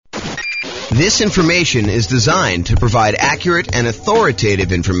This information is designed to provide accurate and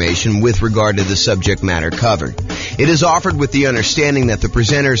authoritative information with regard to the subject matter covered. It is offered with the understanding that the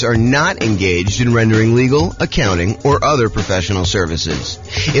presenters are not engaged in rendering legal, accounting, or other professional services.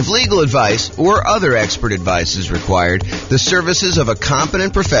 If legal advice or other expert advice is required, the services of a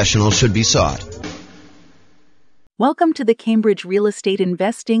competent professional should be sought. Welcome to the Cambridge Real Estate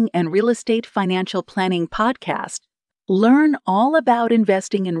Investing and Real Estate Financial Planning podcast. Learn all about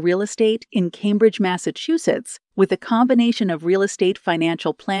investing in real estate in Cambridge, Massachusetts, with a combination of real estate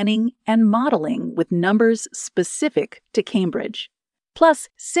financial planning and modeling with numbers specific to Cambridge. Plus,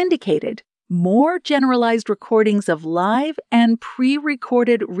 syndicated, more generalized recordings of live and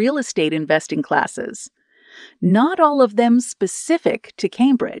pre-recorded real estate investing classes. Not all of them specific to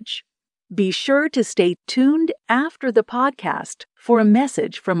Cambridge. Be sure to stay tuned after the podcast for a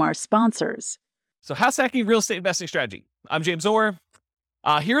message from our sponsors. So house hacking real estate investing strategy. I'm James Orr.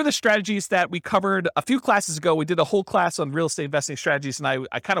 Here are the strategies that we covered a few classes ago. We did a whole class on real estate investing strategies, and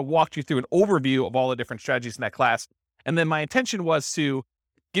I kind of walked you through an overview of all the different strategies in that class. And then my intention was to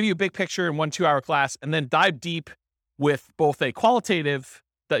give you a big picture in 1 2-hour class and then dive deep with both a qualitative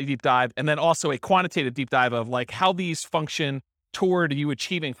deep dive and then also a quantitative deep dive of like how these function toward you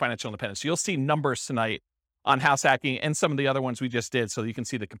achieving financial independence. So you'll see numbers tonight on house hacking and some of the other ones we just did so you can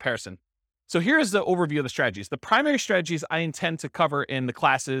see the comparison. So here's the overview of the strategies. The primary strategies I intend to cover in the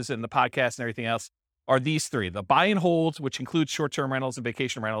classes and the podcast and everything else are these three. The buy and hold, which includes short-term rentals and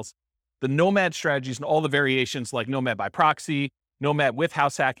vacation rentals. The nomad strategies and all the variations like nomad by proxy, nomad with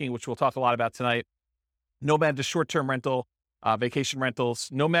house hacking, which we'll talk a lot about tonight. Nomad to short-term rental, vacation rentals,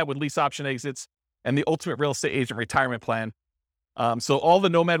 nomad with lease option exits, and the ultimate real estate agent retirement plan. So all the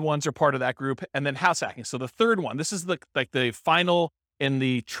nomad ones are part of that group. And then house hacking. So the third one, this is the final in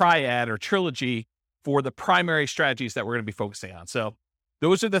the triad or trilogy for the primary strategies that we're going to be focusing on. So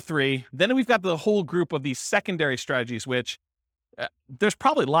those are the three. Then we've got the whole group of these secondary strategies, which there's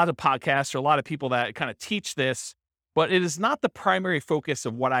probably a lot of podcasts or a lot of people that kind of teach this, but it is not the primary focus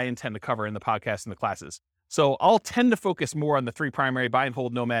of what I intend to cover in the podcast and the classes. So I'll tend to focus more on the three primary buy and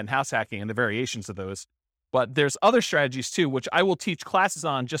hold, nomad, and house hacking and the variations of those. But there's other strategies too, which I will teach classes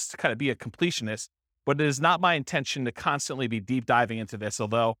on just to kind of be a completionist. But it is not my intention to constantly be deep diving into this,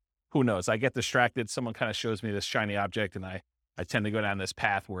 although who knows, I get distracted. Someone kind of shows me this shiny object and I tend to go down this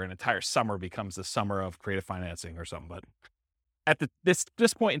path where an entire summer becomes the summer of creative financing or something. But at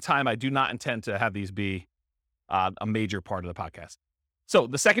this point in time, I do not intend to have these be a major part of the podcast. So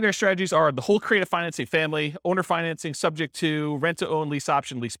the secondary strategies are the whole creative financing family, owner financing subject to rent to own, lease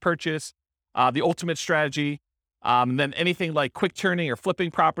option, lease purchase, the ultimate strategy, and then anything like quick turning or flipping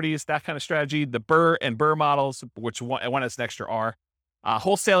properties, that kind of strategy, the BRRRR and BRRRR models, which one has an extra R,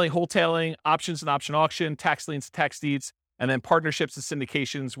 wholetailing, options and option auction, tax liens, tax deeds, and then partnerships and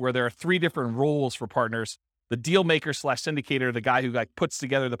syndications where there are three different roles for partners. The deal maker / syndicator, the guy who puts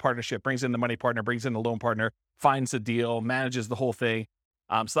together the partnership, brings in the money partner, brings in the loan partner, finds the deal, manages the whole thing.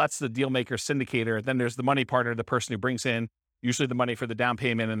 So that's the deal maker syndicator. Then there's the money partner, the person who brings in usually the money for the down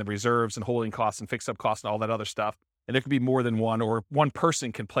payment and the reserves and holding costs and fix up costs and all that other stuff. And there could be more than one, or one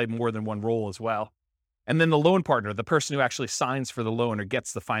person can play more than one role as well. And then the loan partner, the person who actually signs for the loan or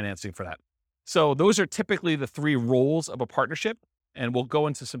gets the financing for that. So those are typically the three roles of a partnership. And we'll go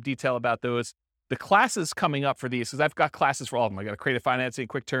into some detail about those. The classes coming up for these, because I've got classes for all of them. I got a creative financing,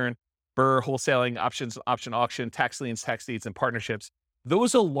 quick turn, BRRRR, wholesaling, options, option auction, tax liens, tax deeds, and partnerships.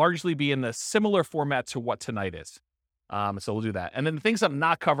 Those will largely be in the similar format to what tonight is. So we'll do that. And then the things I'm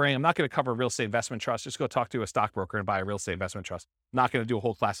not covering, I'm not going to cover real estate investment trust. Just go talk to a stockbroker and buy a real estate investment trust. Not going to do a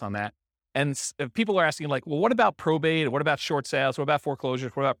whole class on that. And if people are asking like, well, what about probate? What about short sales? What about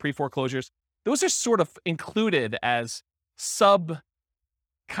foreclosures? What about pre-foreclosures? Those are sort of included as sub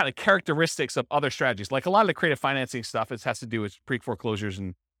kind of characteristics of other strategies. Like a lot of the creative financing stuff, it has to do with pre-foreclosures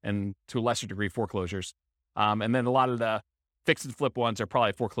and to a lesser degree foreclosures. And then a lot of the fix and flip ones are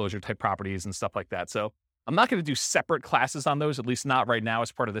probably foreclosure type properties and stuff like that. So I'm not going to do separate classes on those, at least not right now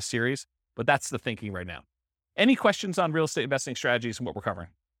as part of this series, but that's the thinking right now. Any questions on real estate investing strategies and what we're covering?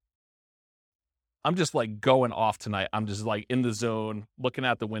 I'm just like going off tonight. I'm just like in the zone, looking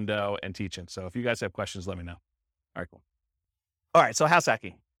out the window and teaching. So if you guys have questions, let me know. All right, cool. All right, so house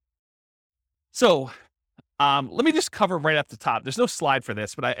hacking. So let me just cover right up the top. There's no slide for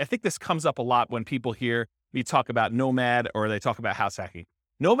this, but I think this comes up a lot when people hear me talk about nomad or they talk about house hacking.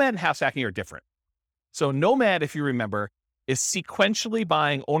 Nomad and house hacking are different. So nomad, if you remember, is sequentially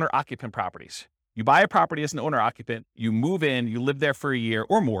buying owner-occupant properties. You buy a property as an owner-occupant, you move in, you live there for a year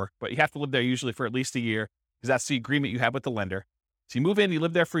or more, but you have to live there usually for at least a year because that's the agreement you have with the lender. So you move in, you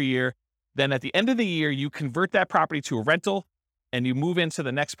live there for a year. Then at the end of the year, you convert that property to a rental and you move into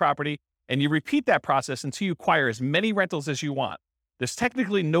the next property And you repeat that process until you acquire as many rentals as you want. There's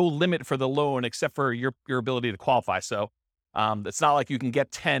technically no limit for the loan except for your ability to qualify. So it's not like you can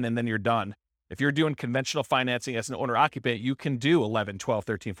get 10 and then you're done. If you're doing conventional financing as an owner occupant, you can do 11, 12,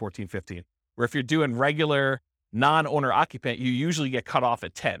 13, 14, 15. Where if you're doing regular non-owner occupant, you usually get cut off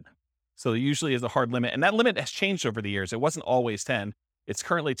at 10. So there usually is a hard limit. And that limit has changed over the years. It wasn't always 10. It's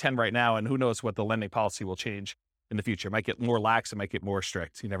currently 10 right now. And who knows what the lending policy will change in the future. It might get more lax. It might get more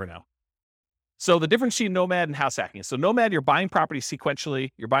strict. You never know. So the difference between Nomad and house hacking. So Nomad, you're buying property sequentially.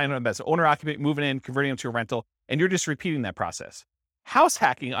 You're buying them as an owner occupant, moving in, converting them to a rental, and you're just repeating that process. House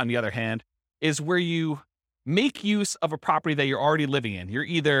hacking, on the other hand, is where you make use of a property that you're already living in. You're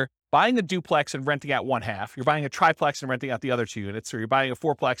either buying a duplex and renting out one half, you're buying a triplex and renting out the other 2 units, or you're buying a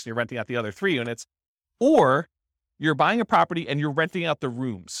fourplex and you're renting out the other 3 units, or you're buying a property and you're renting out the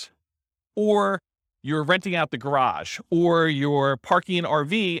rooms, or you're renting out the garage, or you're parking an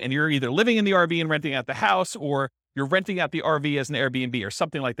RV and you're either living in the RV and renting out the house, or you're renting out the RV as an Airbnb or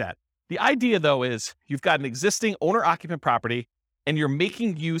something like that. The idea, though, is you've got an existing owner-occupant property and you're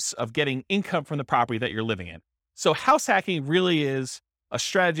making use of getting income from the property that you're living in. So house hacking really is a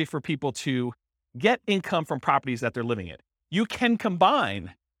strategy for people to get income from properties that they're living in. You can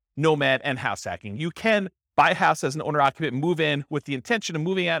combine Nomad and house hacking. You can buy a house as an owner-occupant, move in with the intention of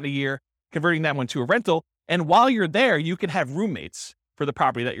moving out in a year, converting that one to a rental. And while you're there, you can have roommates for the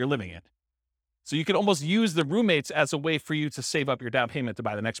property that you're living in. So you can almost use the roommates as a way for you to save up your down payment to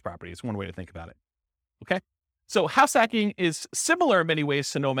buy the next property. It's one way to think about it. Okay. So house hacking is similar in many ways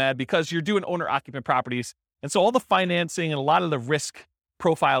to Nomad because you're doing owner-occupant properties. And so all the financing and a lot of the risk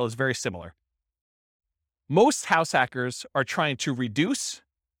profile is very similar. Most house hackers are trying to reduce,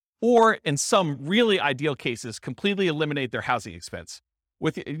 or in some really ideal cases, completely eliminate their housing expense.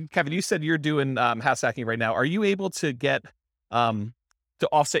 With Kevin, you said you're doing house hacking right now. Are you able to get to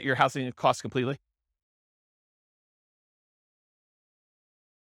offset your housing costs completely?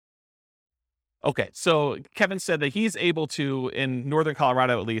 Okay, so Kevin said that he's able to, in Northern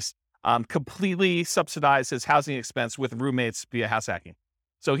Colorado at least, completely subsidize his housing expense with roommates via house hacking.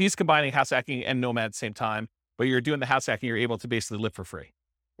 So he's combining house hacking and Nomad at the same time, but you're doing the house hacking, you're able to basically live for free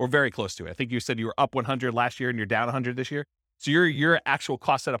or very close to it. I think you said you were up 100 last year and you're down 100 this year. So your actual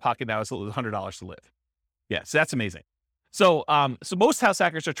cost out of pocket now is $100 to live. Yeah, so that's amazing. So most house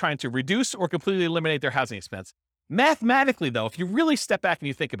hackers are trying to reduce or completely eliminate their housing expense. Mathematically, though, if you really step back and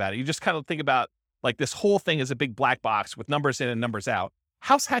you think about it, you just kind of think about like this whole thing is a big black box with numbers in and numbers out.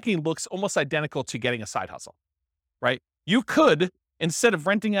 House hacking looks almost identical to getting a side hustle, right? You could, instead of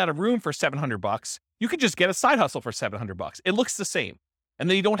renting out a room for $700, you could just get a side hustle for $700. It looks the same. And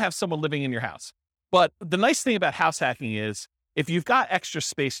then you don't have someone living in your house. But the nice thing about house hacking is if you've got extra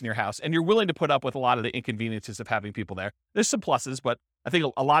space in your house and you're willing to put up with a lot of the inconveniences of having people there, there's some pluses, but I think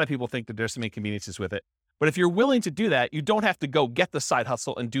a lot of people think that there's some inconveniences with it. But if you're willing to do that, you don't have to go get the side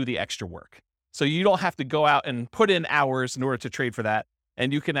hustle and do the extra work. So you don't have to go out and put in hours in order to trade for that.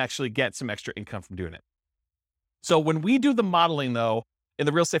 And you can actually get some extra income from doing it. So when we do the modeling, though, in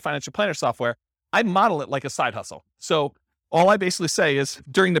the Real Estate Financial Planner software, I model it like a side hustle. So all I basically say is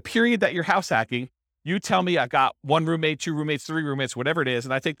during the period that you're house hacking, you tell me I got 1 roommate, 2 roommates, 3 roommates, whatever it is.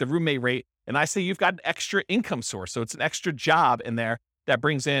 And I take the roommate rate and I say you've got an extra income source. So it's an extra job in there that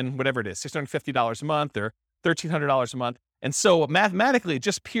brings in whatever it is, $650 a month or $1,300 a month. And so mathematically, it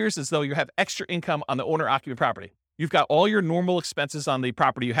just appears as though you have extra income on the owner-occupant property. You've got all your normal expenses on the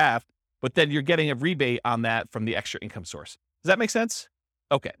property you have, but then you're getting a rebate on that from the extra income source. Does that make sense?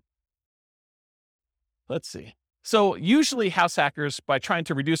 Okay. Let's see. So usually house hackers, by trying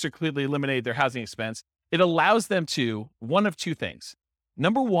to reduce or completely eliminate their housing expense, it allows them to, one of two things.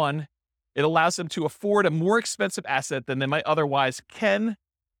 Number one, it allows them to afford a more expensive asset than they might otherwise can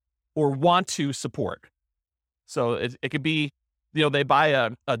or want to support. So it could be, they buy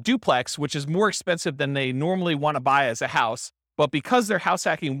a duplex, which is more expensive than they normally want to buy as a house. But because they're house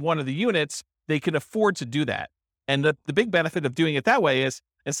hacking one of the units, they can afford to do that. And the big benefit of doing it that way is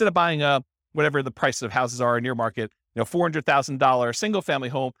instead of buying whatever the prices of houses are in your market, $400,000 single family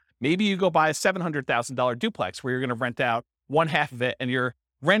home, maybe you go buy a $700,000 duplex where you're going to rent out one half of it and your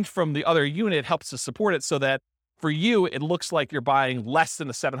rent from the other unit helps to support it so that for you, it looks like you're buying less than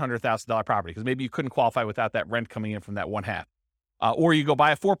a $700,000 property because maybe you couldn't qualify without that rent coming in from that one half. Or you go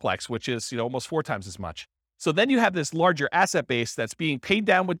buy a fourplex, which is almost 4 times as much. So then you have this larger asset base that's being paid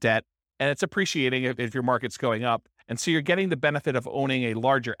down with debt and it's appreciating if your market's going up. And so you're getting the benefit of owning a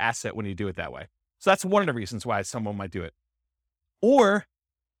larger asset when you do it that way. So that's one of the reasons why someone might do it. Or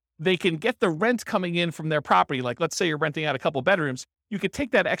they can get the rent coming in from their property. Like let's say you're renting out a couple bedrooms, you could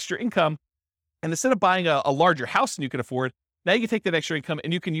take that extra income and instead of buying a larger house than you can afford, Now you can take that extra income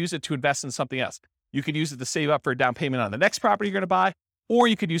and you can use it to invest in something else. You could use it to save up for a down payment on the next property you're going to buy, or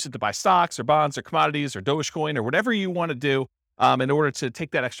you could use it to buy stocks or bonds or commodities or Dogecoin or whatever you want to do in order to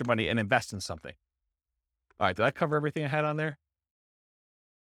take that extra money and invest in something. All right, did I cover everything I had on there?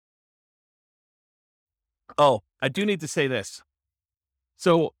 Oh, I do need to say this.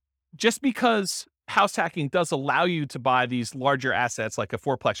 So just because house hacking does allow you to buy these larger assets like a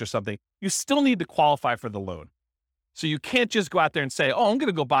fourplex or something, you still need to qualify for the loan. So you can't just go out there and say, oh, I'm going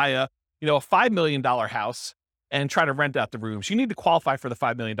to go buy a $5 million house and try to rent out the rooms. You need to qualify for the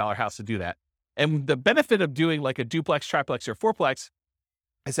 $5 million house to do that. And the benefit of doing like a duplex, triplex, or fourplex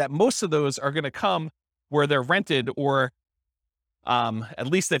is that most of those are going to come where they're rented, or at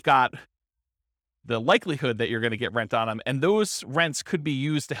least they've got the likelihood that you're going to get rent on them. And those rents could be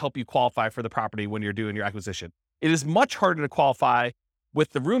used to help you qualify for the property when you're doing your acquisition. It is much harder to qualify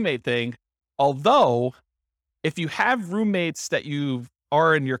with the roommate thing. Although if you have roommates that you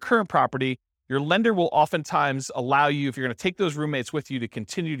are in your current property, your lender will oftentimes allow you, if you're going to take those roommates with you, to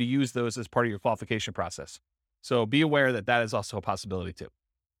continue to use those as part of your qualification process. So be aware that that is also a possibility too.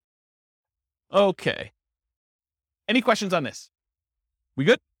 Okay. Any questions on this? We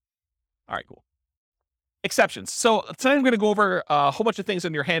good? All right, cool. Exceptions. So tonight I'm going to go over a whole bunch of things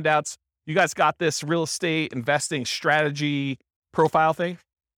in your handouts. You guys got this real estate investing strategy profile thing.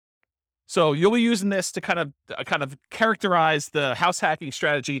 So you'll be using this to kind of characterize the house hacking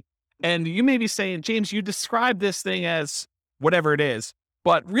strategy. And you may be saying, James, you described this thing as whatever it is,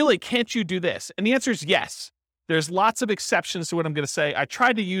 but really, can't you do this? And the answer is yes. There's lots of exceptions to what I'm going to say. I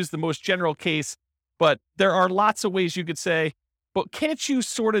tried to use the most general case, but there are lots of ways you could say, but can't you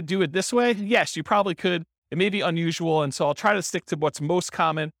sort of do it this way? Yes, you probably could. It may be unusual, and so I'll try to stick to what's most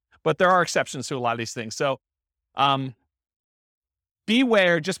common, but there are exceptions to a lot of these things. So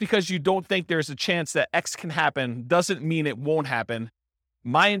beware, just because you don't think there's a chance that X can happen doesn't mean it won't happen.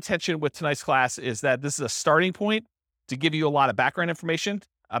 My intention with tonight's class is that this is a starting point to give you a lot of background information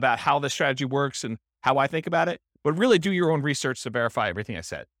about how the strategy works and how I think about it, but really do your own research to verify everything I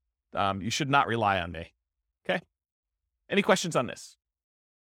said. You should not rely on me. Okay? Any questions on this?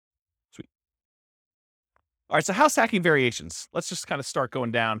 Sweet. All right, so house hacking variations. Let's just kind of start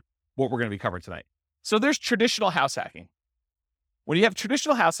going down what we're going to be covering tonight. So there's traditional house hacking. When you have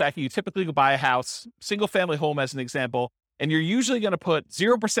traditional house hacking, you typically go buy a house, single family home as an example, and you're usually going to put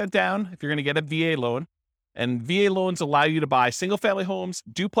 0% down if you're going to get a VA loan. And VA loans allow you to buy single family homes,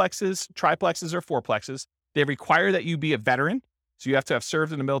 duplexes, triplexes, or fourplexes. They require that you be a veteran. So you have to have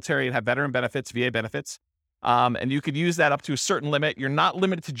served in the military and have veteran benefits, VA benefits. And you could use that up to a certain limit. You're not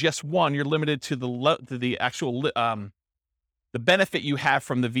limited to just one. You're limited to the actual the benefit you have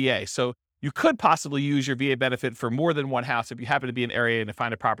from the VA. So you could possibly use your VA benefit for more than one house if you happen to be in an area and to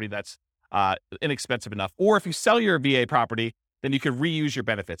find a property that's inexpensive enough. Or if you sell your VA property, then you could reuse your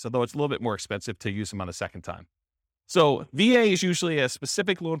benefits, although it's a little bit more expensive to use them on the second time. So VA is usually a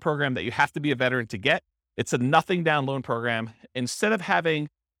specific loan program that you have to be a veteran to get. It's a nothing down loan program. Instead of having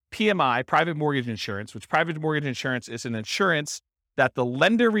PMI, private mortgage insurance, which private mortgage insurance is an insurance that the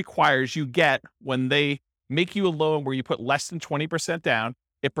lender requires you get when they make you a loan where you put less than 20% down,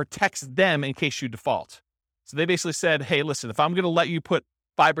 it protects them in case you default. So they basically said, hey, listen, if I'm going to let you put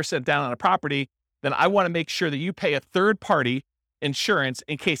 5% down on a property, then I want to make sure that you pay a third party insurance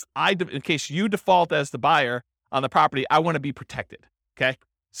in case you default as the buyer on the property. I want to be protected. Okay.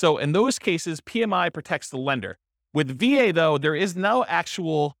 So in those cases, PMI protects the lender. With VA though, there is no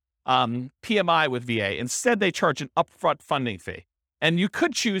actual PMI with VA. Instead, they charge an upfront funding fee. And you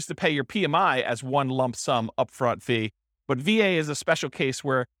could choose to pay your PMI as one lump sum upfront fee, but VA is a special case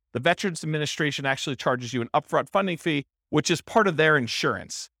where the Veterans Administration actually charges you an upfront funding fee, which is part of their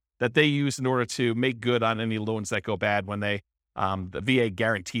insurance that they use in order to make good on any loans that go bad when the VA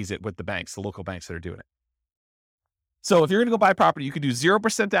guarantees it with the banks, the local banks that are doing it. So if you're going to go buy property, you could do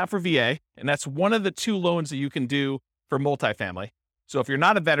 0% down for VA, and that's one of the two loans that you can do for multifamily. So if you're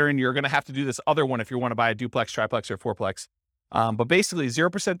not a veteran, you're going to have to do this other one if you want to buy a duplex, triplex, or fourplex. But basically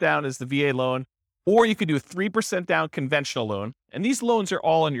 0% down is the VA loan, or you could do a 3% down conventional loan. And these loans are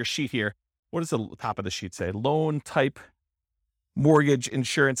all on your sheet here. What does the top of the sheet say? Loan type mortgage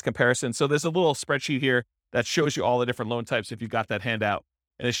insurance comparison. So there's a little spreadsheet here that shows you all the different loan types if you got that handout,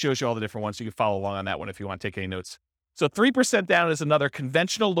 and it shows you all the different ones. So you can follow along on that one if you want to take any notes. So 3% down is another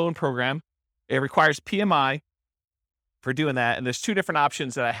conventional loan program. It requires PMI for doing that. And there's two different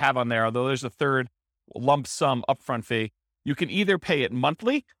options that I have on there, although there's a third lump sum upfront fee. You can either pay it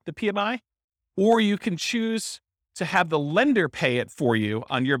monthly, the PMI, or you can choose to have the lender pay it for you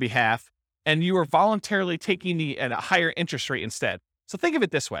on your behalf, and you are voluntarily taking at a higher interest rate instead. So think of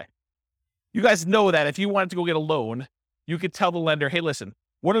it this way. You guys know that if you wanted to go get a loan you could tell the lender, hey, listen,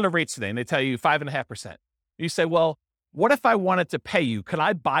 what are the rates today? And they tell you 5.5%. You say, well, what if I wanted to pay you? Could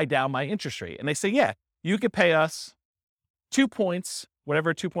I buy down my interest rate? And they say, yeah, you could pay us 2 points,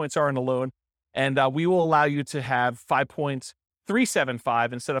 whatever 2 points are in the loan, and we will allow you to have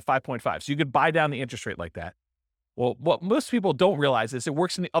 5.375 instead of 5.5. So you could buy down the interest rate like that. Well, what most people don't realize is it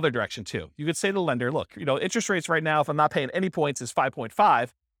works in the other direction too. You could say to the lender, look, interest rates right now, if I'm not paying any points, is 5.5.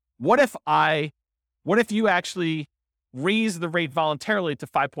 What if you actually raise the rate voluntarily to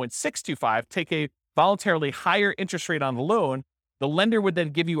 5.625, take a voluntarily higher interest rate on the loan? The lender would then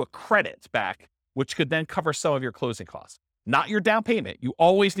give you a credit back, which could then cover some of your closing costs. Not your down payment. You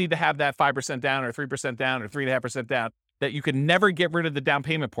always need to have that 5% down or 3% down or 3.5% down, that you can never get rid of the down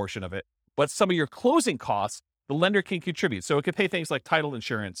payment portion of it. But some of your closing costs, the lender can contribute. So it could pay things like title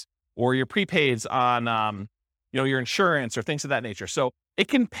insurance or your prepaids on, your insurance or things of that nature. So it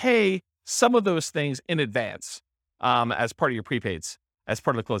can pay some of those things in advance as part of your prepaids, as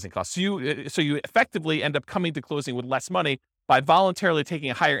part of the closing costs. So you effectively end up coming to closing with less money by voluntarily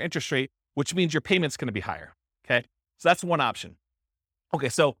taking a higher interest rate, which means your payment's going to be higher. Okay, so that's one option. Okay,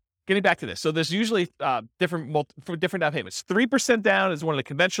 so getting back to this, so there's usually different down payments. 3% down is one of the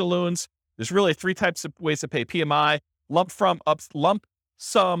conventional loans. There's really 3 types of ways to pay PMI: lump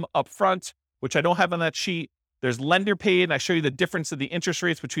sum upfront, which I don't have on that sheet. There's lender paid, and I show you the difference of the interest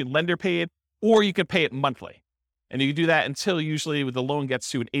rates between lender paid, or you can pay it monthly. And you can do that until usually the loan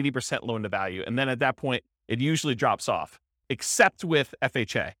gets to an 80% loan to value. And then at that point, it usually drops off, except with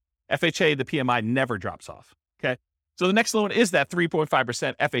FHA. FHA, the PMI never drops off. Okay. So the next loan is that 3.5%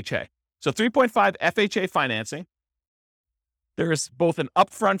 FHA. So 3.5 FHA financing. There is both an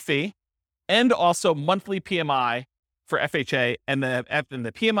upfront fee and also monthly PMI for FHA, and the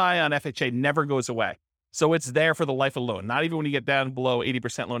PMI on FHA never goes away. So it's there for the life of the loan. Not even when you get down below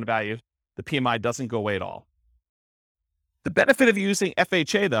 80% loan to value, the PMI doesn't go away at all. The benefit of using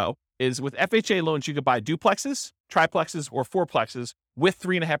FHA, though, is with FHA loans, you could buy duplexes, triplexes, or fourplexes with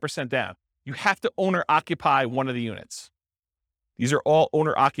 3.5% down. You have to owner occupy one of the units. These are all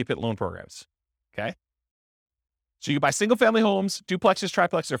owner occupant loan programs. Okay. So you can buy single family homes, duplexes,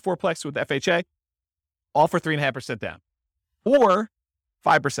 triplexes, or fourplex with FHA, all for 3.5% down, or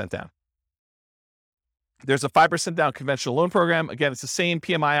 5% down. There's a 5% down conventional loan program. Again, it's the same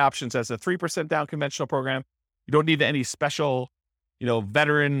PMI options as a 3% down conventional program. You don't need any special,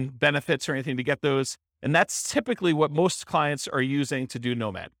 veteran benefits or anything to get those. And that's typically what most clients are using to do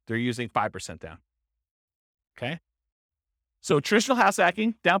Nomad. They're using 5% down. Okay. So traditional house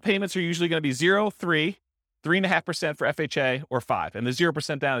hacking, down payments are usually going to be 0, 3, 3.5% for FHA, or 5. And the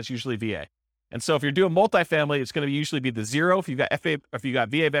 0% down is usually VA. And so if you're doing multifamily, it's going to usually be the 0 if you got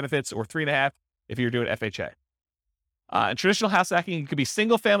VA benefits, or 3.5 if you're doing FHA. In traditional house hacking, it could be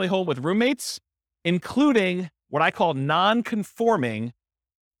single family home with roommates, including what I call non-conforming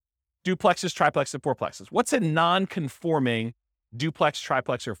duplexes, triplexes, and fourplexes. What's a non-conforming duplex,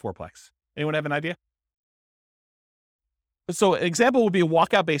 triplex, or fourplex? Anyone have an idea? So an example would be a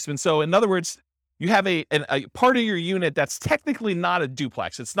walkout basement. So in other words, you have a part of your unit that's technically not a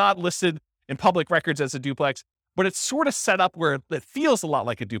duplex. It's not listed in public records as a duplex, but it's sort of set up where it feels a lot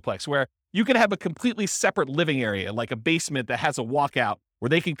like a duplex, where you can have a completely separate living area, like a basement that has a walkout where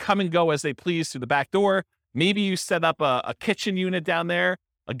they can come and go as they please through the back door. Maybe you set up a kitchen unit down there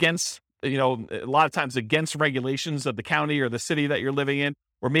against, a lot of times against regulations of the county or the city that you're living in.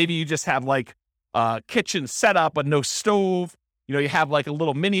 Or maybe you just have like a kitchen set up but no stove. You have like a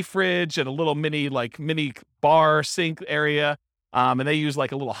little mini fridge and a little mini bar sink area. And they use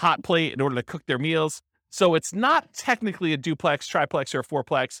like a little hot plate in order to cook their meals. So it's not technically a duplex, triplex, or a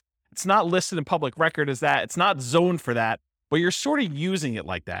fourplex. It's not listed in public record as that. It's not zoned for that, but you're sort of using it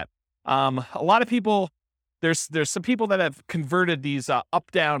like that. A lot of people, there's some people that have converted these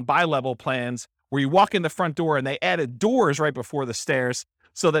up-down bi-level plans where you walk in the front door and they added doors right before the stairs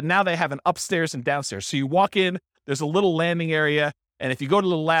so that now they have an upstairs and downstairs. So you walk in, there's a little landing area, and if you go to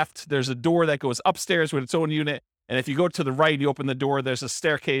the left, there's a door that goes upstairs with its own unit. And if you go to the right, you open the door, there's a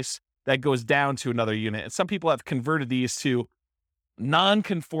staircase that goes down to another unit. And some people have converted these to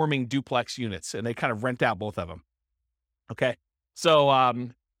non-conforming duplex units, and they kind of rent out both of them. Okay. So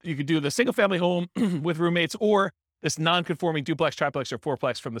you could do the single family home with roommates, or this non-conforming duplex, triplex, or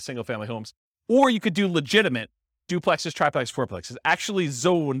fourplex from the single family homes. Or you could do legitimate duplexes, triplexes, fourplexes, actually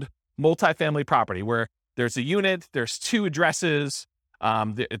zoned multifamily property where there's a unit, there's 2 addresses.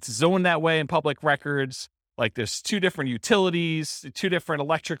 It's zoned that way in public records. Like there's 2 different utilities, 2 different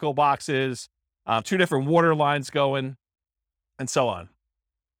electrical boxes, 2 different water lines going, and so on.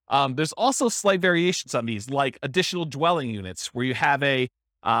 There's also slight variations on these, like additional dwelling units, where you have a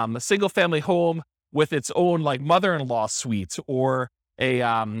single family home with its own like mother-in-law suite or a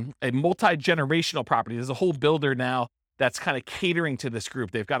multi-generational property. There's a whole builder now that's kind of catering to this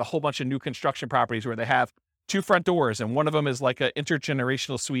group. They've got a whole bunch of new construction properties where they have 2 front doors, and one of them is like an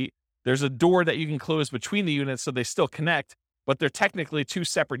intergenerational suite. There's a door that you can close between the units so they still connect, but they're technically 2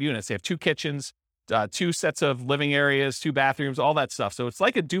 separate units. They have 2 kitchens, 2 sets of living areas, 2 bathrooms, all that stuff. So it's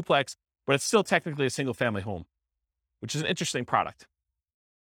like a duplex, but it's still technically a single family home, which is an interesting product.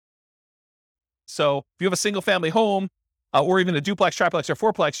 So if you have a single family home, or even a duplex, triplex, or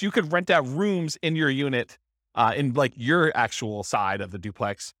fourplex, you could rent out rooms in your unit, in like your actual side of the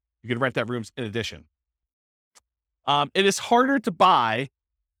duplex. You could rent out rooms in addition. It is harder to buy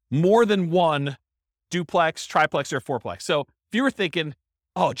more than one duplex, triplex, or fourplex. So if you were thinking,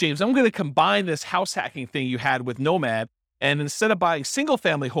 oh, James, I'm going to combine this house hacking thing you had with Nomad, and instead of buying single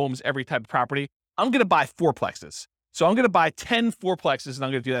family homes every type of property, I'm going to buy fourplexes. So I'm going to buy 10 fourplexes, and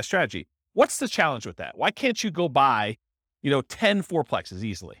I'm going to do that strategy. What's the challenge with that? Why can't you go buy 10 fourplexes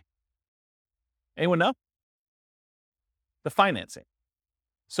easily? Anyone know? The financing.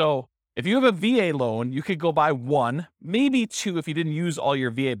 So if you have a VA loan, you could go buy 1, maybe 2 if you didn't use all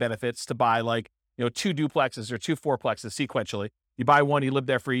your VA benefits to buy 2 duplexes or 2 fourplexes sequentially. You buy 1, you live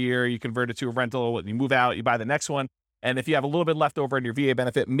there for a year, you convert it to a rental, you move out, you buy the next one. And if you have a little bit left over in your VA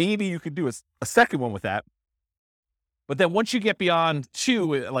benefit, maybe you could do a second one with that. But then once you get beyond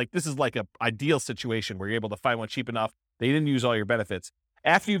 2, this is like an ideal situation where you're able to find one cheap enough that you didn't use all your benefits.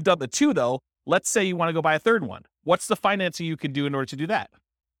 After you've done the 2 though, let's say you want to go buy a third one. What's the financing you can do in order to do that?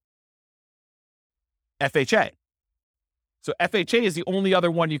 FHA. So FHA is the only other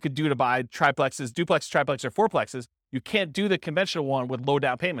one you could do to buy triplexes, duplex, triplex, or fourplexes. You can't do the conventional one with low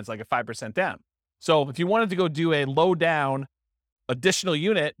down payments, like a 5% down. So if you wanted to go do a low down additional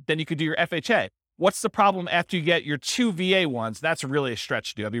unit, then you could do your FHA. What's the problem after you get your 2 VA ones? That's really a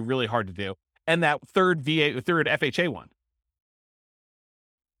stretch to do. It'd be really hard to do. And that third FHA one.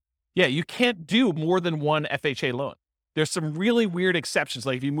 Yeah, you can't do more than 1 FHA loan. There's some really weird exceptions,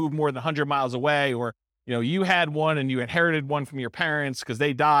 like if you move more than 100 miles away, or you had one and you inherited one from your parents because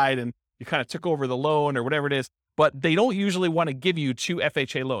they died and you kind of took over the loan or whatever it is. But they don't usually want to give you 2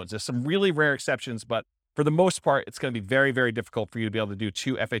 FHA loans. There's some really rare exceptions, but for the most part, it's going to be very, very difficult for you to be able to do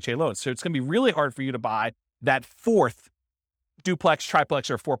 2 FHA loans. So it's going to be really hard for you to buy that 4th duplex, triplex,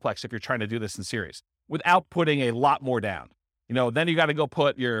 or fourplex if you're trying to do this in series without putting a lot more down. Then you got to go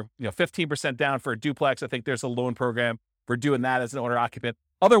put your 15% down for a duplex. I think there's a loan program for doing that as an owner occupant.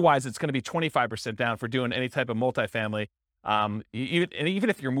 Otherwise, it's going to be 25% down for doing any type of multifamily. Even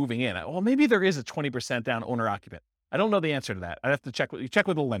if you're moving in, well, maybe there is a 20% down owner occupant. I don't know the answer to that. I'd have to check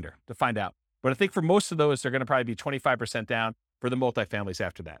with a lender to find out. But I think for most of those, they're going to probably be 25% down for the multifamilies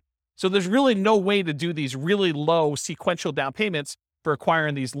after that. So there's really no way to do these really low sequential down payments for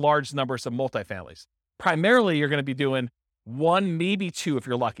acquiring these large numbers of multifamilies. Primarily, you're going to be doing 1, maybe 2 if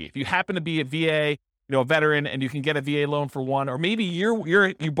you're lucky. If you happen to be a VA, a veteran, and you can get a VA loan for 1, or maybe you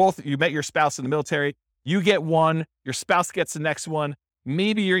met your spouse in the military, you get 1, your spouse gets the next one.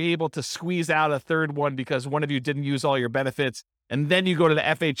 Maybe you're able to squeeze out a third one because one of you didn't use all your benefits, and then you go to the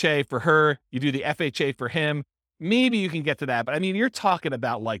FHA for her, you do the FHA for him. Maybe you can get to that. But you're talking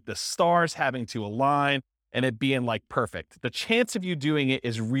about like the stars having to align and it being like perfect. The chance of you doing it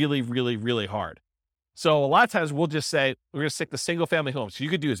is really, really, really hard. So a lot of times we'll just say, we're going to stick to single family homes. So you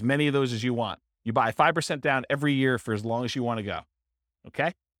could do as many of those as you want. You buy 5% down every year for as long as you want to go.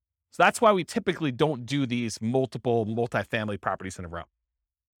 Okay. So that's why we typically don't do these multiple multifamily properties in a row.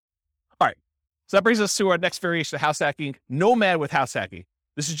 All right. So that brings us to our next variation of house hacking, Nomad with house hacking.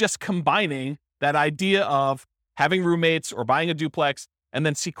 This is just combining that idea of having roommates or buying a duplex and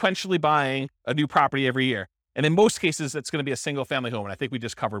then sequentially buying a new property every year. And in most cases, it's going to be a single family home. And I think we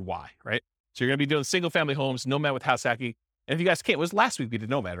just covered why, right? So you're going to be doing single family homes, Nomad with house hacking. And if you guys can't, it was last week we did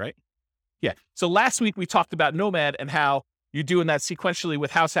Nomad, right? Yeah. So last week we talked about Nomad and how you're doing that sequentially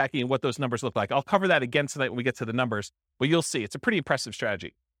with house hacking and what those numbers look like. I'll cover that again tonight when we get to the numbers, but you'll see it's a pretty impressive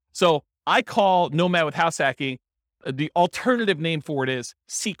strategy. So I call Nomad with house hacking, the alternative name for it is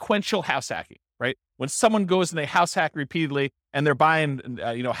sequential house hacking, right? When someone goes and they house hack repeatedly and they're buying,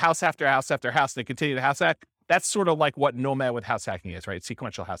 house after house after house, and they continue to house hack, that's sort of like what Nomad with house hacking is, right?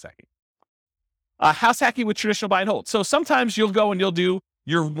 Sequential house hacking. House hacking with traditional buy and hold. So sometimes you'll go and you'll do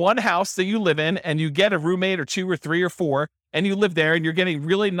your one house that you live in and you get a roommate or 2 or 3 or 4 and you live there and you're getting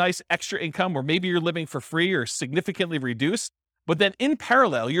really nice extra income, or maybe you're living for free or significantly reduced. But then in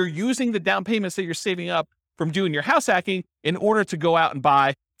parallel, you're using the down payments that you're saving up from doing your house hacking in order to go out and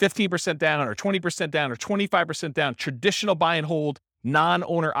buy 15% down or 20% down or 25% down traditional buy and hold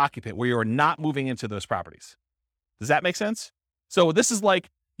non-owner occupant where you're not moving into those properties. Does that make sense? So this is like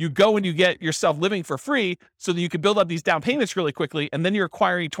you go and you get yourself living for free so that you can build up these down payments really quickly. And then you're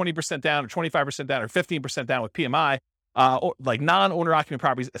acquiring 20% down or 25% down or 15% down with PMI, or like non-owner occupant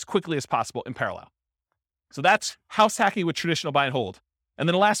properties as quickly as possible in parallel. So that's house hacking with traditional buy and hold. And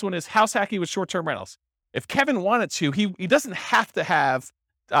then the last one is house hacking with short-term rentals. If Kevin wanted to, he doesn't have to have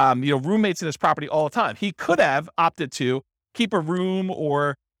roommates in his property all the time. He could have opted to keep a room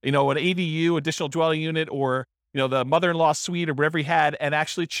or an ADU, additional dwelling unit, or the mother-in-law suite or whatever he had, and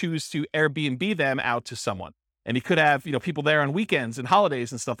actually choose to Airbnb them out to someone. And he could have people there on weekends and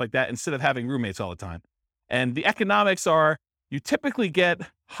holidays and stuff like that instead of having roommates all the time. And the economics are you typically get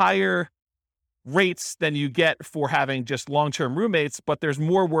higher rates than you get for having just long-term roommates, but there's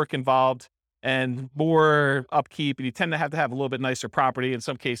more work involved and more upkeep, and you tend to have a little bit nicer property in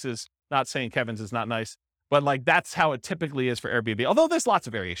some cases. Not saying Kevin's is not nice, but like that's how it typically is for Airbnb, although there's lots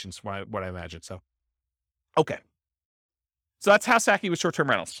of variations from what I imagine. So, okay. So that's house hacking with short-term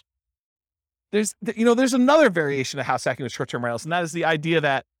rentals. There's another variation of house hacking with short-term rentals, and that is the idea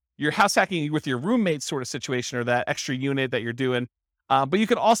that you're house hacking with your roommate sort of situation or that extra unit that you're doing. But you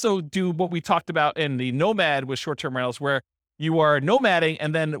could also do what we talked about in the nomad with short-term rentals, where you are nomading,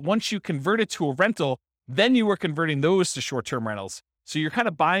 and then once you convert it to a rental, then you are converting those to short-term rentals. So you're kind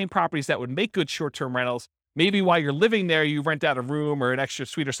of buying properties that would make good short-term rentals. Maybe while you're living there, you rent out a room or an extra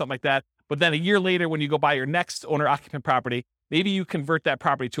suite or something like that. But then a year later, when you go buy your next owner-occupant property, maybe you convert that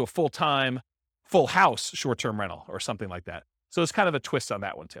property to a full-time, full house short-term rental or something like that. So it's kind of a twist on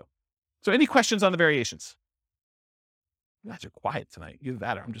that one too. So any questions on the variations? You guys are quiet tonight. Either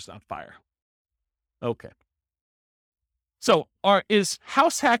that or I'm just on fire. Okay. So is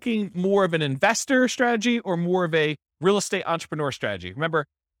house hacking more of an investor strategy or more of a real estate entrepreneur strategy? Remember,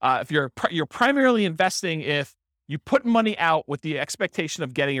 if you're primarily investing if you put money out with the expectation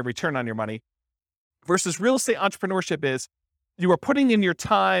of getting a return on your money, versus real estate entrepreneurship is you are putting in your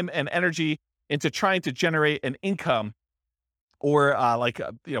time and energy into trying to generate an income or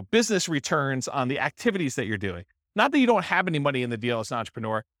business returns on the activities that you're doing. Not that you don't have any money in the deal as an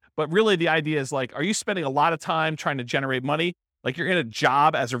entrepreneur, but really the idea is like, are you spending a lot of time trying to generate money? Like you're in a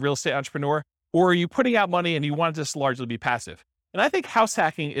job as a real estate entrepreneur, or are you putting out money and you want it to largely be passive? And I think house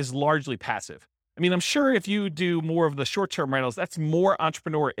hacking is largely passive. I mean, I'm sure if you do more of the short-term rentals, that's more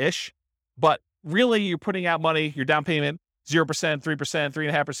entrepreneur-ish, but really you're putting out money, your down payment, 0%, 3%,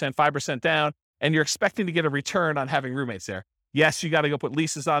 3.5%, 5% down, and you're expecting to get a return on having roommates there. Yes, you got to go put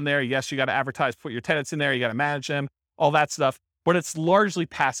leases on there. Yes, you got to advertise, put your tenants in there. You got to manage them, all that stuff. But it's largely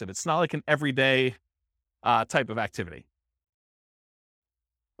passive. It's not like an everyday type of activity.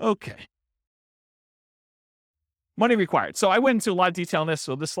 Okay. Money required. So I went into a lot of detail on this,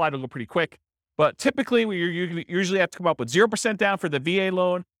 so this slide will go pretty quick. But typically, you usually have to come up with 0% down for the VA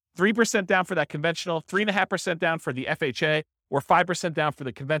loan, 3% down for that conventional, 3.5% down for the FHA, or 5% down for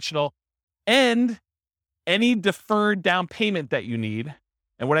the conventional, and any deferred down payment that you need.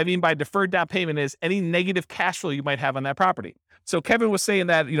 And what I mean by deferred down payment is any negative cash flow you might have on that property. So Kevin was saying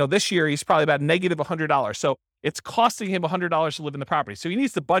that, this year he's probably about negative $100. So it's costing him $100 to live in the property. So he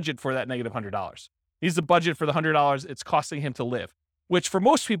needs to budget for that negative $100. He needs to budget for the $100 it's costing him to live, which for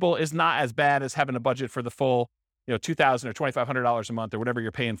most people is not as bad as having a budget for the full, $2,000 or $2,500 a month or whatever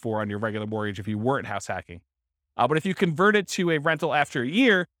you're paying for on your regular mortgage if you weren't house hacking. But if you convert it to a rental after a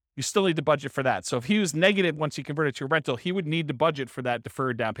year, you still need to budget for that. So if he was negative once he converted to a rental, he would need to budget for that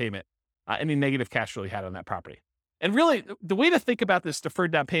deferred down payment, any negative cash flow he had on that property. And really, the way to think about this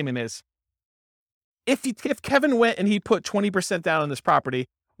deferred down payment is, if Kevin went and he put 20% down on this property,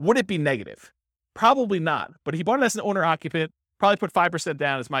 would it be negative? Probably not. But he bought it as an owner occupant, probably put 5%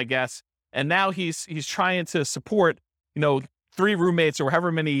 down is my guess. And now he's trying to support, 3 roommates or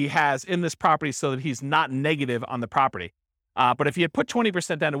however many he has in this property so that he's not negative on the property. But if he had put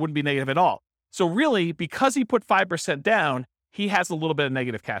 20% down, it wouldn't be negative at all. So really, because he put 5% down, he has a little bit of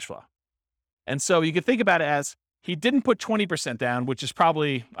negative cash flow. And so you can think about it as he didn't put 20% down, which is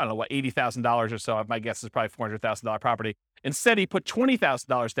probably, $80,000 or so. My guess is probably $400,000 property. Instead, he put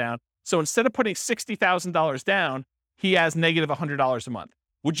 $20,000 down. So instead of putting $60,000 down, he has negative $100 a month.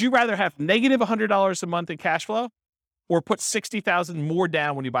 Would you rather have negative $100 a month in cash flow or put $60,000 more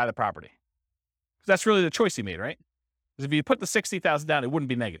down when you buy the property? Because that's really the choice he made, right? Because if you put the $60,000 down, it wouldn't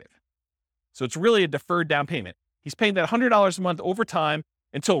be negative. So it's really a deferred down payment. He's paying that $100 a month over time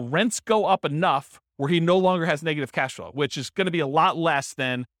until rents go up enough where he no longer has negative cash flow, which is going to be a lot less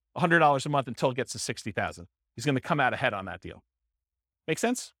than $100 a month until it gets to $60,000. He's going to come out ahead on that deal. Make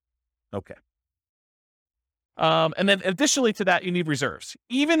sense? Okay. And then additionally to that, you need reserves.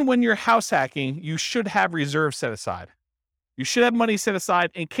 Even when you're house hacking, you should have reserves set aside. You should have money set aside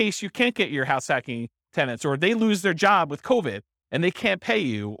in case you can't get your house hacking tenants or they lose their job with COVID. and they can't pay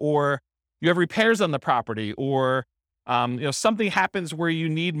you, or you have repairs on the property, or something happens where you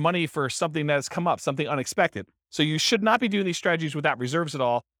need money for something that has come up, something unexpected. So you should not be doing these strategies without reserves at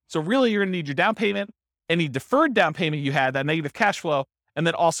all. So really, you're going to need your down payment, any deferred down payment you had, that negative cash flow, and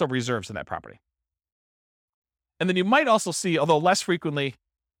then also reserves in that property. And then you might also see, although less frequently,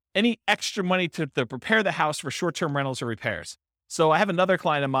 any extra money to prepare the house for short-term rentals or repairs. So I have another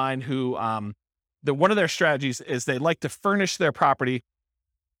client of mine who, one of their strategies is they like to furnish their property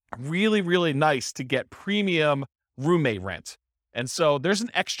really, really nice to get premium roommate rent. And so there's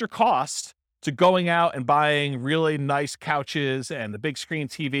an extra cost to going out and buying really nice couches and the big screen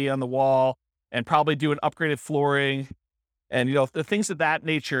TV on the wall, and probably doing upgraded flooring and, the things of that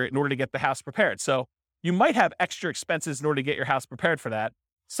nature in order to get the house prepared. So you might have extra expenses in order to get your house prepared for that.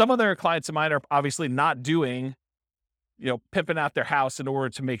 Some other clients of mine are obviously not doing, pimping out their house in order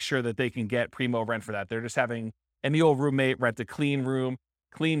to make sure that they can get primo rent for that. They're just having any old roommate rent a clean room,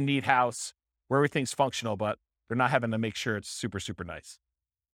 clean, neat house where everything's functional, but they're not having to make sure it's super, super nice.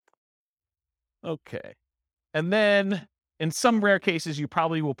 Okay. And then in some rare cases, you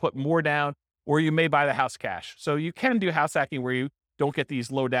probably will put more down, or you may buy the house cash. So you can do house hacking where you don't get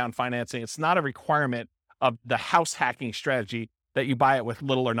these low down financing. It's not a requirement of the house hacking strategy that you buy it with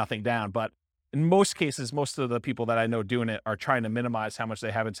little or nothing down. But in most cases, most of the people that I know doing it are trying to minimize how much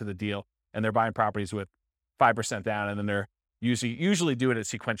they have into the deal, and they're buying properties with 5% down, and then they're usually doing it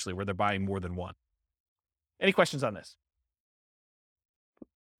sequentially where they're buying more than one. Any questions on this?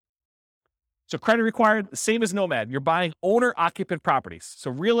 So credit required, the same as Nomad. You're buying owner-occupant properties.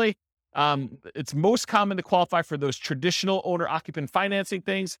 So really, it's most common to qualify for those traditional owner-occupant financing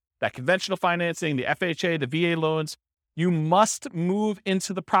things, that conventional financing, the FHA, the VA loans. You must move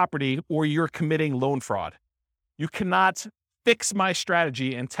into the property or you're committing loan fraud. You cannot fix my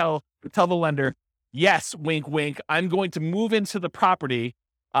strategy and tell the lender, yes, wink, wink, I'm going to move into the property,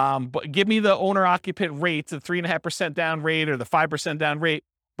 but give me the owner-occupant rate, the 3.5% down rate or the 5% down rate.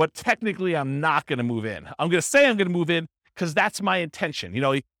 But technically, I'm not going to move in. I'm going to say I'm going to move in because that's my intention.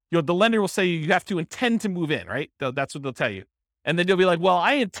 The lender will say you have to intend to move in, right? That's what they'll tell you. And then you'll be like, well,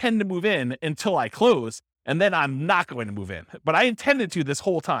 I intend to move in until I close, and then I'm not going to move in. But I intended to this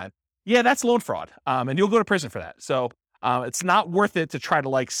whole time. Yeah, that's loan fraud. And you'll go to prison for that. So it's not worth it to try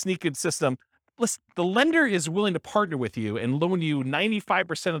to sneak in system. Listen, the lender is willing to partner with you and loan you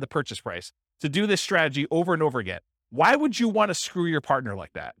 95% of the purchase price to do this strategy over and over again. Why would you want to screw your partner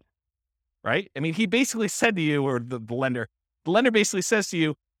like that? Right? I mean, he basically said to you, or the lender basically says to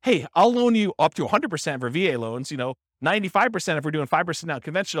you, hey, I'll loan you up to 100% for VA loans, 95% if we're doing 5% now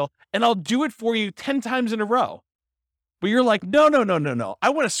conventional, and I'll do it for you 10 times in a row. But you're like, no. I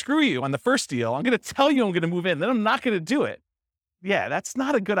want to screw you on the first deal. I'm going to tell you I'm going to move in, then I'm not going to do it. Yeah, that's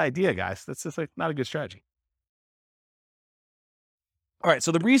not a good idea, guys. That's just not a good strategy. All right,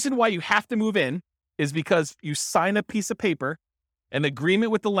 so the reason why you have to move in is because you sign a piece of paper, an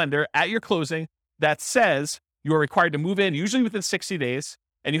agreement with the lender at your closing that says you are required to move in, usually within 60 days,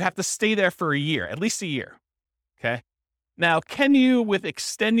 and you have to stay there for a year, at least a year. Okay. Now, can you, with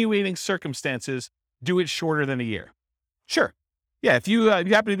extenuating circumstances, do it shorter than a year? Sure. Yeah. If you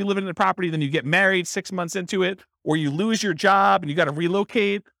happen to be living in a property, then you get married 6 months into it, or you lose your job and you got to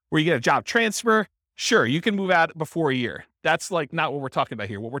relocate, or you get a job transfer. Sure. You can move out before a year. That's not what we're talking about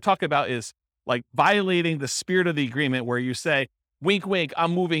here. What we're talking about is violating the spirit of the agreement where you say, wink, wink,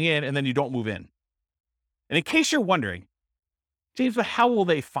 I'm moving in, and then you don't move in. And in case you're wondering, James, but how will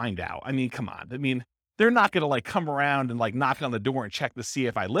they find out? I mean, come on. I mean, they're not going to come around and knock on the door and check to see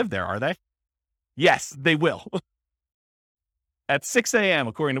if I live there, are they? Yes, they will. At 6 a.m.,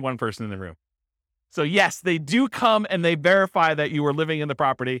 according to one person in the room. So yes, they do come and they verify that you are living in the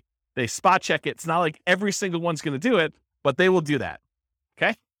property. They spot check it. It's not like every single one's going to do it, but they will do that.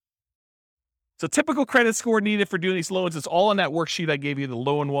 Okay. So typical credit score needed for doing these loans, it's all on that worksheet I gave you, the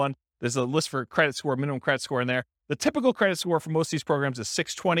loan one. There's a list for credit score, minimum credit score in there. The typical credit score for most of these programs is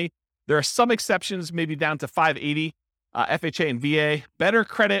 620. There are some exceptions, maybe down to 580, FHA and VA. Better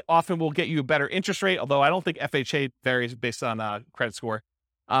credit often will get you a better interest rate, although I don't think FHA varies based on credit score,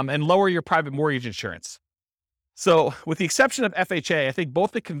 and lower your private mortgage insurance. So with the exception of FHA, I think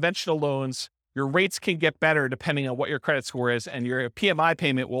both the conventional loans, your rates can get better depending on what your credit score is, and your PMI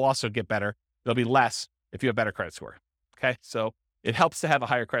payment will also get better. There'll be less if you have better credit score. Okay. So it helps to have a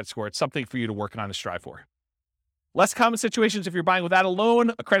higher credit score. It's something for you to work on and strive for. Less common situations, if you're buying without a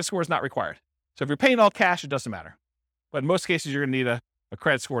loan, a credit score is not required. So if you're paying all cash, it doesn't matter. But in most cases, you're going to need a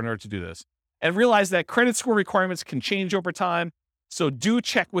credit score in order to do this. And realize that credit score requirements can change over time. So do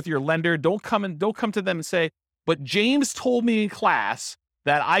check with your lender. Don't come to them and say, but James told me in class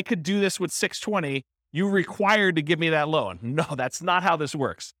that I could do this with 620. you're required to give me that loan. No, that's not how this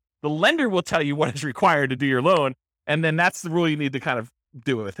works. The lender will tell you what is required to do your loan, and then that's the rule you need to kind of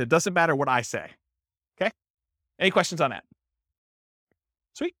do with. It doesn't matter what I say. Okay? Any questions on that?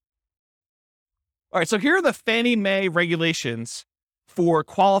 Sweet. All right, so here are the Fannie Mae regulations for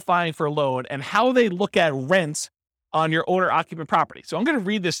qualifying for a loan and how they look at rents on your owner-occupant property. So I'm going to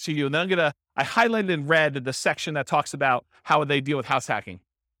read this to you, and then I highlighted in red the section that talks about how they deal with house hacking.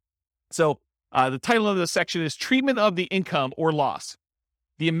 So the title of the section is Treatment of the Income or Loss.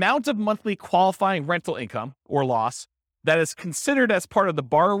 The amount of monthly qualifying rental income or loss that is considered as part of the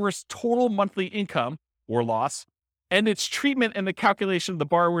borrower's total monthly income or loss, and its treatment in the calculation of the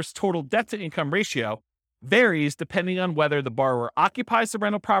borrower's total debt-to-income ratio varies depending on whether the borrower occupies the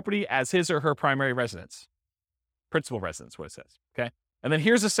rental property as his or her primary residence. Principal residence, what it says, okay? And then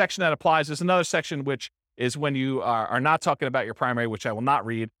here's a section that applies. There's another section which is when you are not talking about your primary, which I will not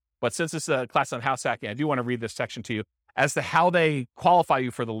read. But since it's a class on house hacking, I do want to read this section to you as to how they qualify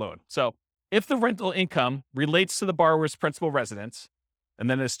you for the loan. So if the rental income relates to the borrower's principal residence, and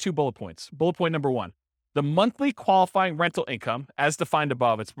then there's 2 bullet points. Bullet point number 1, the monthly qualifying rental income, as defined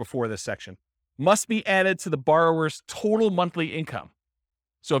above, it's before this section, must be added to the borrower's total monthly income.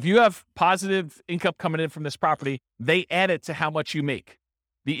 So if you have positive income coming in from this property, they add it to how much you make.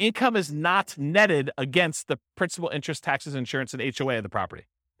 The income is not netted against the principal, interest, taxes, insurance, and HOA of the property.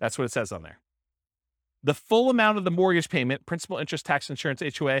 That's what it says on there. The full amount of the mortgage payment, principal, interest, tax, insurance,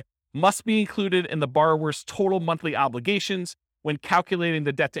 HOA, must be included in the borrower's total monthly obligations when calculating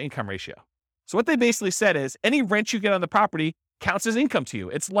the debt-to-income ratio. So what they basically said is any rent you get on the property counts as income to you.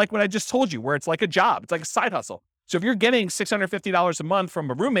 It's like what I just told you, where it's like a job. It's like a side hustle. So if you're getting $650 a month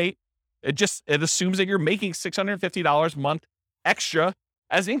from a roommate, it assumes that you're making $650 a month extra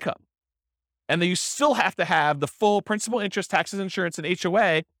as income. And then you still have to have the full principal, interest, taxes, insurance, and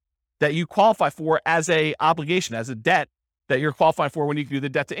HOA that you qualify for as a obligation, as a debt that you're qualifying for when you do the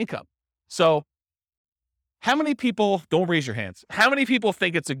debt to income. So how many people, don't raise your hands, how many people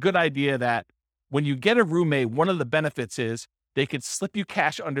think it's a good idea that when you get a roommate, one of the benefits is they could slip you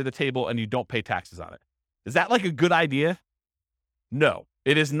cash under the table and you don't pay taxes on it? Is that like a good idea? No,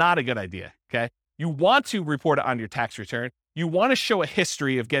 it is not a good idea, okay? You want to report it on your tax return. You want to show a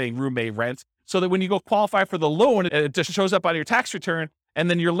history of getting roommate rent so that when you go qualify for the loan, it just shows up on your tax return and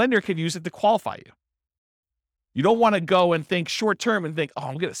then your lender could use it to qualify you. You don't want to go and think short term and think, oh,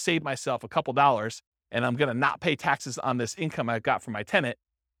 I'm going to save myself a couple dollars and I'm going to not pay taxes on this income I got from my tenant.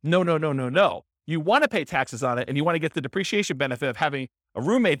 No. You want to pay taxes on it and you want to get the depreciation benefit of having a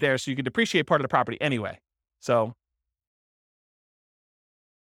roommate there so you can depreciate part of the property anyway. So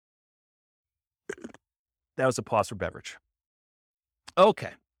that was a pause for beverage.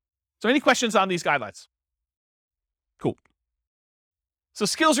 Okay. So any questions on these guidelines? Cool. So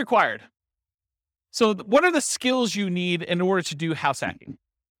skills required. So what are the skills you need in order to do house hacking?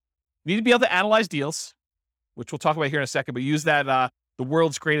 You need to be able to analyze deals, which we'll talk about here in a second, but use that the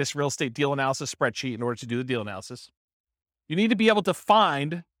world's greatest real estate deal analysis spreadsheet in order to do the deal analysis. You need to be able to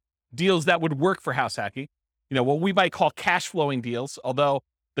find deals that would work for house hacking. You know, what we might call cash flowing deals, although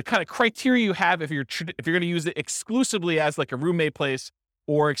the kind of criteria you have if you're going to use it exclusively as like a roommate place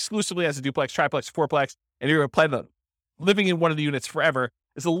or exclusively as a duplex, triplex, fourplex, and you're going to plan on living in one of the units forever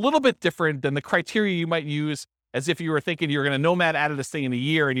is a little bit different than the criteria you might use as if you were thinking you're going to nomad out of this thing in a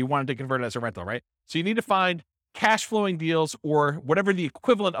year and you wanted to convert it as a rental, right? So you need to find cash flowing deals or whatever the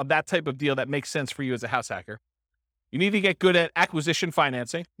equivalent of that type of deal that makes sense for you as a house hacker. You need to get good at acquisition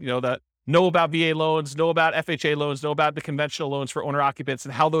financing, know about VA loans, know about FHA loans, know about the conventional loans for owner occupants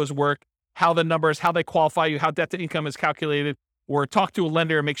and how those work, how the numbers, how they qualify you, how debt to income is calculated, or talk to a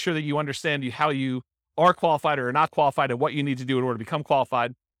lender and make sure that you understand how you are qualified or are not qualified and what you need to do in order to become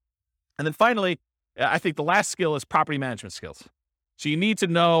qualified. And then finally, I think the last skill is property management skills. So you need to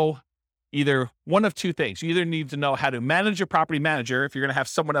know either one of two things. You either need to know how to manage your property manager if you're going to have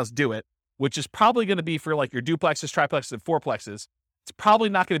someone else do it, which is probably going to be for like your duplexes, triplexes, and fourplexes. It's probably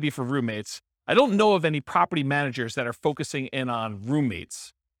not going to be for roommates. I don't know of any property managers that are focusing in on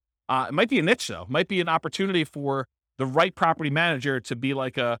roommates. It might be a niche though. It might be an opportunity for the right property manager to be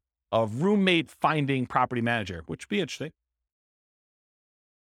like a roommate finding property manager, which would be interesting.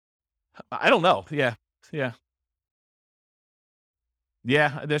 I don't know. Yeah.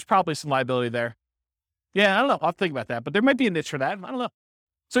 There's probably some liability there. Yeah, I don't know. I'll think about that, but there might be a niche for that. I don't know.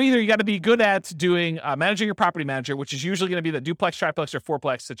 So either you got to be good at doing managing your property manager, which is usually going to be the duplex, triplex, or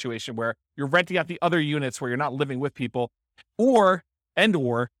fourplex situation where you're renting out the other units where you're not living with people, or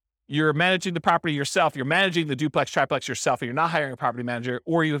you're managing the property yourself. You're managing the duplex, triplex yourself, and you're not hiring a property manager,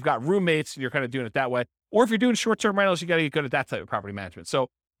 or you've got roommates and you're kind of doing it that way. Or if you're doing short-term rentals, you got to get good at that type of property management. So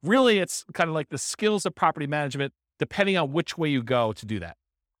really it's kind of like the skills of property management, depending on which way you go to do that.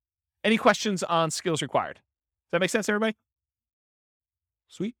 Any questions on skills required? Does that make sense, everybody?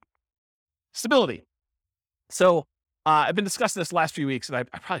 Sweet. Stability. So I've been discussing this last few weeks, and I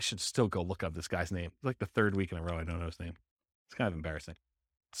probably should still go look up this guy's name. It's like the third week in a row I don't know his name. It's kind of embarrassing.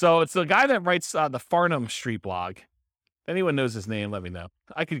 So it's the guy that writes the Farnham Street blog. If anyone knows his name, let me know.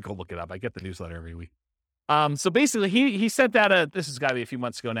 I could go look it up. I get the newsletter every week. So basically, he sent out this has got to be a few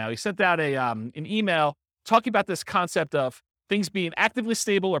months ago now. He sent out an email talking about this concept of things being actively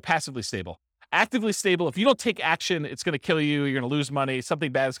stable or passively stable. Actively stable, if you don't take action, it's going to kill you. You're going to lose money.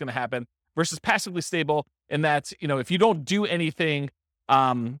 Something bad is going to happen. Versus passively stable, in that, if you don't do anything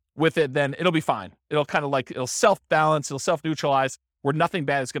with it, then it'll be fine. It'll kind of it'll self-balance, it'll self-neutralize, where nothing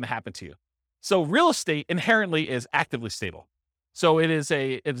bad is going to happen to you. So real estate inherently is actively stable. So it's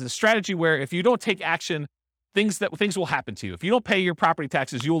a strategy where if you don't take action, things will happen to you. If you don't pay your property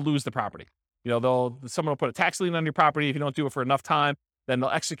taxes, you'll lose the property. Someone will put a tax lien on your property. If you don't do it for enough time, then they'll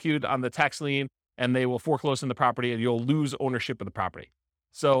execute on the tax lien and they will foreclose on the property and you'll lose ownership of the property.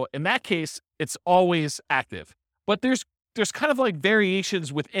 So in that case, it's always active. But there's kind of like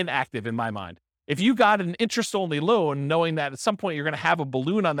variations within active in my mind. If you got an interest-only loan, knowing that at some point you're going to have a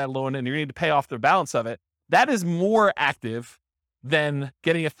balloon on that loan and you're going to need to pay off the balance of it, that is more active than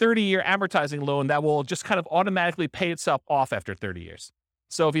getting a 30-year amortizing loan that will just kind of automatically pay itself off after 30 years.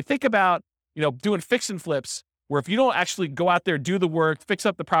 So if you think about, doing fix and flips, where if you don't actually go out there, do the work, fix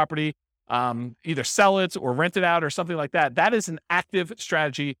up the property, either sell it or rent it out or something like that, that is an active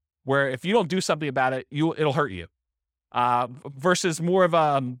strategy where if you don't do something about it, it'll hurt you. Versus more of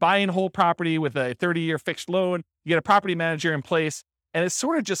a buy and hold property with a 30-year fixed loan, you get a property manager in place, and it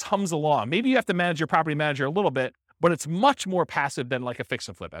sort of just hums along. Maybe you have to manage your property manager a little bit, but it's much more passive than like a fix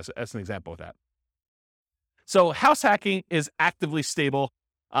and flip, as an example of that. So house hacking is actively stable.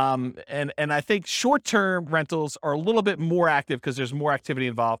 And I think short-term rentals are a little bit more active because there's more activity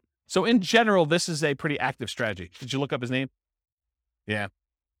involved. So in general, this is a pretty active strategy. Did you look up his name? Yeah,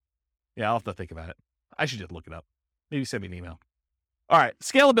 I'll have to think about it. I should just look it up. Maybe send me an email. All right,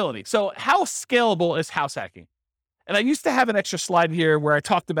 scalability. So how scalable is house hacking? And I used to have an extra slide here where I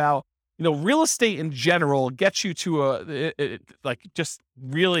talked about, real estate in general gets you to just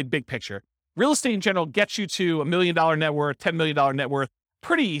really big picture. Real estate in general gets you to $1 million net worth, $10 million net worth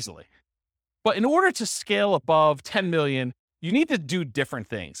pretty easily. But in order to scale above 10 million, you need to do different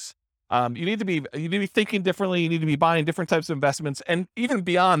things. You need to be thinking differently. You need to be buying different types of investments. And even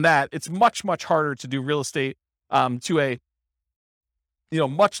beyond that, it's much, much harder to do real estate to a,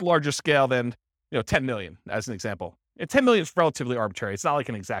 much larger scale than, 10 million as an example. And 10 million is relatively arbitrary. It's not like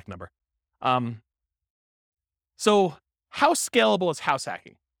an exact number. So how scalable is house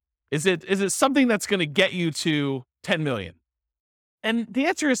hacking? Is it something that's going to get you to 10 million? And the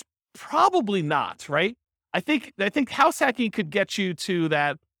answer is probably not, right? I think house hacking could get you to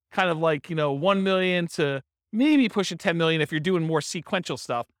that kind of 1 million to maybe pushing 10 million if you're doing more sequential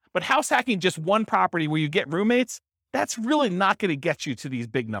stuff. But house hacking just one property where you get roommates, that's really not going to get you to these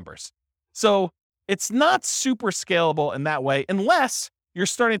big numbers. So it's not super scalable in that way, unless you're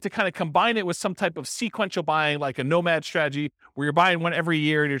starting to kind of combine it with some type of sequential buying, like a nomad strategy where you're buying one every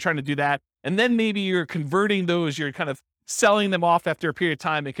year and you're trying to do that. And then maybe you're converting those, you're kind of selling them off after a period of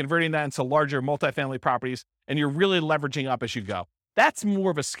time and converting that into larger multifamily properties. And you're really leveraging up as you go. That's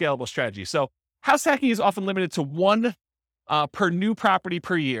more of a scalable strategy. So house hacking is often limited to one per new property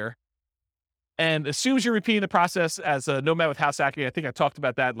per year. And as soon as you're repeating the process as a nomad with house hacking, I think I talked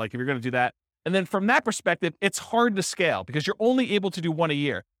about that, like if you're going to do that. And then from that perspective, it's hard to scale because you're only able to do one a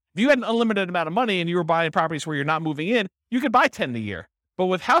year. If you had an unlimited amount of money and you were buying properties where you're not moving in, you could buy 10 a year. But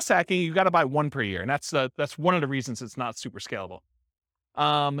with house hacking, you got to buy one per year. And that's one of the reasons it's not super scalable.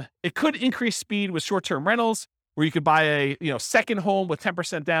 It could increase speed with short-term rentals where you could buy a second home with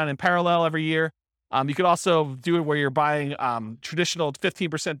 10% down in parallel every year. You could also do it where you're buying traditional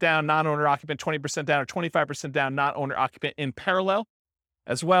 15% down, non-owner occupant, 20% down, or 25% down, non-owner occupant in parallel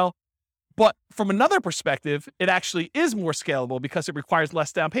as well. But from another perspective, it actually is more scalable because it requires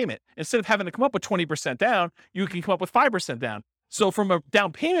less down payment. Instead of having to come up with 20% down, you can come up with 5% down. So from a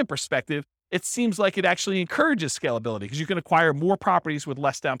down payment perspective, it seems like it actually encourages scalability because you can acquire more properties with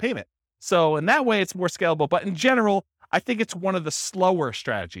less down payment. So in that way, it's more scalable. But in general, I think it's one of the slower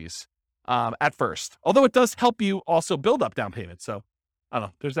strategies at first, although it does help you also build up down payment. So I don't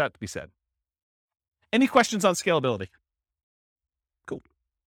know, there's that to be said. Any questions on scalability? Cool.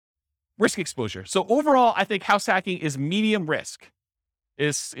 Risk exposure. So overall, I think house hacking is medium risk,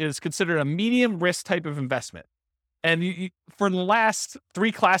 is considered a medium risk type of investment. And for the last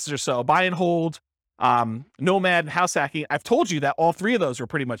 3 classes or so, buy and hold, Nomad, and house hacking, I've told you that all three of those are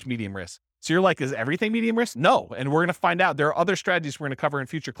pretty much medium risk. So you're like, is everything medium risk? No. And we're going to find out. There are other strategies we're going to cover in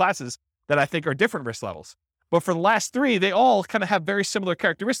future classes that I think are different risk levels. But for the last three, they all kind of have very similar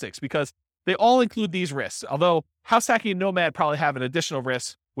characteristics because they all include these risks. Although house hacking and Nomad probably have an additional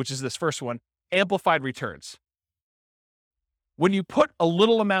risk, which is this first one, amplified returns. When you put a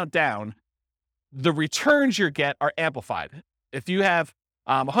little amount down, the returns you get are amplified. If you have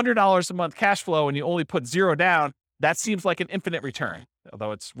 $100 a month cash flow and you only put $0 down, that seems like an infinite return,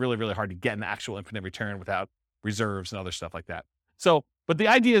 although it's really, really hard to get an actual infinite return without reserves and other stuff like that. So, but the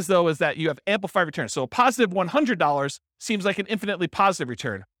idea is that you have amplified returns. So a positive $100 seems like an infinitely positive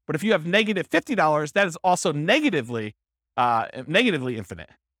return. But if you have negative $50, that is also negatively infinite.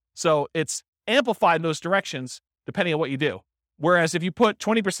 So it's amplified in those directions depending on what you do. Whereas if you put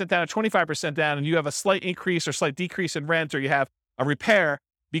 20% down or 25% down and you have a slight increase or slight decrease in rent, or you have a repair,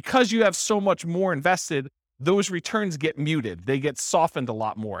 because you have so much more invested, those returns get muted. They get softened a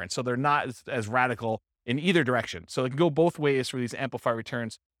lot more. And so they're not as radical in either direction. So it can go both ways for these amplified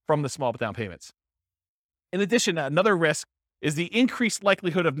returns from the small down payments. In addition, another risk is the increased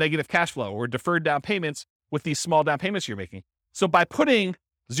likelihood of negative cash flow or deferred down payments with these small down payments you're making. So by putting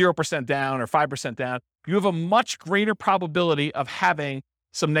 0% down or 5% down, you have a much greater probability of having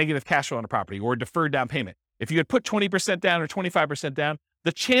some negative cash flow on a property or deferred down payment. If you had put 20% down or 25% down,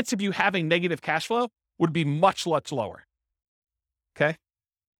 the chance of you having negative cash flow would be much, much lower. Okay.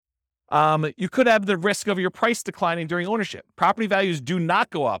 You could have the risk of your price declining during ownership. Property values do not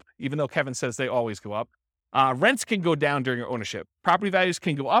go up, even though Kevin says they always go up. Rents can go down during your ownership. Property values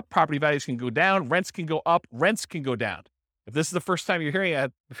can go up, property values can go down, rents can go up, rents can go down. If this is the first time you're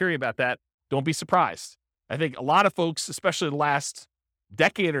hearing about that, don't be surprised. I think a lot of folks, especially the last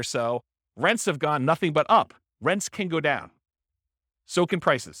decade or so, rents have gone nothing but up. Rents can go down. So can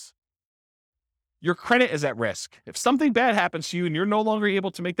prices. Your credit is at risk. If something bad happens to you and you're no longer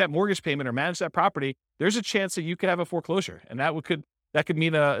able to make that mortgage payment or manage that property, there's a chance that you could have a foreclosure, and that could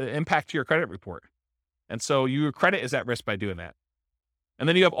mean an impact to your credit report. And so your credit is at risk by doing that. And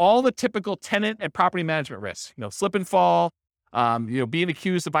then you have all the typical tenant and property management risks, slip and fall, being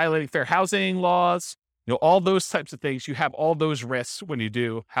accused of violating fair housing laws, all those types of things. You have all those risks when you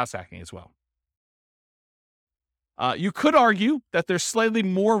do house hacking as well. You could argue that there's slightly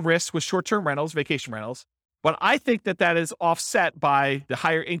more risk with short-term rentals, vacation rentals, but I think that is offset by the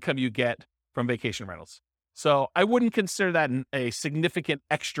higher income you get from vacation rentals. So I wouldn't consider that a significant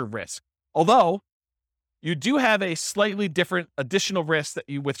extra risk. Although you do have a slightly different additional risk that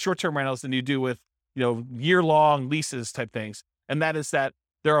you with short-term rentals than you do with, year-long leases type things. And that is that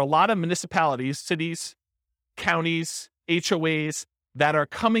there are a lot of municipalities, cities, counties, HOAs that are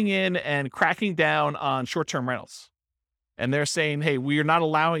coming in and cracking down on short-term rentals. And they're saying, hey, we are not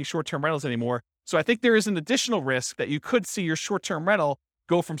allowing short-term rentals anymore. So I think there is an additional risk that you could see your short-term rental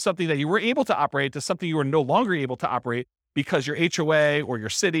go from something that you were able to operate to something you are no longer able to operate because your HOA or your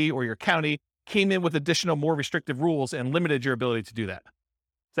city or your county came in with additional, more restrictive rules and limited your ability to do that.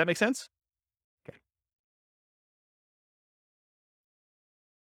 Does that make sense? Okay.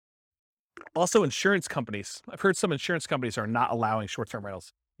 Also, insurance companies. I've heard some insurance companies are not allowing short-term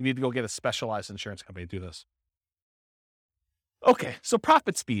rentals. You need to go get a specialized insurance company to do this. Okay, so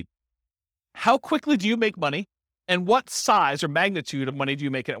profit speed. How quickly do you make money, and what size or magnitude of money do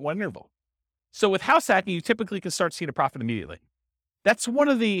you make at one interval? So with house hacking, you typically can start seeing a profit immediately. That's one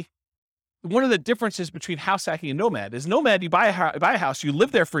of the differences between house hacking and nomad. Is nomad, you buy a house, you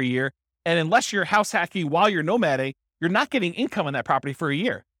live there for a year, and unless you're house hacking while you're nomading, you're not getting income on that property for a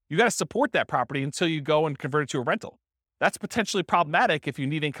year. You got to support that property until you go and convert it to a rental. That's potentially problematic if you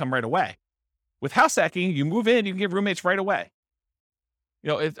need income right away. With house hacking, you move in, you can get roommates right away.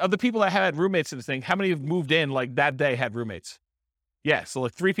 Of the people that had roommates in this thing, how many have moved in like that day had roommates? Yeah, so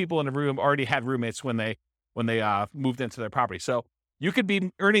like 3 people in a room already had roommates when they moved into their property. So you could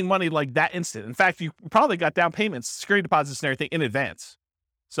be earning money like that instant. In fact, you probably got down payments, security deposits and everything in advance.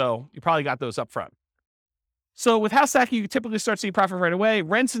 So you probably got those up front. So with house hacking, you typically start seeing profit right away.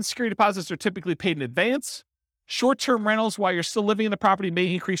 Rents and security deposits are typically paid in advance. Short-term rentals while you're still living in the property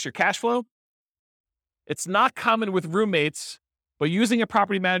may increase your cash flow. It's not common with roommates, but using a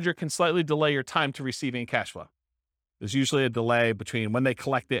property manager can slightly delay your time to receiving cash flow. There's usually a delay between when they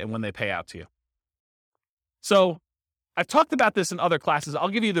collect it and when they pay out to you. So I've talked about this in other classes. I'll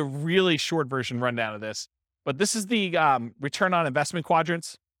give you the really short version rundown of this, but this is the return on investment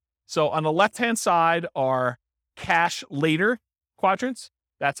quadrants. So on the left-hand side are cash later quadrants.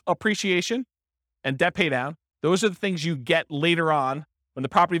 That's appreciation and debt pay down. Those are the things you get later on when the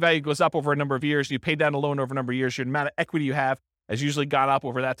property value goes up over a number of years. You pay down a loan over a number of years. Your amount of equity you have has usually gone up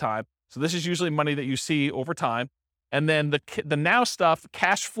over that time. So this is usually money that you see over time. And then the now stuff,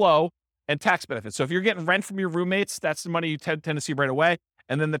 cash flow and tax benefits. So if you're getting rent from your roommates, that's the money you tend to see right away.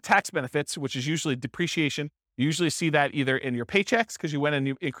 And then the tax benefits, which is usually depreciation. You usually see that either in your paychecks because you went and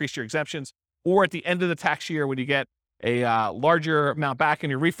you increased your exemptions, or at the end of the tax year when you get a larger amount back in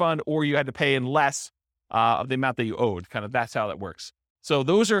your refund, or you had to pay in less of the amount that you owed. Kind of that's how that works. So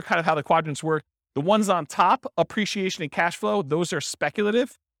those are kind of how the quadrants work. The ones on top, appreciation and cash flow, those are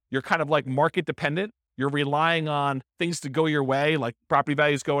speculative. You're kind of like market dependent. You're relying on things to go your way, like property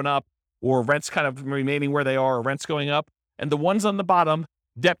values going up or rents kind of remaining where they are or rents going up. And the ones on the bottom,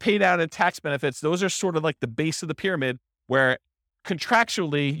 debt pay down and tax benefits, those are sort of like the base of the pyramid where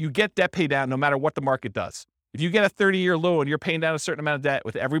contractually you get debt pay down no matter what the market does. If you get a 30-year loan, you're paying down a certain amount of debt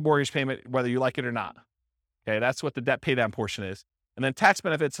with every mortgage payment, whether you like it or not. Okay, that's what the debt pay down portion is. And then tax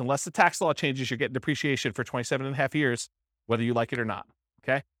benefits, unless the tax law changes, you're getting depreciation for 27 and a half years, whether you like it or not.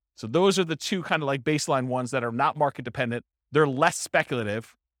 Okay. So those are the two kind of like baseline ones that are not market dependent. They're less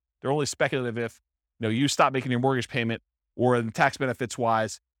speculative. They're only speculative if, you stop making your mortgage payment, or the tax benefits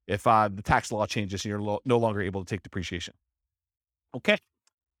wise, if the tax law changes and you're no longer able to take depreciation. Okay.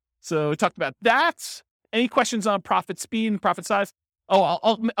 So we talked about that. Any questions on profit speed and profit size? Oh,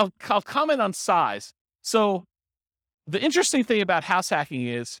 I'll comment on size. So the interesting thing about house hacking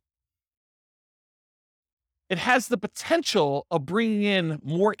is it has the potential of bringing in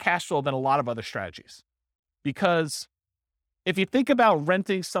more cash flow than a lot of other strategies. Because if you think about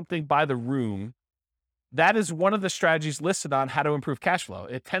renting something by the room, that is one of the strategies listed on how to improve cash flow.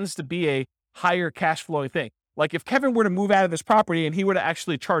 It tends to be a higher cash flowing thing. Like if Kevin were to move out of this property and he were to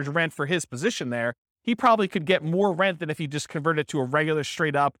actually charge rent for his position there, he probably could get more rent than if he just converted to a regular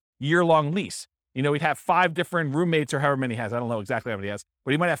straight up year-long lease. He'd have 5 different roommates or however many he has. I don't know exactly how many he has,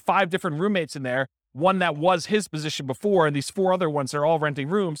 but he might have 5 different roommates in there. One that was his position before, and these 4 other ones are all renting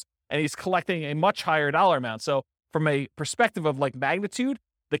rooms, and he's collecting a much higher dollar amount. So from a perspective of like magnitude,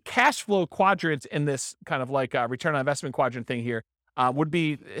 the cash flow quadrant in this kind of like return on investment quadrant thing here would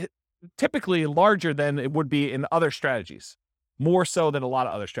be typically larger than it would be in other strategies, more so than a lot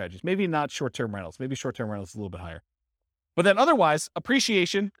of other strategies. Maybe not short-term rentals. Maybe short-term rentals is a little bit higher. But then otherwise,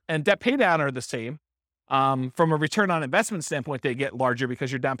 appreciation and debt pay down are the same. From a return on investment standpoint, they get larger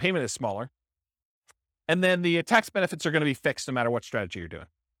because your down payment is smaller. And then the tax benefits are going to be fixed no matter what strategy you're doing.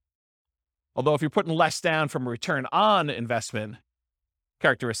 Although if you're putting less down from a return on investment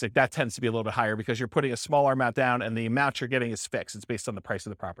characteristic, that tends to be a little bit higher because you're putting a smaller amount down and the amount you're getting is fixed. It's based on the price of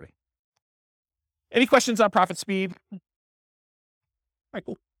the property. Any questions on profit speed? All right,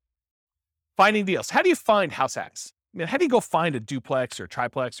 cool. Finding deals. How do you find house hacks? How do you go find a duplex or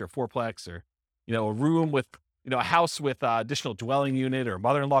triplex or fourplex or, a room with, a house with additional dwelling unit or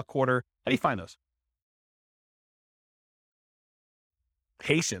mother-in-law quarter? How do you find those?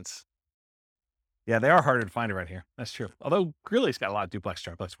 Patience. Yeah, they are harder to find around here. That's true. Although Greeley's got a lot of duplex,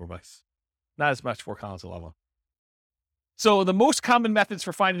 triplex, fourplex. Not as much Fort Collins and Ludlow. So the most common methods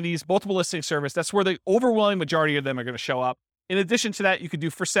for finding these, multiple listing service, that's where the overwhelming majority of them are going to show up. In addition to that, you could do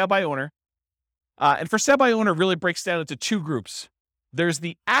for sale by owner. And for sale by owner really breaks down into 2 groups. There's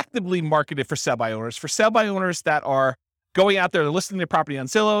the actively marketed for sale by owners that are going out there, they're listing their property on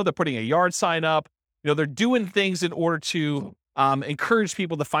Zillow, they're putting a yard sign up, they're doing things in order to encourage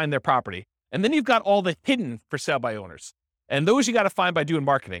people to find their property. And then you've got all the hidden for sale by owners. And those you got to find by doing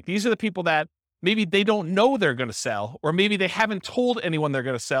marketing. These are the people that maybe they don't know they're going to sell, or maybe they haven't told anyone they're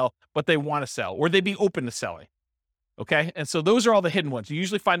going to sell, but they want to sell, or they'd be open to selling. Okay. And so those are all the hidden ones. You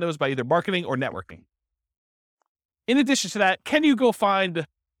usually find those by either marketing or networking. In addition to that, can you go find,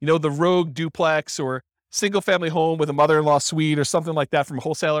 the rogue duplex or single family home with a mother-in-law suite or something like that from a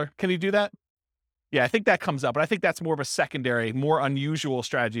wholesaler? Can you do that? Yeah, I think that comes up, but I think that's more of a secondary, more unusual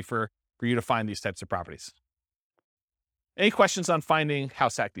strategy for you to find these types of properties. Any questions on finding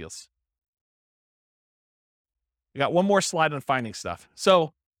house hack deals? We got one more slide on finding stuff.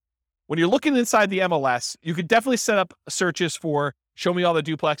 So when you're looking inside the MLS, you could definitely set up searches for show me all the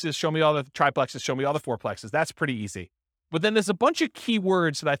duplexes, show me all the triplexes, show me all the fourplexes. That's pretty easy. But then there's a bunch of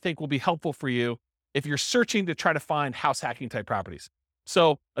keywords that I think will be helpful for you if you're searching to try to find house hacking type properties.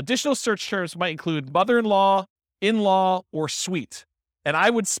 So additional search terms might include mother-in-law, in-law, or suite. And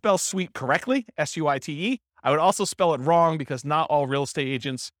I would spell suite correctly, S-U-I-T-E. I would also spell it wrong because not all real estate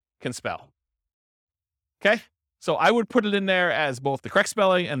agents can spell. Okay? So I would put it in there as both the correct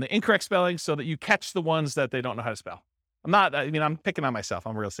spelling and the incorrect spelling so that you catch the ones that they don't know how to spell. I'm picking on myself.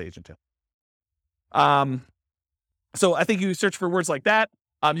 I'm a real estate agent too. So I think you search for words like that.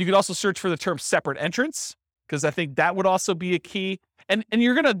 You could also search for the term separate entrance, because I think that would also be a key. And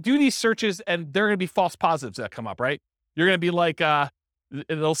you're going to do these searches and there are going to be false positives that come up, right? You're going to be like,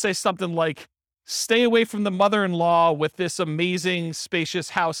 It'll say something like, stay away from the mother-in-law with this amazing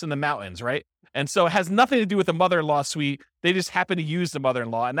spacious house in the mountains, right? And so it has nothing to do with the mother-in-law suite. They just happen to use the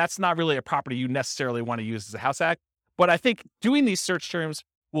mother-in-law, and that's not really a property you necessarily want to use as a house hack. But I think doing these search terms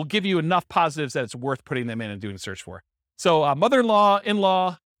will give you enough positives that it's worth putting them in and doing a search for. So mother-in-law,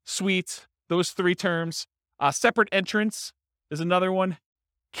 in-law, suite, those 3 terms. Separate entrance is another one.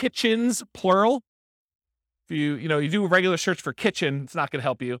 Kitchens, plural. If you do a regular search for kitchen, it's not going to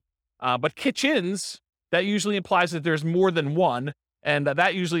help you. But kitchens, that usually implies that there's more than one, and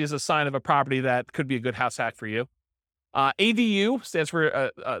that usually is a sign of a property that could be a good house hack for you. ADU stands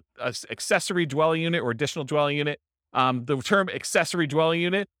for accessory dwelling unit or additional dwelling unit. The term accessory dwelling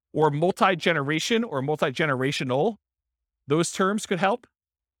unit or multi-generation or multi-generational, those terms could help.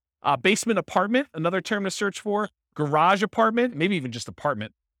 Basement apartment, another term to search for. Garage apartment, maybe even just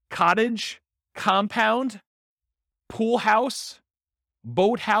apartment. Cottage, compound, pool house,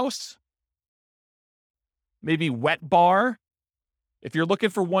 boat house, maybe wet bar. If you're looking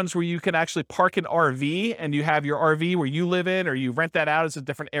for ones where you can actually park an RV and you have your RV where you live in, or you rent that out as a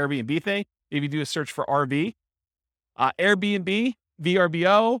different Airbnb thing, maybe do a search for RV. Airbnb,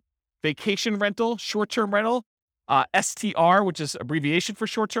 VRBO, vacation rental, short-term rental, STR, which is abbreviation for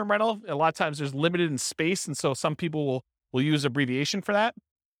short-term rental. A lot of times there's limited in space, and so some people will use abbreviation for that.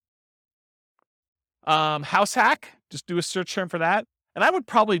 House hack, just do a search term for that. And I would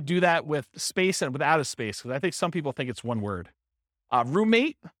probably do that with space and without a space, because I think some people think it's one word.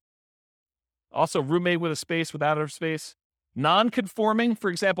 Roommate, also roommate with a space, without a space. Non-conforming, for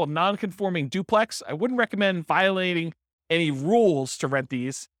example, non-conforming duplex. I wouldn't recommend violating any rules to rent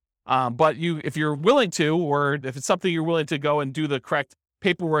these, but if you're willing to, or if it's something you're willing to go and do the correct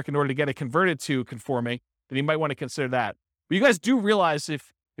paperwork in order to get it converted to conforming, then you might want to consider that. But you guys do realize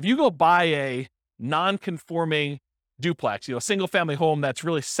if you go buy a non-conforming duplex, a single family home that's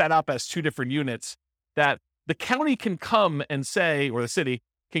really set up as 2 different units, that the county can come and say, or the city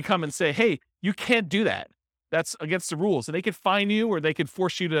can come and say, hey, you can't do that. That's against the rules. And they could fine you, or they could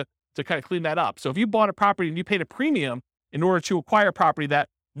force you to kind of clean that up. So if you bought a property and you paid a premium in order to acquire a property that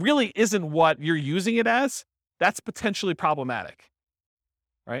really isn't what you're using it as, that's potentially problematic,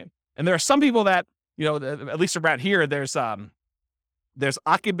 right? And there are some people that, at least around here, there's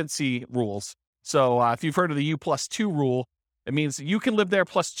occupancy rules. So if you've heard of the U+2 rule, it means you can live there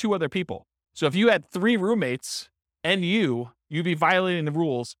plus 2 other people. So if you had 3 roommates and you'd be violating the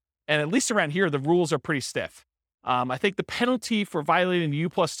rules. And at least around here, the rules are pretty stiff. I think the penalty for violating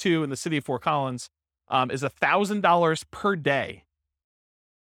U+2 in the city of Fort Collins is $1,000 per day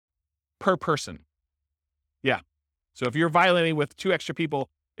per person. Yeah. So if you're violating with 2 extra people,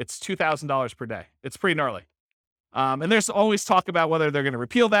 it's $2,000 per day. It's pretty gnarly. And there's always talk about whether they're going to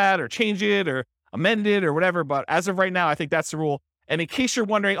repeal that or change it or amend it or whatever. But as of right now, I think that's the rule. And in case you're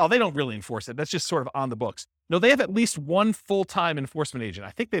wondering, they don't really enforce it. That's just sort of on the books. No, they have at least 1 full-time enforcement agent. I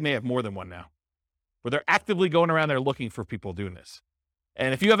think they may have more than one now, where they're actively going around there looking for people doing this.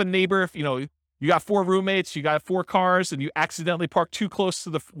 And if you have a neighbor, if you got 4 roommates, you got 4 cars, and you accidentally park too close to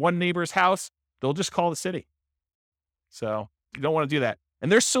the one neighbor's house, they'll just call the city. So you don't want to do that. And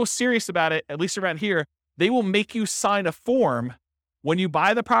they're so serious about it, at least around here, they will make you sign a form when you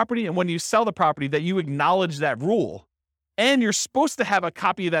buy the property and when you sell the property that you acknowledge that rule. And you're supposed to have a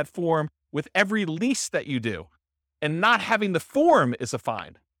copy of that form with every lease that you do. And not having the form is a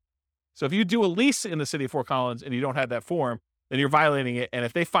fine. So if you do a lease in the city of Fort Collins and you don't have that form, then you're violating it. And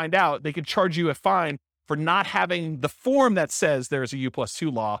if they find out, they could charge you a fine for not having the form that says there's a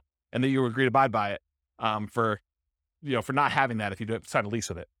U+2 law and that you agree to abide by it, for not having that if you don't sign a lease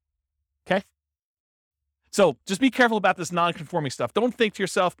with it. Okay? So just be careful about this non-conforming stuff. Don't think to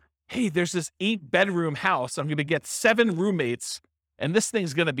yourself, hey, there's this 8-bedroom house. I'm going to get 7 roommates, and this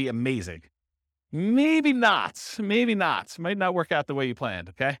thing's going to be amazing. Maybe not. Maybe not. Might not work out the way you planned,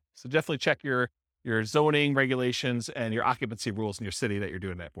 okay? So definitely check your zoning regulations and your occupancy rules in your city that you're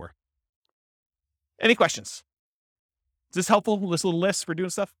doing that for. Any questions? Is this helpful, this little list for doing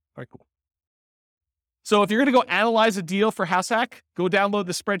stuff? All right, cool. So if you're going to go analyze a deal for House Hack, go download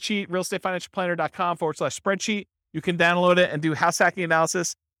the spreadsheet, realestatefinancialplanner.com/spreadsheet. You can download it and do house hacking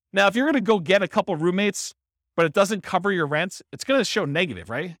analysis. Now, if you're going to go get a couple roommates, but it doesn't cover your rent, it's going to show negative,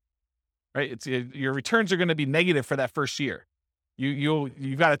 right? Right? Your returns are going to be negative for that first year.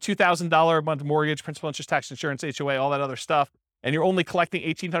 You've got a $2,000 a month mortgage, principal, interest, tax, insurance, HOA, all that other stuff, and you're only collecting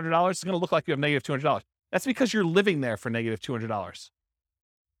 $1,800. It's going to look like you have negative $200. That's because you're living there for negative $200.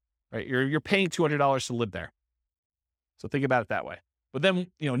 Right? You're paying $200 to live there. So think about it that way. But then,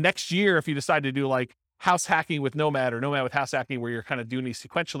 next year, if you decide to do like house hacking with Nomad or Nomad with house hacking, where you're kind of doing these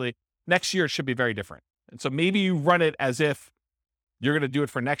sequentially, next year it should be very different. And so maybe you run it as if you're going to do it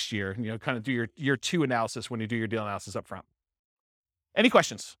for next year, kind of do your year 2 analysis when you do your deal analysis up front. Any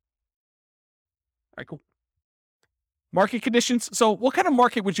questions? All right, cool. Market conditions. So what kind of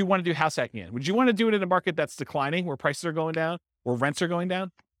market would you want to do house hacking in? Would you want to do it in a market that's declining, where prices are going down, or rents are going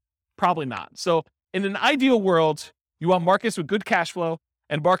down? Probably not. So in an ideal world, you want markets with good cash flow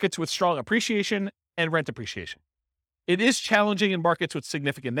and markets with strong appreciation and rent appreciation. It is challenging in markets with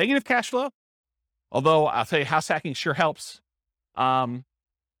significant negative cash flow, although I'll tell you, house hacking sure helps. And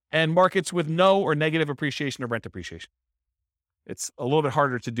markets with no or negative appreciation or rent appreciation. It's a little bit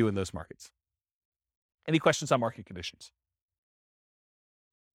harder to do in those markets. Any questions on market conditions?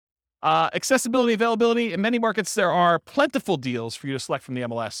 Accessibility, availability. In many markets, there are plentiful deals for you to select from the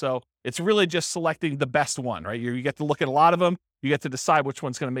MLS. So it's really just selecting the best one, right? You get to look at a lot of them. You get to decide which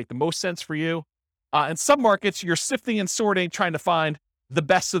one's going to make the most sense for you. In some markets, you're sifting and sorting, trying to find the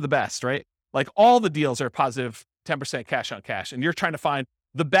best of the best, right? Like all the deals are positive 10% cash on cash, and you're trying to find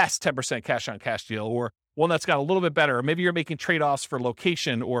the best 10% cash on cash deal, or one that's got a little bit better. Or maybe you're making trade-offs for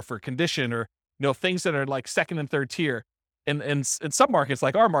location or for condition, or things that are like second and third tier. And in some markets,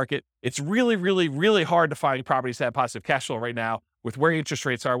 like our market, it's really, really, really hard to find properties that have positive cash flow right now with where interest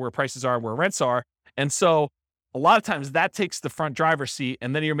rates are, where prices are, where rents are. And so a lot of times that takes the front driver's seat,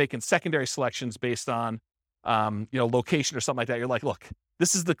 and then you're making secondary selections based on, location or something like that. You're like, look,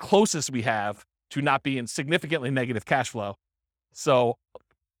 this is the closest we have to not being significantly negative cash flow. So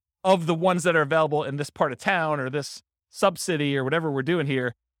of the ones that are available in this part of town or this sub-city or whatever we're doing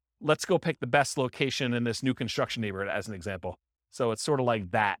here, let's go pick the best location in this new construction neighborhood as an example. So it's sort of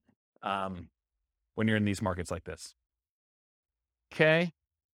like that when you're in these markets like this. Okay.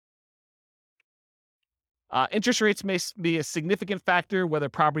 Interest rates may be a significant factor whether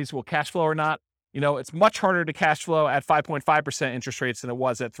properties will cash flow or not. It's much harder to cash flow at 5.5% interest rates than it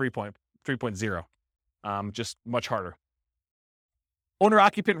was at 3.0. Just much harder.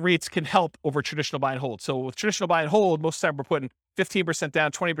 Owner-occupant REITs can help over traditional buy and hold. So with traditional buy and hold, most of the time we're putting 15%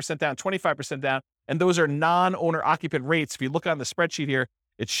 down, 20% down, 25% down, and those are non-owner occupant rates. If you look on the spreadsheet here,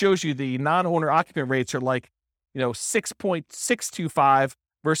 it shows you the non-owner occupant rates are like, 6.625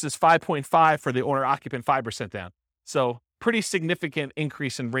 versus 5.5 for the owner occupant 5% down. So pretty significant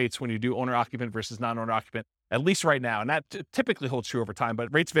increase in rates when you do owner occupant versus non-owner occupant, at least right now. And that typically holds true over time,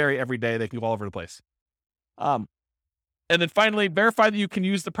 but rates vary every day. They can go all over the place. And then finally, verify that you can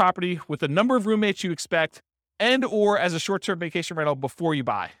use the property with the number of roommates you expect and or as a short-term vacation rental before you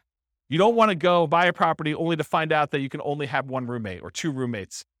buy. You don't want to go buy a property only to find out that you can only have one roommate or two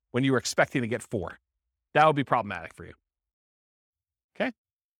roommates when you were expecting to get 4. That would be problematic for you. Okay?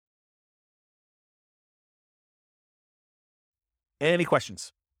 Any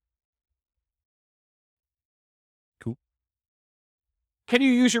questions? Cool. Can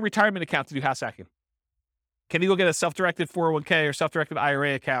you use your retirement account to do house hacking? Can you go get a self-directed 401k or self-directed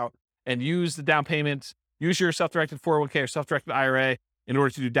IRA account and use the down payments, use your self-directed 401k or self-directed IRA in order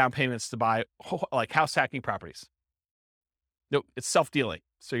to do down payments to buy like house hacking properties? No, it's self-dealing.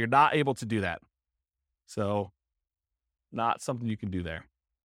 So you're not able to do that. So not something you can do there.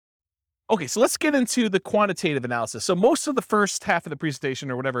 Okay, so let's get into the quantitative analysis. So most of the first half of the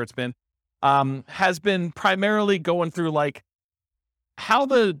presentation or whatever it's been has been primarily going through like how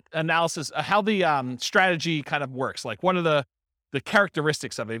the analysis, how the strategy kind of works. Like what are the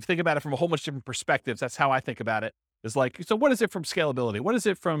characteristics of it? If you think about it from a whole bunch of different perspectives, that's how I think about it. Is like, so what is it from scalability? What is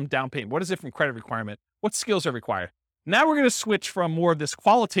it from down payment? What is it from credit requirement? What skills are required? Now we're going to switch from more of this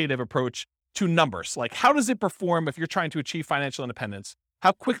qualitative approach to numbers. Like how does it perform if you're trying to achieve financial independence?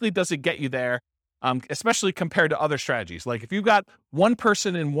 How quickly does it get you there? Especially compared to other strategies. Like if you've got one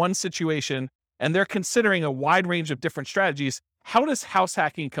person in one situation and they're considering a wide range of different strategies, how does house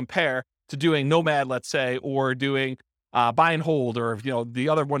hacking compare to doing Nomad, let's say, or doing buy and hold, or the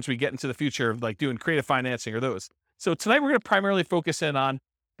other ones we get into the future, like doing creative financing or those? So tonight we're going to primarily focus in on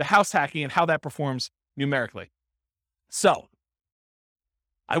the house hacking and how that performs numerically. So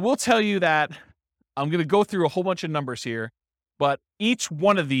I will tell you that I'm going to go through a whole bunch of numbers here, but each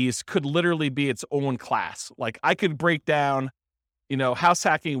one of these could literally be its own class. Like I could break down, house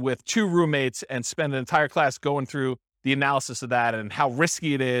hacking with 2 roommates and spend an entire class going through the analysis of that and how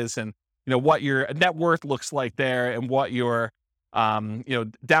risky it is and, what your net worth looks like there and what your,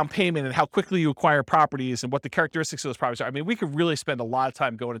 down payment and how quickly you acquire properties and what the characteristics of those properties are. I mean, we could really spend a lot of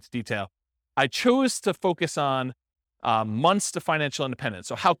time going into detail. I chose to focus on months to financial independence.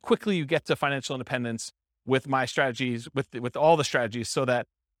 So how quickly you get to financial independence with my strategies, with all the strategies, so that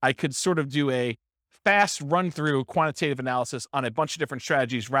I could sort of do a fast run through quantitative analysis on a bunch of different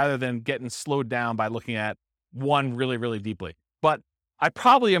strategies rather than getting slowed down by looking at one really, really deeply. But I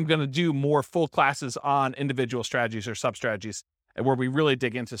probably am going to do more full classes on individual strategies or sub-strategies and where we really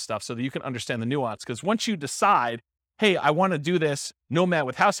dig into stuff so that you can understand the nuance. Because once you decide, hey, I want to do this nomad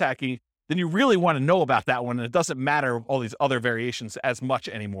with house hacking, then you really want to know about that one. And it doesn't matter all these other variations as much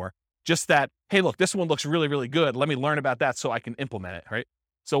anymore. Just that, hey, look, this one looks really, really good. Let me learn about that so I can implement it, right?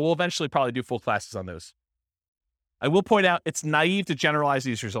 So we'll eventually probably do full classes on those. I will point out it's naive to generalize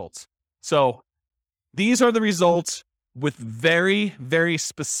these results. So these are the results with very, very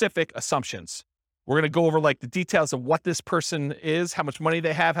specific assumptions. We're going to go over like the details of what this person is, how much money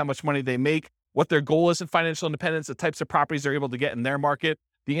they have, how much money they make, what their goal is in financial independence, the types of properties they're able to get in their market,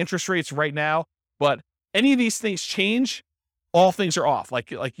 the interest rates right now. But any of these things change, all things are off.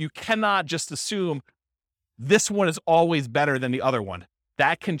 Like you cannot just assume this one is always better than the other one.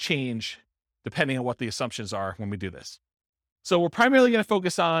 That can change depending on what the assumptions are when we do this. So we're primarily going to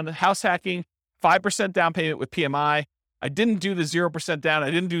focus on house hacking, 5% down payment with PMI. I didn't do the 0% down.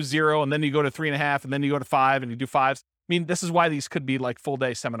 I didn't do 0, and then you go to 3.5, and then you go to 5, and you do 5s. I mean, this is why these could be like full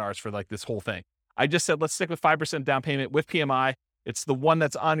day seminars for like this whole thing. I just said, let's stick with 5% down payment with PMI. It's the one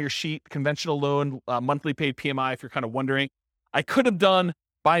that's on your sheet, conventional loan, monthly paid PMI, if you're kind of wondering. I could have done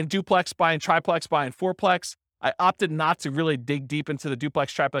buying duplex, buying triplex, buying fourplex. I opted not to really dig deep into the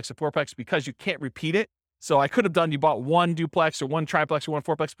duplex, triplex, and fourplex because you can't repeat it. So I could have done, you bought one duplex or one triplex or one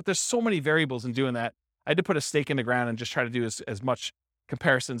fourplex, but there's so many variables in doing that. I did put a stake in the ground and just try to do as much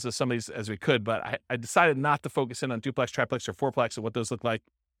comparisons of some of these as we could, but I decided not to focus in on duplex, triplex, or fourplex and what those look like.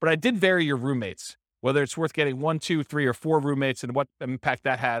 But I did vary your roommates, whether it's worth getting 1, 2, 3, or 4 roommates and what impact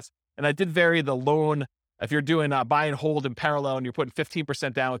that has. And I did vary the loan. If you're doing buy and hold in parallel and you're putting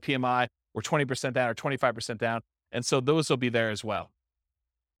 15% down with PMI or 20% down or 25% down. And so those will be there as well.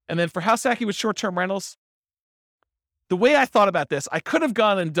 And then for house hacking with short-term rentals, the way I thought about this, I could have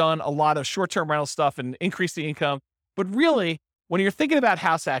gone and done a lot of short-term rental stuff and increased the income. But really, when you're thinking about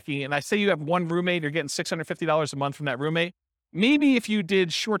house hacking, and I say you have one roommate, you're getting $650 a month from that roommate, maybe if you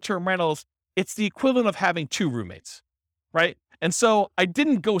did short-term rentals, it's the equivalent of having 2 roommates, right? And so I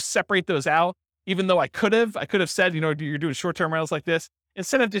didn't go separate those out, even though I could have said, you're doing short-term rentals like this.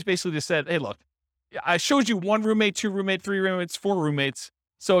 Instead, I've just said, hey, look, I showed you 1 roommate, 2 roommates, 3 roommates, 4 roommates.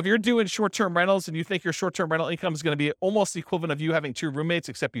 So if you're doing short-term rentals and you think your short-term rental income is going to be almost the equivalent of you having 2 roommates,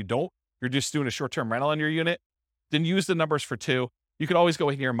 except you don't, you're just doing a short-term rental in your unit, then use the numbers for 2. You could always go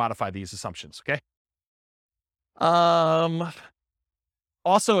in here and modify these assumptions, okay?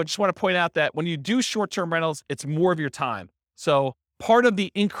 Also, I just want to point out that when you do short-term rentals, it's more of your time. So part of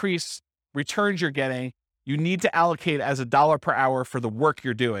the increased returns you're getting, you need to allocate as $1 per hour for the work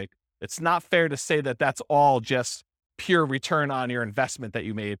you're doing. It's not fair to say that that's all just pure return on your investment that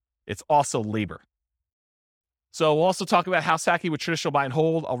you made. It's also labor. So we'll also talk about house hacking with traditional buy and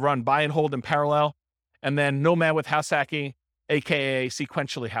hold. I'll run buy and hold in parallel, and then nomad with house hacking, AKA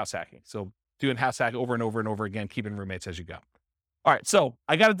sequentially house hacking. So doing house hacking over and over and over again, keeping roommates as you go. All right. So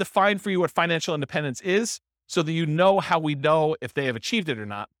I got to define for you what financial independence is so that you know how we know if they have achieved it or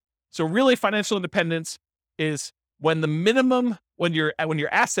not. So really financial independence is when your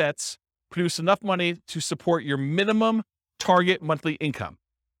assets produce enough money to support your minimum target monthly income.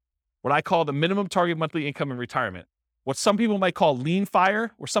 What I call the minimum target monthly income in retirement. What some people might call lean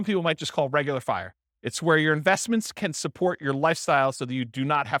fire, or some people might just call regular fire. It's where your investments can support your lifestyle so that you do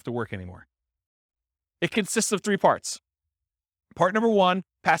not have to work anymore. It consists of 3 parts. Part number 1,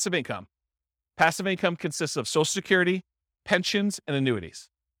 passive income. Passive income consists of Social Security, pensions, and annuities.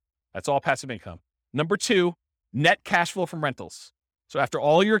 That's all passive income. Number 2, net cash flow from rentals. So after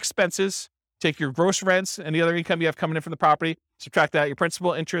all your expenses, take your gross rents, any other income you have coming in from the property, subtract that, your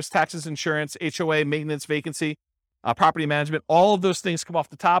principal, interest, taxes, insurance, HOA, maintenance, vacancy, property management, all of those things come off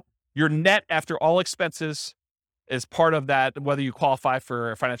the top. Your net after all expenses is part of that, whether you qualify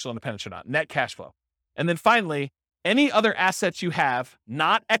for financial independence or not, net cash flow. And then finally, any other assets you have,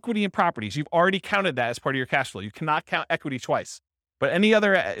 not equity in properties, you've already counted that as part of your cash flow. You cannot count equity twice. But any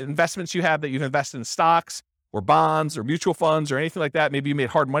other investments you have that you've invested in stocks, or bonds or mutual funds or anything like that, maybe you made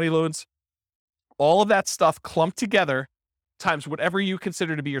hard money loans, all of that stuff clumped together times whatever you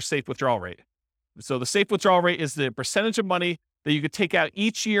consider to be your safe withdrawal rate. So the safe withdrawal rate is the percentage of money that you could take out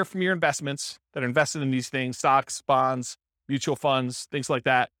each year from your investments that are invested in these things, stocks, bonds, mutual funds, things like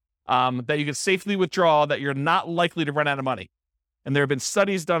that, that you can safely withdraw that you're not likely to run out of money. And there have been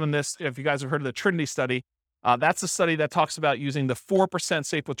studies done on this. If you guys have heard of the Trinity study, that's a study that talks about using the 4%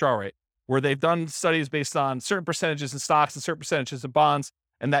 safe withdrawal rate, where they've done studies based on certain percentages in stocks and certain percentages in bonds,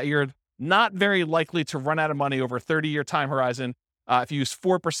 and that you're not very likely to run out of money over a 30-year time horizon if you use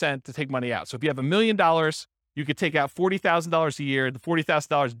 4% to take money out. So if you have $1 million, you could take out $40,000 a year. The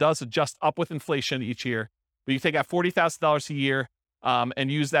 $40,000 does adjust up with inflation each year, but you take out $40,000 a year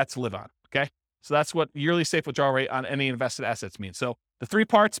and use that to live on, okay? So that's what yearly safe withdrawal rate on any invested assets means. So the three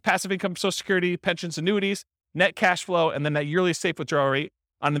parts: passive income, Social Security, pensions, annuities, net cash flow, and then that yearly safe withdrawal rate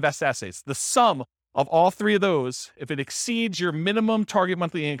on invested assets. The sum of all three of those, if it exceeds your minimum target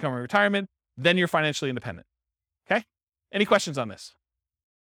monthly income in retirement, then you're financially independent. Okay? Any questions on this?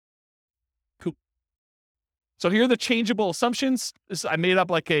 Cool. So here are the changeable assumptions. I made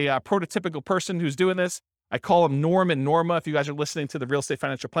up like a prototypical person who's doing this. I call them Norm and Norma if you guys are listening to the Real Estate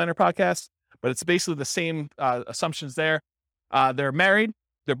Financial Planner podcast, but it's basically the same assumptions there. They're married.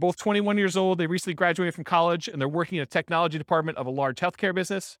 They're both 21 years old. They recently graduated from college, and they're working in a technology department of a large healthcare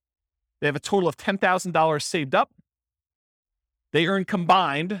business. They have a total of $10,000 saved up. They earn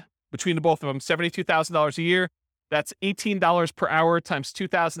combined between the both of them $72,000 a year. That's $18 per hour times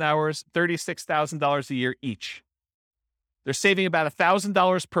 2,000 hours, $36,000 a year each. They're saving about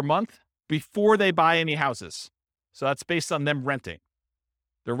 $1,000 per month before they buy any houses. So that's based on them renting.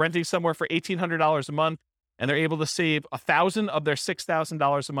 They're renting somewhere for $1,800 a month, and they're able to save $1,000 of their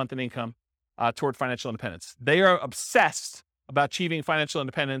 $6,000 a month in income toward financial independence. They are obsessed about achieving financial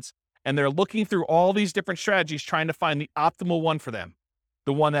independence, and they're looking through all these different strategies, trying to find the optimal one for them,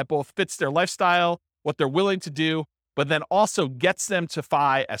 the one that both fits their lifestyle, what they're willing to do, but then also gets them to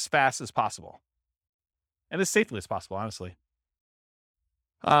FI as fast as possible and as safely as possible, honestly.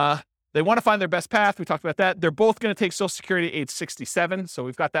 They want to find their best path. We talked about that. They're both going to take Social Security at age 67, so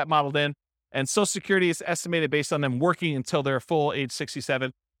we've got that modeled in. And Social Security is estimated based on them working until they're full age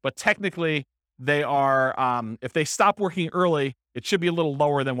 67. But technically, they are, if they stop working early, it should be a little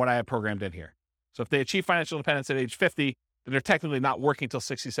lower than what I have programmed in here. So if they achieve financial independence at age 50, then they're technically not working until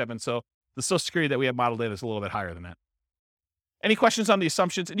 67. So the Social Security that we have modeled in is a little bit higher than that. Any questions on the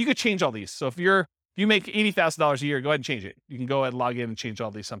assumptions? And you could change all these. So if you make $80,000 a year, go ahead and change it. You can go ahead and log in and change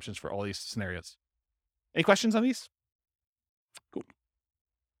all the assumptions for all these scenarios. Any questions on these? Cool.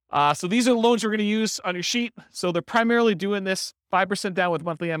 So these are the loans we're going to use on your sheet. So they're primarily doing this 5% down with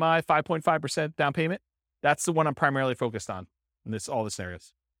monthly MI, 5.5% down payment. That's the one I'm primarily focused on in all the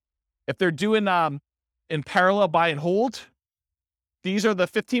scenarios. If they're doing in parallel buy and hold, these are the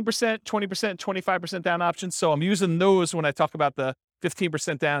 15%, 20%, 25% down options. So I'm using those when I talk about the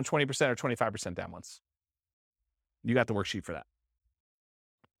 15% down, 20% or 25% down ones. You got the worksheet for that.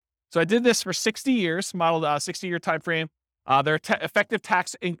 So I did this for 60 years, modeled 60-year time frame. Their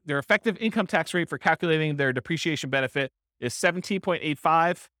effective income tax rate for calculating their depreciation benefit is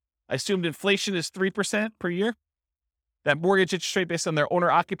 17.85. I assumed inflation is 3% per year. That mortgage interest rate based on their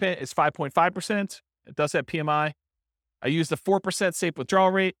owner occupant is 5.5%. It does have PMI. I used the 4% safe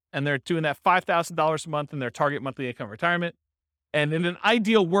withdrawal rate, and they're doing that $5,000 a month in their target monthly income retirement. And in an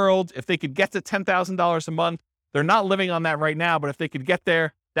ideal world, if they could get to $10,000 a month, they're not living on that right now, but if they could get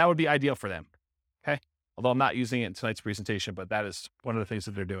there, that would be ideal for them. Okay. Although I'm not using it in tonight's presentation, but that is one of the things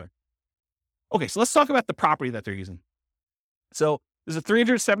that they're doing. Okay. So let's talk about the property that they're using. So there's a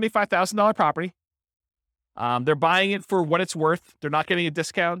 $375,000 property. They're buying it for what it's worth. They're not getting a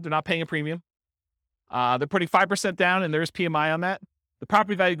discount. They're not paying a premium. They're putting 5% down, and there's PMI on that. The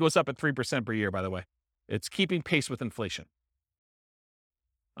property value goes up at 3% per year, by the way. It's keeping pace with inflation.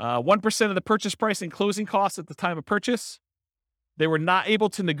 1% of the purchase price and closing costs at the time of purchase. They were not able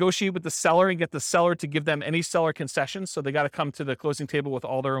to negotiate with the seller and get the seller to give them any seller concessions, so they got to come to the closing table with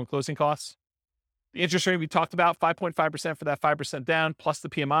all their own closing costs. The interest rate we talked about, 5.5% for that 5% down, plus the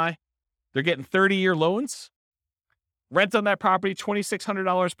PMI. They're getting 30-year loans. Rent on that property,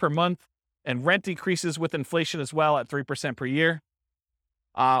 $2,600 per month, and rent increases with inflation as well at 3% per year.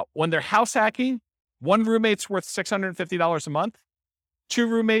 When they're house hacking, one roommate's worth $650 a month. Two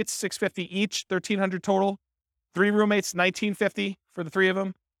roommates, $650 each, $1,300 total. Three roommates, $1,950 for the three of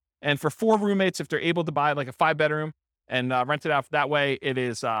them. And for four roommates, if they're able to buy like a 5-bedroom and rent it out that way, it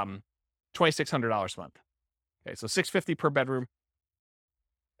is $2,600 a month. Okay, so $650 per bedroom.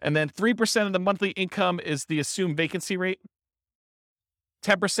 And then 3% of the monthly income is the assumed vacancy rate.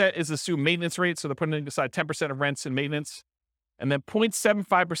 10% is the assumed maintenance rate, so they're putting aside 10% of rents and maintenance. And then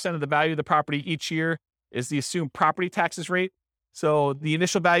 0.75% of the value of the property each year is the assumed property taxes rate. So the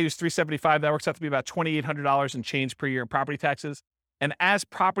initial value is $375. That works out to be about $2,800 in change per year in property taxes. And as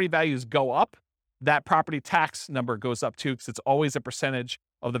property values go up, that property tax number goes up too, because it's always a percentage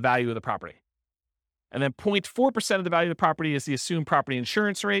of the value of the property. And then 0.4% of the value of the property is the assumed property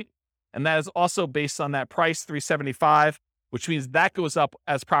insurance rate. And that is also based on that price, $375, which means that goes up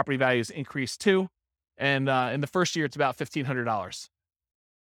as property values increase too. And in the first year, it's about $1,500.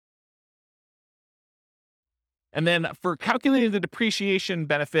 And then for calculating the depreciation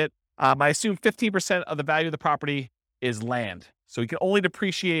benefit, I assume 15% of the value of the property is land. So you can only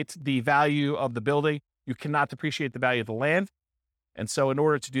depreciate the value of the building. You cannot depreciate the value of the land. And so in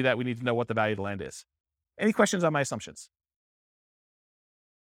order to do that, we need to know what the value of the land is. Any questions on my assumptions?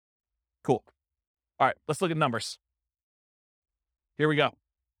 Cool. All right, let's look at numbers. Here we go.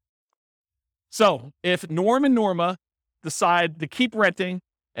 So if Norm and Norma decide to keep renting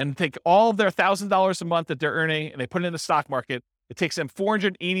and take all of their $1,000 a month that they're earning and they put it in the stock market, it takes them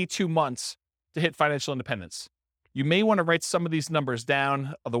 482 months to hit financial independence. You may want to write some of these numbers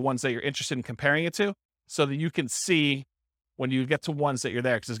down, of the ones that you're interested in comparing it to, so that you can see when you get to ones that you're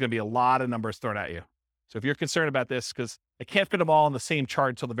there, because there's going to be a lot of numbers thrown at you. So if you're concerned about this, because I can't fit them all in the same chart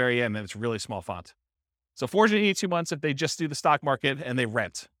until the very end, and it's really small font. So 482 months if they just do the stock market and they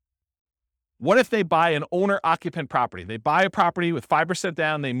rent. What if they buy an owner-occupant property? They buy a property with 5%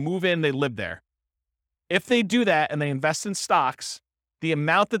 down, they move in, they live there. If they do that and they invest in stocks, the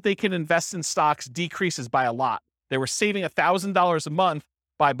amount that they can invest in stocks decreases by a lot. They were saving $1,000 a month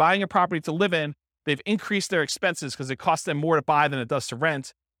by buying a property to live in. They've increased their expenses because it costs them more to buy than it does to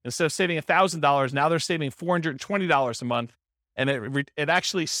rent. Instead of saving $1,000, now they're saving $420 a month. And it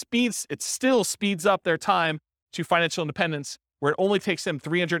actually still speeds up their time to financial independence, where it only takes them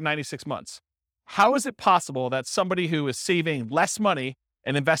 396 months. How is it possible that somebody who is saving less money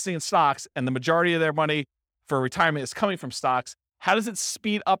and investing in stocks, and the majority of their money for retirement is coming from stocks, how does it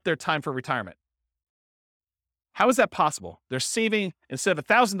speed up their time for retirement? How is that possible? They're saving, instead of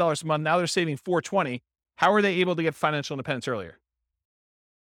 $1,000 a month, now they're saving $420. How are they able to get financial independence earlier?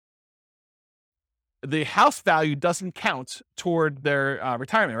 The house value doesn't count toward their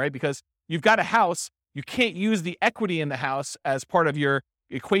retirement, right? Because you've got a house, you can't use the equity in the house as part of your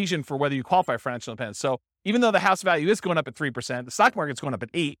equation for whether you qualify for financial independence. So even though the house value is going up at 3%, the stock market's going up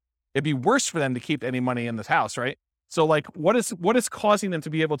at 8%, it'd be worse for them to keep any money in this house, right? So like, what is causing them to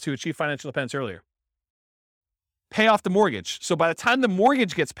be able to achieve financial independence earlier? Pay off the mortgage. So by the time the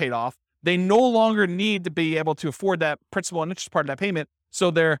mortgage gets paid off, they no longer need to be able to afford that principal and interest part of that payment. So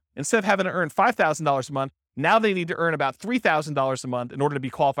they're, instead of having to earn $5,000 a month, now they need to earn about $3,000 a month in order to be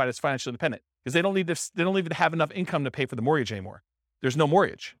qualified as financially independent, because they don't even have enough income to pay for the mortgage anymore. There's no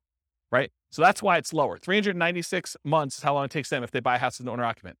mortgage, right? So that's why it's lower. 396 months is how long it takes them if they buy a house as an owner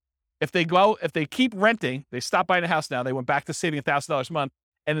occupant. If they keep renting, they stop buying a house now, they went back to saving $1,000 a month,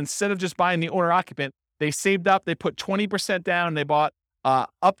 and instead of just buying the owner occupant, they saved up, they put 20% down, and they bought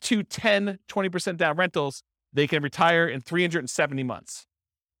up to 20% down rentals. They can retire in 370 months.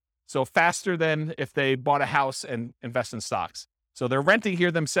 So faster than if they bought a house and invest in stocks. So they're renting here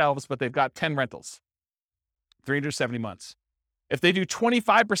themselves, but they've got 10 rentals, 370 months. If they do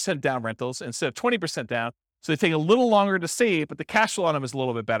 25% down rentals instead of 20% down, so they take a little longer to save, but the cash flow on them is a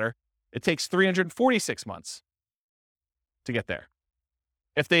little bit better, it takes 346 months to get there.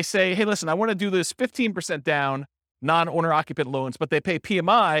 If they say, hey, listen, I want to do this 15% down non-owner occupant loans, but they pay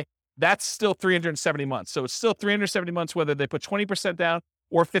PMI, that's still 370 months. So it's still 370 months whether they put 20% down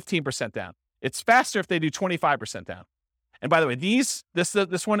or 15% down. It's faster if they do 25% down. And by the way, this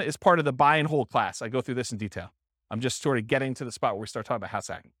one is part of the buy and hold class. I go through this in detail. I'm just sort of getting to the spot where we start talking about house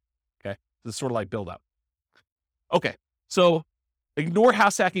hacking. Okay. This is sort of like build up. Okay. So ignore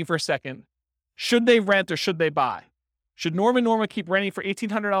house hacking for a second. Should they rent or should they buy? Should Norm and Norma keep renting for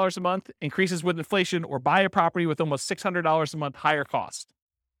 $1,800 a month, increases with inflation, or buy a property with almost $600 a month higher cost?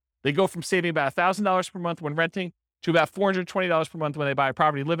 They go from saving about $1,000 per month when renting to about $420 per month when they buy a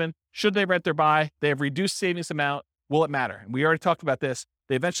property to live in. Should they rent or buy? They have reduced savings amount. Will it matter? And we already talked about this.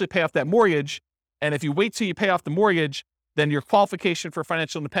 They eventually pay off that mortgage. And if you wait till you pay off the mortgage, then your qualification for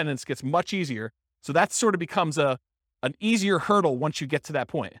financial independence gets much easier. So that sort of becomes an easier hurdle once you get to that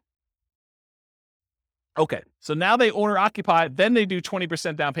point. Okay, so now they owner occupy, then they do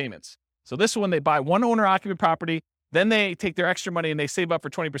 20% down payments. So this one, they buy one owner occupant property, then they take their extra money and they save up for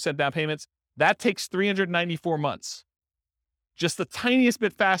 20% down payments. That takes 394 months. Just the tiniest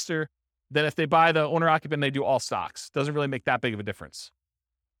bit faster than if they buy the owner occupant and they do all stocks. Doesn't really make that big of a difference.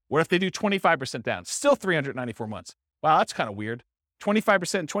 What if they do 25% down? Still 394 months. Wow, that's kind of weird.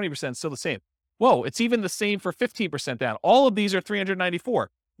 25% and 20% still the same. Whoa, it's even the same for 15% down. All of these are 394.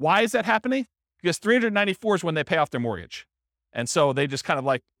 Why is that happening? Because 394 is when they pay off their mortgage. And so they just kind of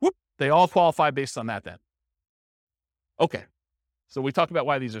like, whoop, they all qualify based on that then. Okay, so we talked about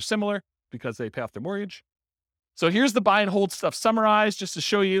why these are similar, because they pay off their mortgage. So here's the buy and hold stuff summarized just to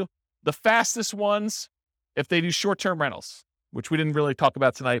show you the fastest ones if they do short-term rentals, which we didn't really talk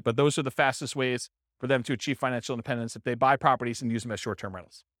about tonight, but those are the fastest ways for them to achieve financial independence if they buy properties and use them as short-term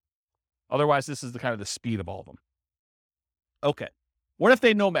rentals. Otherwise, this is the kind of the speed of all of them. Okay, what if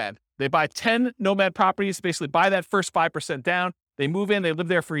they nomad? They buy 10 nomad properties, basically buy that first 5% down. They move in, they live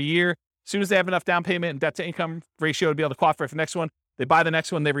there for a year. As soon as they have enough down payment and debt to income ratio to be able to qualify for the next one, they buy the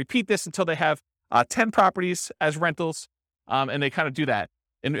next one. They repeat this until they have 10 properties as rentals. And they kind of do that.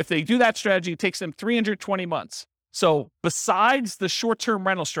 And if they do that strategy, it takes them 320 months. So besides the short-term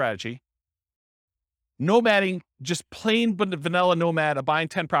rental strategy, nomading, just plain vanilla nomad of buying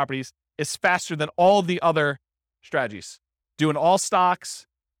 10 properties, is faster than all the other strategies. Doing all stocks,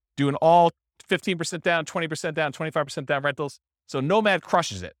 doing all 15% down, 20% down, 25% down rentals. So nomad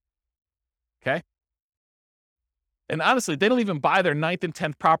crushes it. Okay? And honestly, they don't even buy their 9th and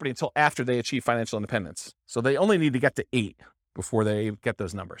 10th property until after they achieve financial independence. So they only need to get to 8 before they get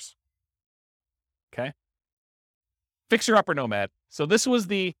those numbers. Okay? Fixer upper nomad. So this was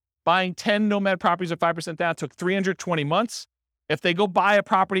the buying 10 nomad properties at 5% down, took 320 months. If they go buy a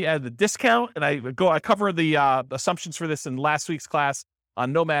property at a discount, and I cover the assumptions for this in last week's class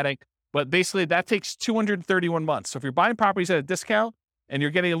on nomading, but basically that takes 231 months. So if you're buying properties at a discount and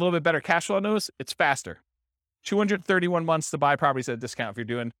you're getting a little bit better cash flow on those, it's faster. 231 months to buy properties at a discount if you're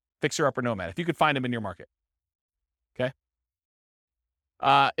doing fixer upper nomad, if you could find them in your market. Okay.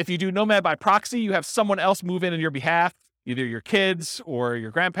 If you do nomad by proxy, you have someone else move in on your behalf, either your kids or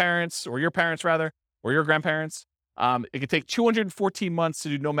your grandparents, or your parents rather, or your grandparents. It could take 214 months to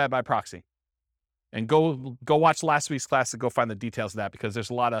do nomad by proxy. And go watch last week's class to go find the details of that, because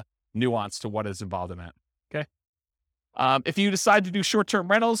there's a lot of nuance to what is involved in that. Okay. If you decide to do short-term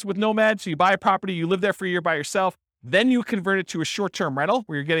rentals with nomad, so you buy a property, you live there for a year by yourself, then you convert it to a short-term rental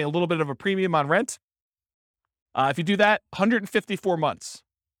where you're getting a little bit of a premium on rent. If you do that, 154 months.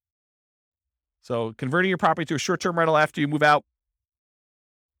 So converting your property to a short-term rental after you move out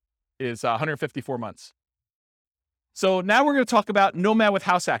is 154 months. So now we're going to talk about nomad with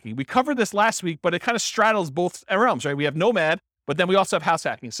house hacking. We covered this last week, but it kind of straddles both realms, right? We have nomad, but then we also have house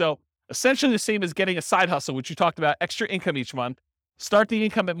hacking. So essentially the same as getting a side hustle, which you talked about, extra income each month. Start the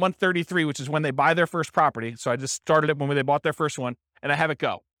income at month 33, which is when they buy their first property. So I just started it when they bought their first one, and I have it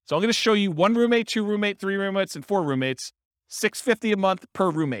go. So I'm going to show you 1 roommate, 2 roommate, 3 roommates, and 4 roommates, $650 a month per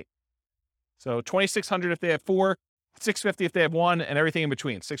roommate. So $2,600 if they have 4, $650 if they have 1, and everything in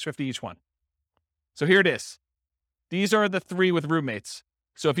between, $650 each one. So here it is. These are the 3 with roommates.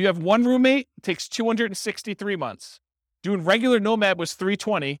 So if you have 1 roommate, it takes 263 months. Doing regular nomad was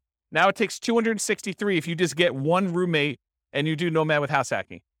 320. Now it takes 263 if you just get 1 roommate and you do nomad with house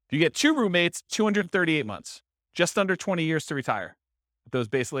hacking. If you get 2 roommates, 238 months, just under 20 years to retire with those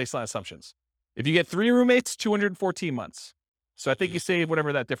baseline assumptions. If you get 3 roommates, 214 months. So I think you save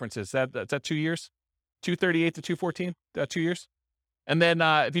whatever that difference is. That's 2 years? 238 to 214, 2 years. And then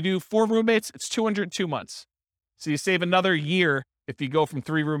if you do 4 roommates, it's 202 months. So you save another year if you go from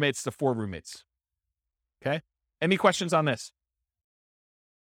 3 roommates to 4 roommates. Okay? Any questions on this?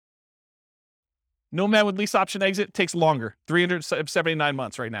 Nomad with lease option exit takes longer, 379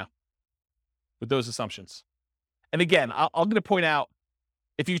 months right now with those assumptions. And again, I'm going to point out,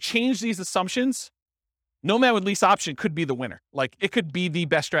 if you change these assumptions, nomad with lease option could be the winner. Like, it could be the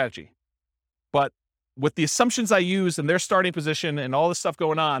best strategy. But with the assumptions I use and their starting position and all this stuff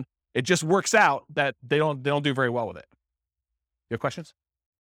going on, it just works out that they don't do very well with it. You have questions?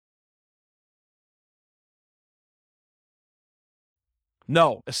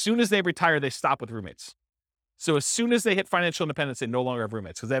 No. As soon as they retire, they stop with roommates. So as soon as they hit financial independence, they no longer have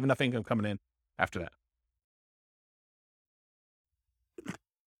roommates because they have enough income coming in after that.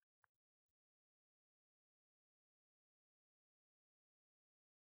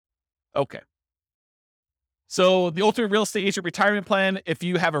 Okay. So the ultimate real estate agent retirement plan, if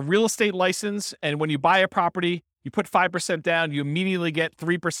you have a real estate license and when you buy a property, you put 5% down, you immediately get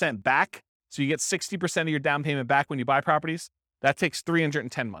 3% back. So you get 60% of your down payment back when you buy properties. That takes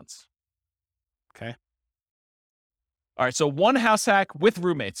 310 months. Okay. All right. So 1 house hack with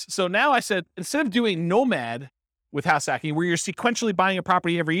roommates. So now I said, instead of doing nomad with house hacking, where you're sequentially buying a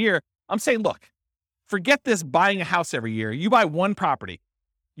property every year, I'm saying, look, forget this buying a house every year. You buy 1 property.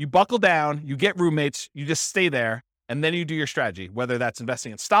 You buckle down, you get roommates, you just stay there, and then you do your strategy, whether that's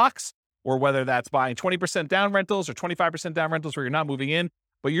investing in stocks or whether that's buying 20% down rentals or 25% down rentals where you're not moving in,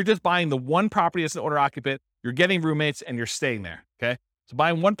 but you're just buying the 1 property as an owner occupant, you're getting roommates, and you're staying there, okay? So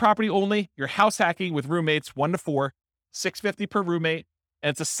buying 1 property only, you're house hacking with roommates, 1 to 4, $650 per roommate,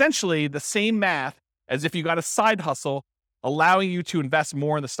 and it's essentially the same math as if you got a side hustle allowing you to invest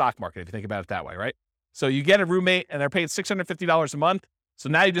more in the stock market, if you think about it that way, right? So you get a roommate, and they're paying $650 a month, so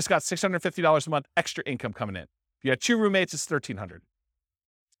now you just got $650 a month extra income coming in. If you have 2 roommates, it's $1,300.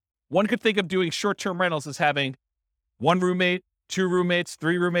 One could think of doing short-term rentals as having 1 roommate, 2 roommates,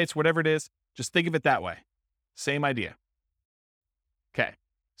 3 roommates, whatever it is. Just think of it that way. Same idea. Okay.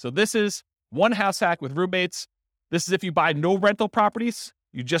 So this is 1 house hack with roommates. This is if you buy no rental properties,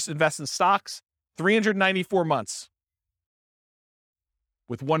 you just invest in stocks, 394 months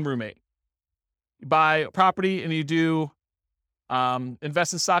with 1 roommate. You buy a property and you do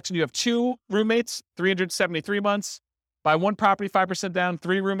Invest in stocks and you have 2 roommates, 373 months. Buy one property, 5% down,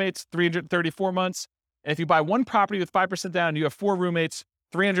 3 roommates, 334 months. And if you buy one property with 5% down, you have 4 roommates,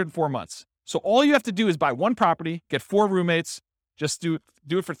 304 months. So all you have to do is buy one property, get 4 roommates, just do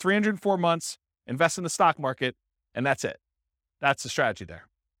it for 304 months, invest in the stock market, and that's it. That's the strategy there.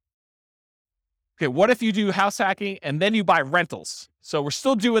 Okay, what if you do house hacking and then you buy rentals? So we're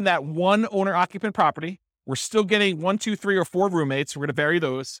still doing that one owner-occupant property. We're still getting 1, 2, 3, or 4 roommates. We're going to vary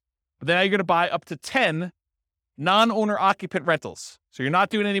those. But then you're going to buy up to 10 non-owner-occupant rentals. So you're not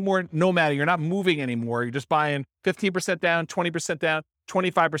doing any more nomading. You're not moving anymore. You're just buying 15% down, 20% down,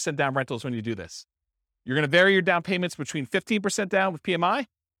 25% down rentals when you do this. You're going to vary your down payments between 15% down with PMI,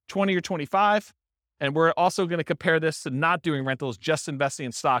 20 or 25. And we're also going to compare this to not doing rentals, just investing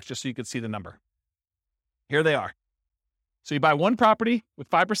in stocks, just so you can see the number. Here they are. So you buy one property with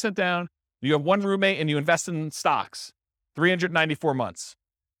 5% down, you have 1 roommate, and you invest in stocks, 394 months.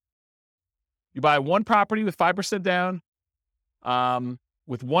 You buy one property with 5% down,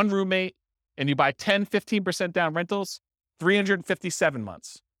 with 1 roommate, and you buy 10, 15% down rentals, 357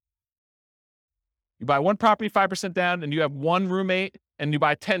 months. You buy one property, 5% down, and you have 1 roommate, and you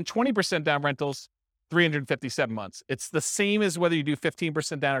buy 10, 20% down rentals, 357 months. It's the same as whether you do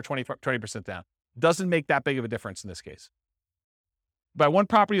 15% down or 20% down. Doesn't make that big of a difference in this case. Buy one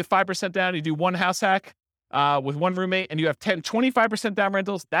property with 5% down, you do one house hack with 1 roommate, and you have 10, 25% down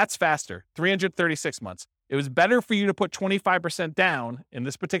rentals. That's faster, 336 months. It was better for you to put 25% down in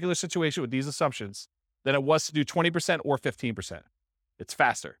this particular situation with these assumptions than it was to do 20% or 15%. It's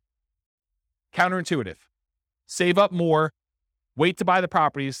faster. Counterintuitive. Save up more, wait to buy the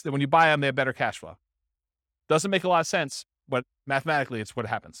properties, then when you buy them, they have better cash flow. Doesn't make a lot of sense, but mathematically, it's what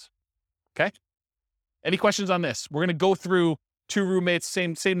happens. Okay? Any questions on this? We're going to go through 2 roommates,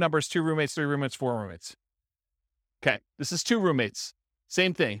 same numbers, 2 roommates, 3 roommates, 4 roommates. Okay, this is 2 roommates.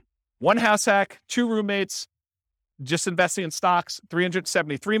 Same thing. 1 house hack, 2 roommates, just investing in stocks,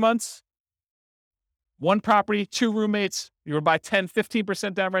 373 months. 1 property, 2 roommates, you would buy 10,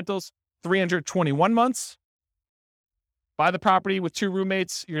 15% down rentals, 321 months. Buy the property with 2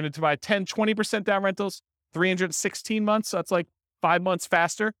 roommates, you're going to buy 10, 20% down rentals, 316 months. So that's like 5 months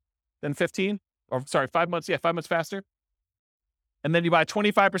faster than 15. Or sorry, 5 months. Yeah, 5 months faster. And then you buy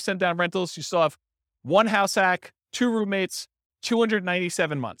 25% down rentals. You still have 1 house hack, 2 roommates,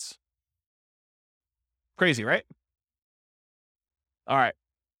 297 months. Crazy, right? All right.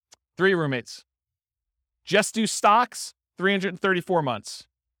 3 roommates. Just do stocks, 334 months.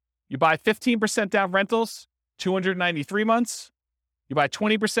 You buy 15% down rentals, 293 months. You buy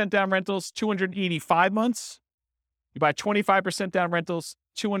 20% down rentals, 285 months. You buy 25% down rentals,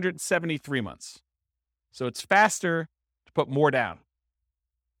 273 months. So it's faster to put more down.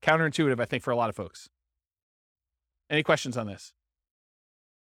 Counterintuitive, I think, for a lot of folks. Any questions on this?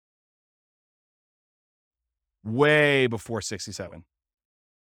 Way before 67.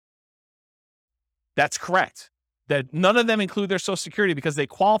 That's correct. That none of them include their Social Security because they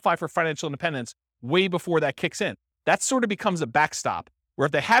qualify for financial independence way before that kicks in. That sort of becomes a backstop, where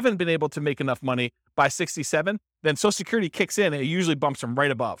if they haven't been able to make enough money by 67, then Social Security kicks in and it usually bumps them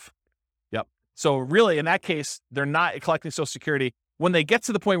right above. Yep. So really, in that case, they're not collecting Social Security. When they get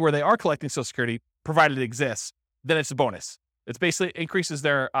to the point where they are collecting Social Security, provided it exists, then it's a bonus. It's basically increases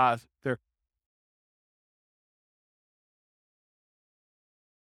their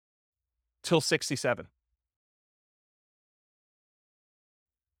till 67.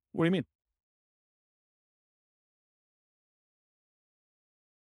 What do you mean?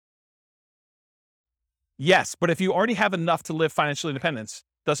 Yes, but if you already have enough to live financial independence,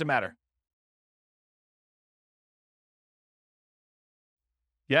 doesn't matter.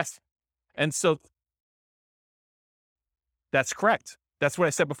 Yes. And so that's correct. That's what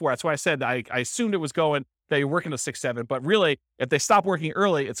I said before. That's why I said I assumed it was going that you're working to 6-7, but really, if they stop working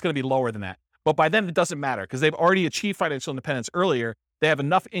early, it's going to be lower than that. But by then, it doesn't matter because they've already achieved financial independence earlier. They have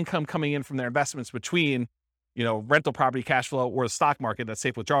enough income coming in from their investments between, rental property cash flow or the stock market, that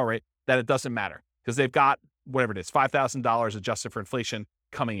safe withdrawal rate, that it doesn't matter because they've got whatever it is, $5,000 adjusted for inflation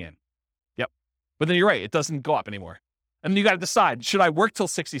coming in. Yep. But then you're right. It doesn't go up anymore. And then you got to decide, should I work till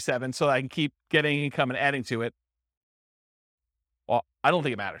 67 so that I can keep getting income and adding to it? Well, I don't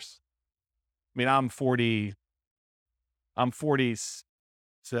think it matters. I mean, I'm 47. I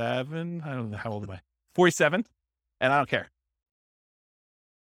don't know, how old am I? 47, and I don't care.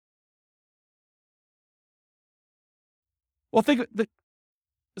 Well,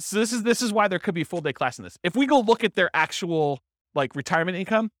 so this is why there could be a full day class in this. If we go look at their actual retirement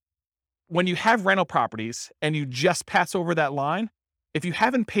income, when you have rental properties and you just pass over that line, if you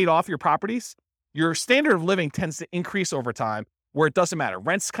haven't paid off your properties, your standard of living tends to increase over time where it doesn't matter.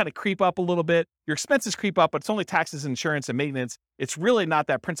 Rents kind of creep up a little bit. Your expenses creep up, but it's only taxes, insurance, and maintenance. It's really not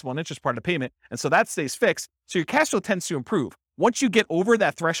that principal and interest part of the payment. And so that stays fixed. So your cash flow tends to improve. Once you get over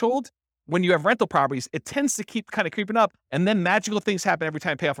that threshold, when you have rental properties, it tends to keep kind of creeping up. And then magical things happen every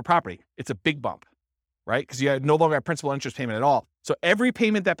time you pay off a property. It's a big bump, right? Because you no longer have principal and interest payment at all. So every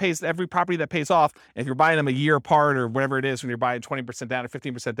payment that pays, every property that pays off, if you're buying them a year apart or whatever it is, when you're buying 20% down or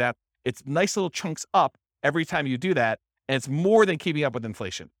 15% down, it's nice little chunks up every time you do that. And it's more than keeping up with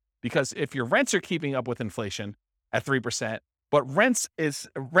inflation, because if your rents are keeping up with inflation at 3%, but rent is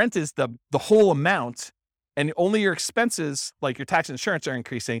the whole amount, and only your expenses, like your tax and insurance, are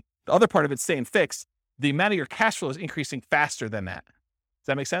increasing, the other part of it's staying fixed, the amount of your cash flow is increasing faster than that. Does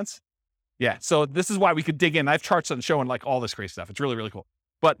that make sense? Yeah. So this is why we could dig in. I have charts on showing like all this great stuff. It's really, really cool.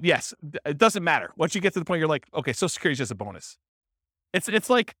 But yes, it doesn't matter. Once you get to the point, you're like, okay, Social Security is just a bonus. It's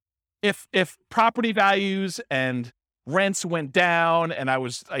like if property values and rents went down and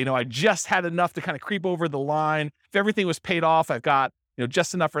I just had enough to kind of creep over the line. If everything was paid off, I've got,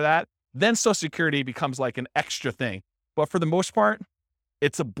 just enough for that. Then Social Security becomes like an extra thing. But for the most part,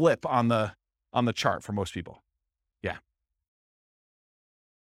 it's a blip on the chart for most people. Yeah.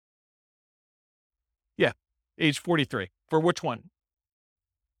 Yeah. Age 43. For which one?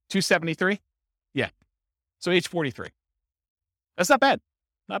 273? Yeah. So age 43. That's not bad.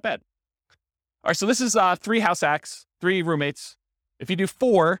 Not bad. All right, so this is 3 house hacks, 3 roommates. If you do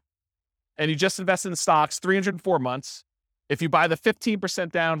 4 and you just invest in stocks, 304 months. If you buy the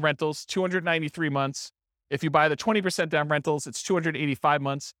 15% down rentals, 293 months. If you buy the 20% down rentals, it's 285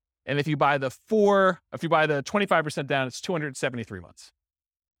 months. And if you buy the 25% down, it's 273 months.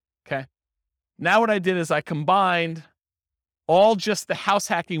 Okay. Now what I did is I combined all just the house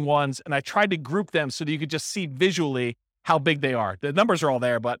hacking ones, and I tried to group them so that you could just see visually how big they are. The numbers are all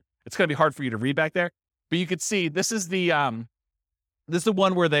there, but it's going to be hard for you to read back there. But you could see this is the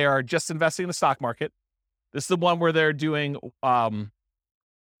one where they are just investing in the stock market. This is the one where they're doing one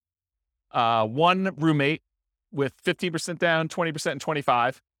roommate with 15% down, 20% and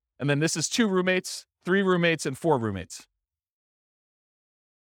 25. And then this is 2 roommates, 3 roommates, and 4 roommates.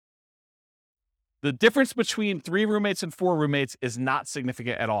 The difference between 3 roommates and 4 roommates is not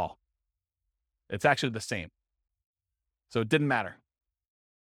significant at all. It's actually the same. So it didn't matter.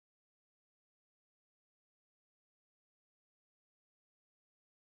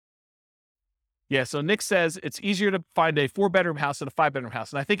 Yeah, so Nick says it's easier to find a 4-bedroom house than a 5-bedroom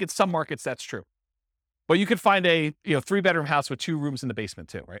house. And I think in some markets that's true. But you could find a 3-bedroom house with 2 rooms in the basement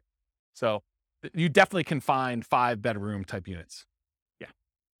too, right? So you definitely can find 5-bedroom type units. Yeah.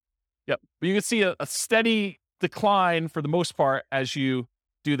 Yep. But you can see a steady decline for the most part as you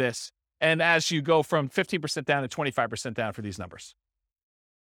do this. And as you go from 15% down to 25% down for these numbers.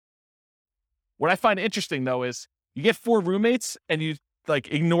 What I find interesting though is you get 4 roommates and you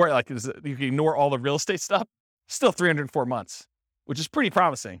ignore you can ignore all the real estate stuff, still 304 months, which is pretty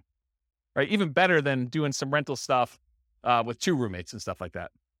promising, right? Even better than doing some rental stuff with 2 roommates and stuff like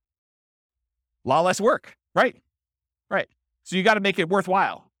that. A lot less work, right? Right. So you got to make it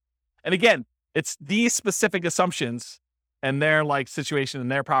worthwhile. And again, it's these specific assumptions and their situation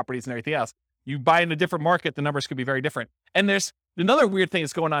and their properties and everything else. You buy in a different market, the numbers could be very different. And there's another weird thing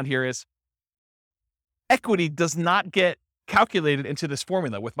that's going on here is equity does not get calculated into this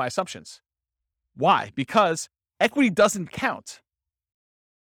formula with my assumptions. Why? Because equity doesn't count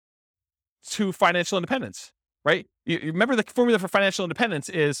to financial independence, right? You remember the formula for financial independence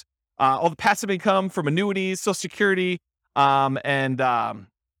is all the passive income from annuities, Social Security, and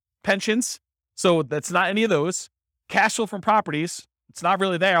pensions. So that's not any of those. Cash flow from properties, it's not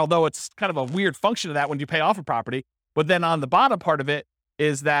really there, although it's kind of a weird function of that when you pay off a property. But then on the bottom part of it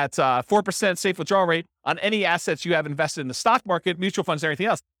is that 4% safe withdrawal rate on any assets you have invested in the stock market, mutual funds, and everything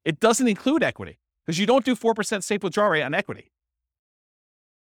else. It doesn't include equity because you don't do 4% safe withdrawal rate on equity.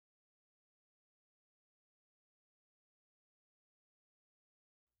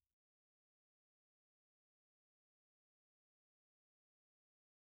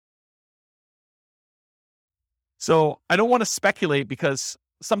 So I don't want to speculate because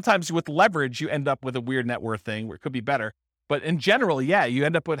sometimes with leverage, you end up with a weird net worth thing where it could be better. But in general, yeah, you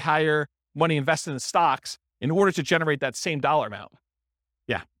end up with higher money invested in stocks in order to generate that same dollar amount.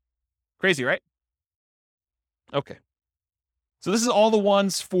 Yeah. Crazy, right? Okay. So this is all the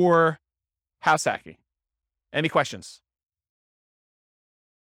ones for house hacking. Any questions?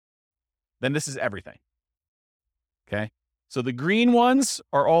 Then this is everything. Okay. So the green ones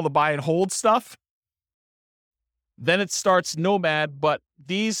are all the buy and hold stuff. Then it starts Nomad, but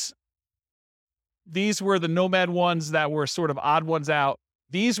these were the Nomad ones that were sort of odd ones out.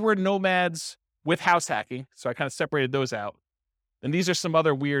 These were Nomads with house hacking. So I kind of separated those out. Then these are some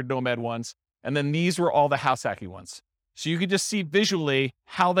other weird Nomad ones. And then these were all the house hacking ones. So you could just see visually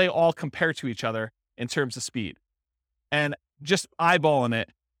how they all compare to each other in terms of speed. And just eyeballing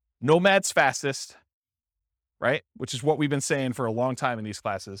it, Nomad's fastest, right? Which is what we've been saying for a long time in these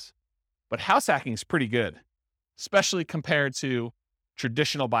classes. But house hacking is pretty good, especially compared to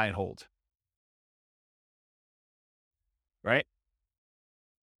traditional buy and hold, right?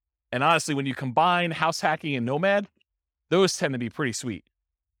 And honestly, when you combine house hacking and Nomad, those tend to be pretty sweet.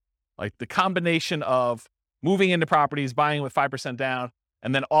 Like the combination of moving into properties, buying with 5% down,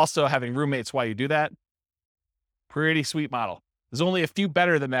 and then also having roommates while you do that, pretty sweet model. There's only a few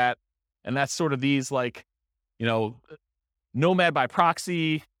better than that, and that's sort of these like, Nomad by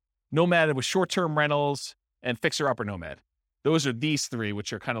proxy, Nomad with short-term rentals, and fixer-upper Nomad. Those are these three,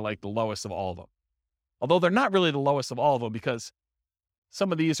 which are kind of like the lowest of all of them. Although they're not really the lowest of all of them because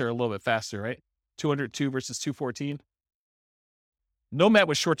some of these are a little bit faster, right? 202 versus 214. Nomad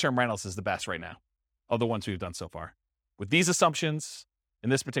with short-term rentals is the best right now of the ones we've done so far. With these assumptions in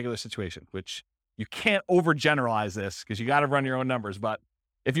this particular situation, which you can't overgeneralize this because you got to run your own numbers. But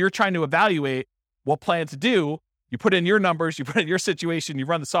if you're trying to evaluate what plan to do, you put in your numbers, you put in your situation, you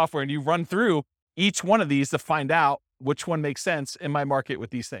run the software, and you run through each one of these to find out which one makes sense in my market with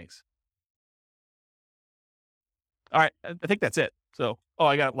these things. All right, I think that's it. So,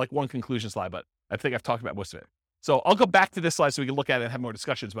 I got like one conclusion slide, but I think I've talked about most of it. So I'll go back to this slide so we can look at it and have more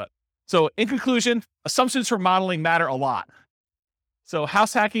discussions. But so in conclusion, assumptions for modeling matter a lot. So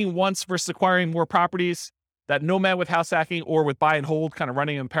house hacking once versus acquiring more properties, that Nomad with house hacking or with buy and hold kind of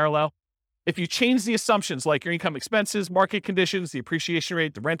running in parallel. If you change the assumptions like your income expenses, market conditions, the appreciation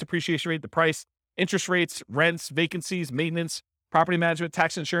rate, the rent appreciation rate, the price, interest rates, rents, vacancies, maintenance, property management,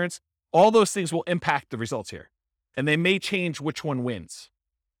 tax insurance, all those things will impact the results here. And they may change which one wins,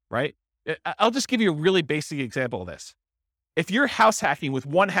 right? I'll just give you a really basic example of this. If you're house hacking with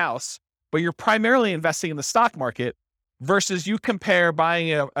one house, but you're primarily investing in the stock market versus you compare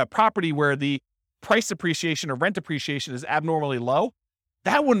buying a property where the price appreciation or rent appreciation is abnormally low,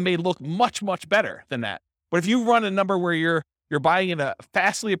 that one may look much, much better than that. But if you run a number where you're buying in a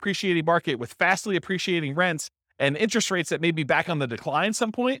fastly appreciating market with fastly appreciating rents and interest rates that may be back on the decline at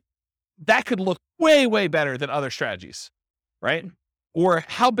some point, that could look way, way better than other strategies, right? Or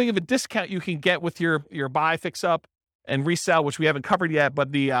how big of a discount you can get with your buy, fix up, and resell, which we haven't covered yet,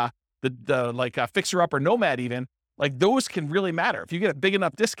 but the fixer up or Nomad even, like those can really matter. If you get a big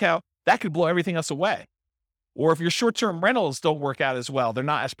enough discount, that could blow everything else away. Or if your short-term rentals don't work out as well, they're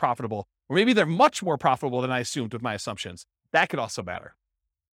not as profitable, or maybe they're much more profitable than I assumed with my assumptions. That could also matter.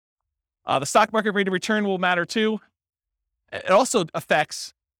 The stock market rate of return will matter too. It also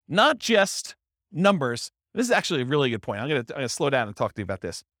affects not just numbers. This is actually a really good point. I'm going to slow down and talk to you about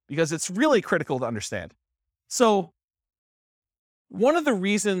this because it's really critical to understand. So one of the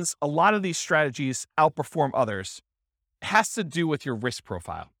reasons a lot of these strategies outperform others has to do with your risk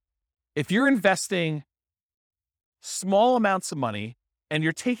profile. If you're investing small amounts of money and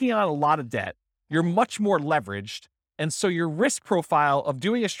you're taking on a lot of debt, you're much more leveraged. And so your risk profile of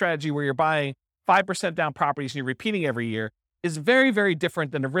doing a strategy where you're buying 5% down properties and you're repeating every year is very, very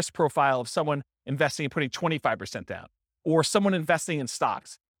different than the risk profile of someone investing and putting 25% down or someone investing in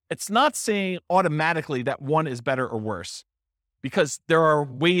stocks. It's not saying automatically that one is better or worse because there are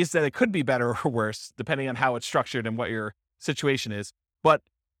ways that it could be better or worse depending on how it's structured and what your situation is, but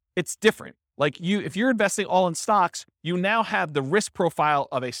it's different. Like if you're investing all in stocks, you now have the risk profile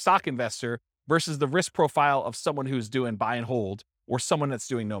of a stock investor versus the risk profile of someone who's doing buy and hold or someone that's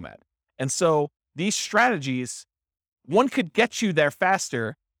doing Nomad. And so these strategies, one could get you there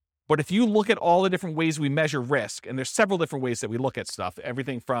faster, but if you look at all the different ways we measure risk, and there's several different ways that we look at stuff,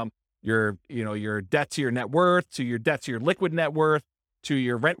 everything from your debt to your net worth, to your debt to your liquid net worth, to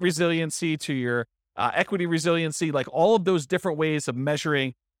your rent resiliency, to your equity resiliency, like all of those different ways of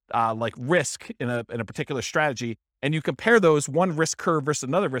measuring like risk in a particular strategy, and you compare those one risk curve versus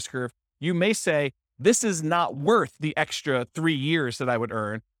another risk curve, you may say, this is not worth the extra 3 years that I would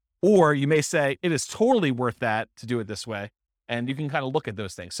earn. Or you may say, it is totally worth that to do it this way. And you can kind of look at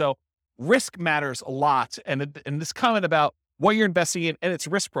those things. So risk matters a lot. And this comment about what you're investing in and its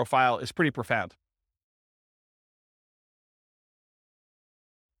risk profile is pretty profound.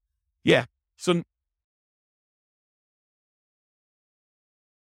 Yeah. So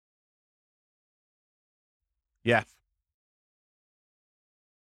yeah.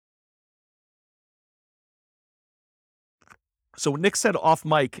 So what Nick said off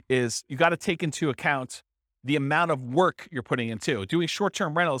mic is you got to take into account the amount of work you're putting into. Doing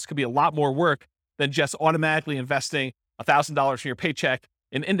short-term rentals could be a lot more work than just automatically investing $1,000 from your paycheck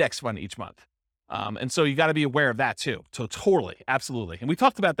in index fund each month. And so you got to be aware of that too. So totally, absolutely. And we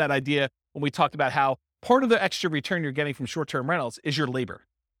talked about that idea when we talked about how part of the extra return you're getting from short-term rentals is your labor.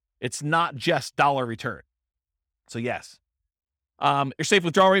 It's not just dollar return. So yes. Your safe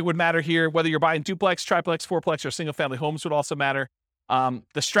withdrawal rate would matter here. Whether you're buying duplex, triplex, fourplex, or single family homes would also matter. The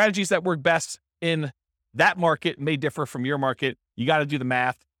strategies that work best in that market may differ from your market. You got to do the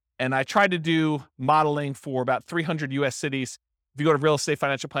math. And I tried to do modeling for about 300 US cities. If you go to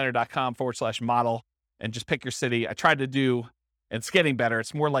realestatefinancialplanner.com/model and just pick your city, I tried to do, and it's getting better.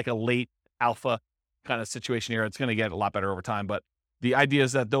 It's more like a late alpha kind of situation here. It's going to get a lot better over time. But the idea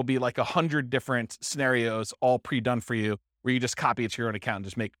is that there'll be like 100 different scenarios all pre-done for you where you just copy it to your own account and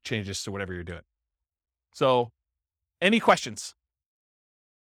just make changes to whatever you're doing. So any questions?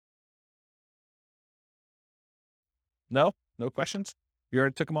 No questions? You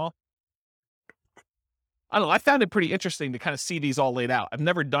already took them all? I don't know. I found it pretty interesting to kind of see these all laid out. I've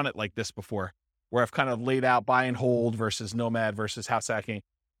never done it like this before, where I've kind of laid out buy and hold versus nomad versus house hacking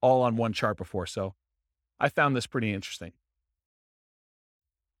all on one chart before. So I found this pretty interesting.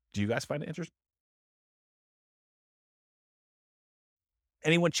 Do you guys find it interesting?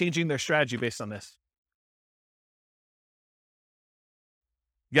 Anyone changing their strategy based on this?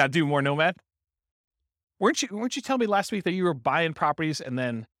 You got to do more nomad? Weren't you telling me last week that you were buying properties and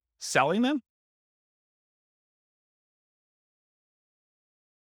then selling them?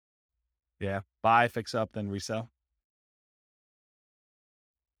 Yeah. Buy, fix up, then resell.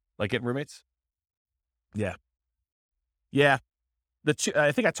 Like getting roommates? Yeah. Yeah.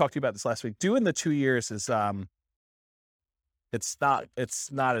 I think I talked to you about this last week. Doing the 2 years is, it's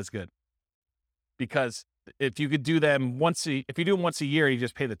not as good, because if you could do them if you do them once a year, you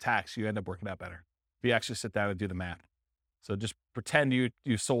just pay the tax, you end up working out better. If you actually sit down and do the math. So just pretend you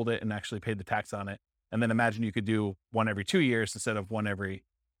sold it and actually paid the tax on it. And then imagine you could do one every 2 years instead of one every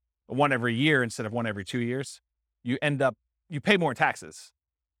year instead of one every 2 years. You pay more taxes,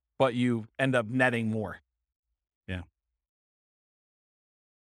 but you end up netting more. Yeah.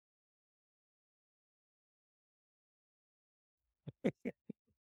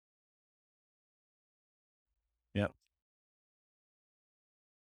 Yeah.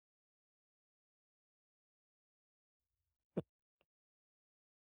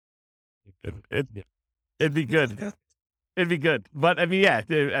 It'd be good. It'd be good. But I mean, yeah,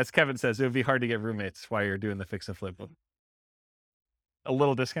 as Kevin says, it would be hard to get roommates while you're doing the fix and flip. A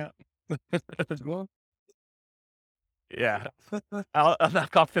little discount. Yeah. I'll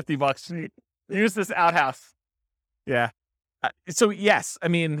knock off $50. Use this outhouse. Yeah. So yes, I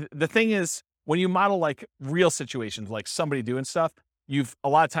mean, the thing is, when you model like real situations, like somebody doing stuff, a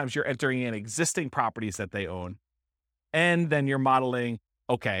lot of times you're entering in existing properties that they own. And then you're modeling,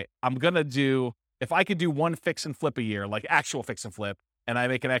 okay, if I could do one fix and flip a year, like actual fix and flip, and I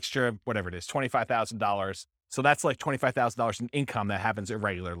make an extra, whatever it is, $25,000. So that's like $25,000 in income that happens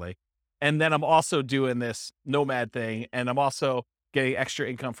irregularly. And then I'm also doing this nomad thing, and I'm also getting extra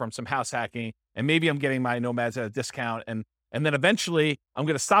income from some house hacking, and maybe I'm getting my nomads at a discount. And then eventually I'm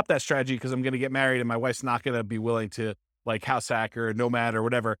going to stop that strategy because I'm going to get married and my wife's not going to be willing to like house hack or nomad or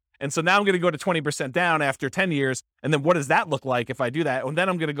whatever. And so now I'm going to go to 20% down after 10 years. And then what does that look like if I do that? And then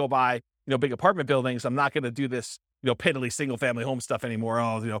I'm going to go buy, big apartment buildings. I'm not going to do this, piddly single family home stuff anymore.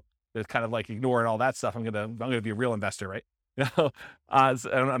 It's kind of like ignoring all that stuff. I'm going to be a real investor, right?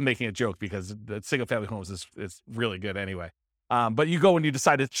 I'm making a joke because the single family homes is really good anyway. But you go and you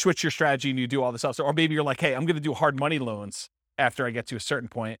decide to switch your strategy and you do all this stuff. Or maybe you're like, hey, I'm going to do hard money loans after I get to a certain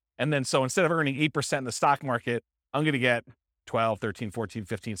point. And then so instead of earning 8% in the stock market, I'm going to get 12, 13, 14,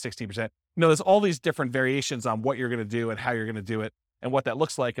 15, 16%. There's all these different variations on what you're going to do and how you're going to do it and what that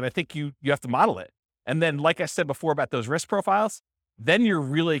looks like. And I think you have to model it. And then, like I said before about those risk profiles, then you're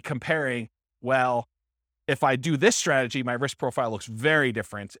really comparing, well, if I do this strategy, my risk profile looks very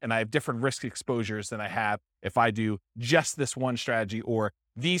different and I have different risk exposures than I have if I do just this one strategy or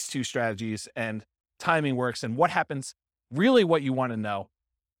these two strategies, and timing works. And what happens, really what you want to know,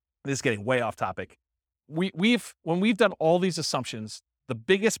 this is getting way off topic. When we've done all these assumptions, the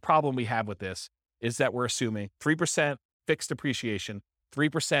biggest problem we have with this is that we're assuming 3% fixed appreciation,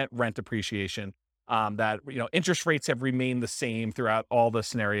 3% rent appreciation, that, interest rates have remained the same throughout all the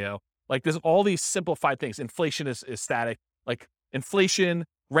scenario. Like there's all these simplified things. Inflation is static, like inflation,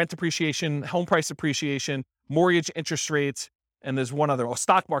 rent appreciation, home price appreciation, mortgage interest rates, and there's one other,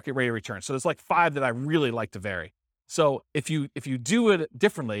 stock market rate of return. So there's like 5 that I really like to vary. So if you do it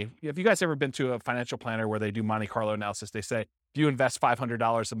differently, have you guys ever been to a financial planner where they do Monte Carlo analysis? They say, if you invest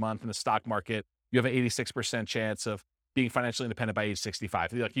 $500 a month in the stock market, you have an 86% chance of being financially independent by age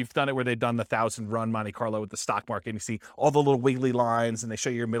 65. Like you've done it where they've done the 1,000 run Monte Carlo with the stock market, and you see all the little wiggly lines and they show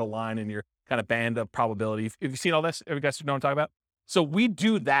you your middle line and your kind of band of probability. Have you seen all this? Have you guys know what I'm talking about? So we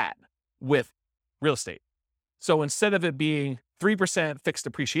do that with real estate. So instead of it being 3% fixed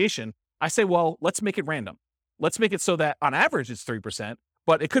appreciation, I say, well, let's make it random. Let's make it so that on average it's 3%,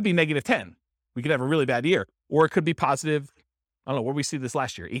 but it could be negative 10. We could have a really bad year, or it could be positive. I don't know, where we see this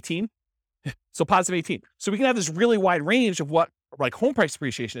last year, 18? So positive 18. So we can have this really wide range of what like home price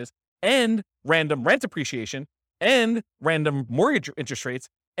appreciation is, and random rent appreciation, and random mortgage interest rates,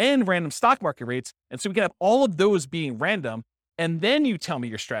 and random stock market rates. And so we can have all of those being random. And then you tell me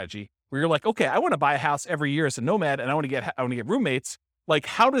your strategy where you're like, okay, I want to buy a house every year as a nomad and I want to get roommates. Like,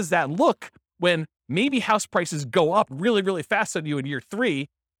 how does that look when maybe house prices go up really, really fast on you in year 3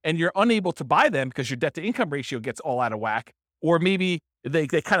 and you're unable to buy them because your debt to income ratio gets all out of whack? Or maybe they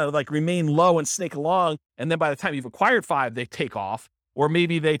kind of like remain low and snake along. And then by the time you've acquired 5, they take off. Or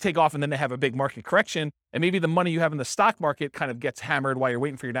maybe they take off and then they have a big market correction. And maybe the money you have in the stock market kind of gets hammered while you're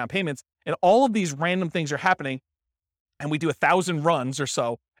waiting for your down payments. And all of these random things are happening. And we do 1,000 runs or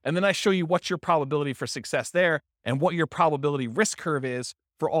so. And then I show you what's your probability for success there and what your probability risk curve is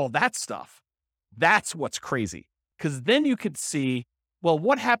for all that stuff. That's what's crazy. Because then you could see, well,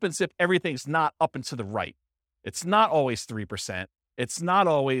 what happens if everything's not up and to the right? It's not always 3%. It's not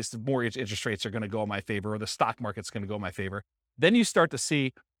always the mortgage interest rates are going to go in my favor or the stock market's going to go in my favor. Then you start to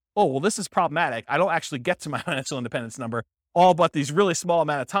see, oh, well, this is problematic. I don't actually get to my financial independence number all but these really small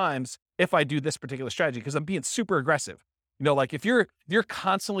amount of times if I do this particular strategy because I'm being super aggressive. You know, like if you're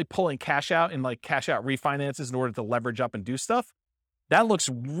constantly pulling cash out and like cash out refinances in order to leverage up and do stuff, that looks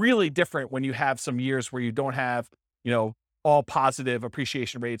really different when you have some years where you don't have, you know, all positive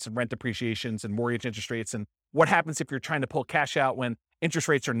appreciation rates and rent appreciations and mortgage interest rates. And what happens if you're trying to pull cash out when interest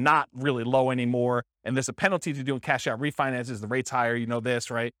rates are not really low anymore and there's a penalty to doing cash out refinances, the rate's higher, you know this,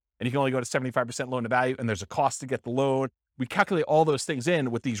 right? And you can only go to 75% loan to value and there's a cost to get the loan. We calculate all those things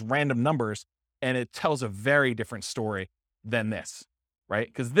in with these random numbers and it tells a very different story than this, right?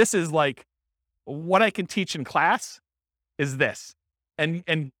 Because this is like what I can teach in class is this.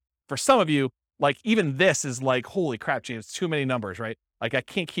 And for some of you, like even this is like, holy crap, James, too many numbers, right? Like I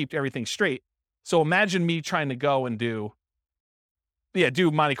can't keep everything straight. So imagine me trying to go and do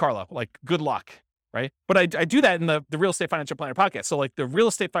Monte Carlo, like good luck, right? But I do that in the Real Estate Financial Planner podcast. So like the Real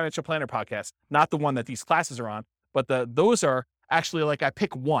Estate Financial Planner podcast, not the one that these classes are on, but those are actually like I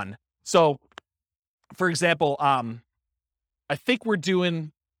pick one. So for example, I think we're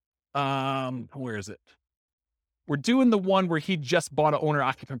doing, where is it? We're doing the one where he just bought an owner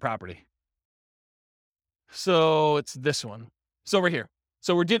occupant property. So it's this one. So we're here.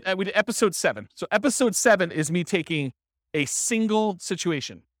 So we did episode 7. So episode 7 is me taking a single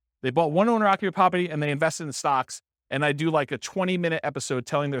situation. They bought one owner occupant property and they invested in stocks. And I do like a 20-minute episode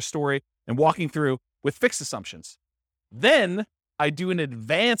telling their story and walking through with fixed assumptions. Then I do an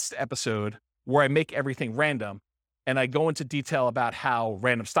advanced episode where I make everything random. And I go into detail about how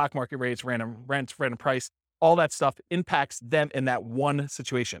random stock market rates, random rent, random price, all that stuff impacts them in that one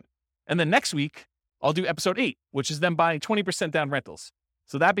situation. And then next week, I'll do episode 8, which is them buying 20% down rentals.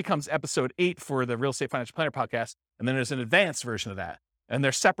 So that becomes episode 8 for the Real Estate Financial Planner podcast. And then there's an advanced version of that. And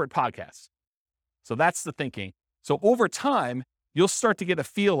they're separate podcasts. So that's the thinking. So over time, you'll start to get a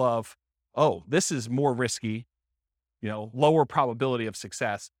feel of, oh, this is more risky, you know, lower probability of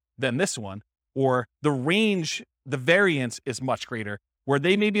success than this one. Or the range, the variance is much greater, where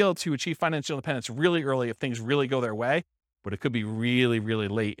they may be able to achieve financial independence really early if things really go their way, but it could be really, really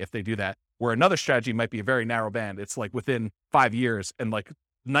late if they do that. Where another strategy might be a very narrow band. It's like within 5 years and like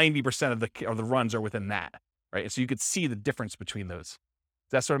 90% of the runs are within that, right? And so you could see the difference between those.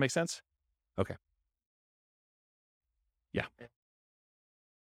 Does that sort of make sense? Okay. Yeah.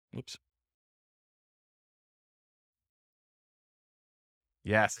 Oops.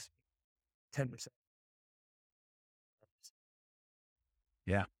 Yes. 10%.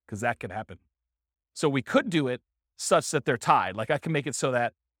 Yeah, because that could happen. So we could do it such that they're tied. Like I can make it so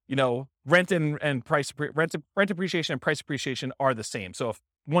that, you know, rent appreciation and price appreciation are the same. So if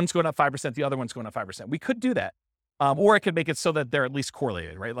one's going up 5%, the other one's going up 5%. We could do that. Or I could make it so that they're at least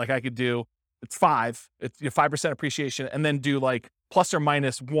correlated, right? Like I could do, it's 5% appreciation, and then do like plus or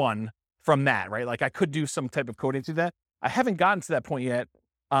minus 1 from that, right? Like I could do some type of coding to that. I haven't gotten to that point yet,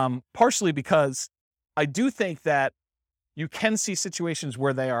 partially because I do think that you can see situations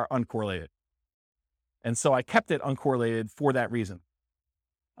where they are uncorrelated. And so I kept it uncorrelated for that reason.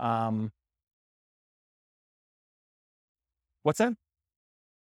 What's that?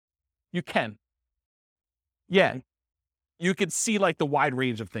 You can. Yeah. You could see like the wide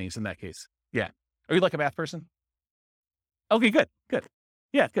range of things in that case. Yeah. Are you like a math person? Okay, good.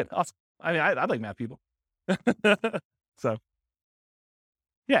 Yeah, good. Awesome. I mean, I like math people. So,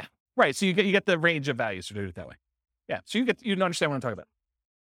 yeah. Right. So you get the range of values to do it that way. Yeah. So you understand what I'm talking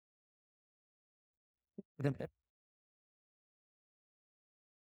about.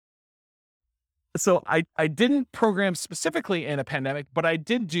 So I didn't program specifically in a pandemic, but I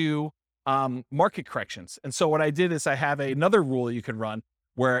did do market corrections. And so what I did is I have another rule that you can run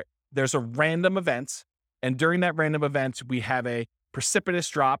where there's a random event. And during that random event, we have a precipitous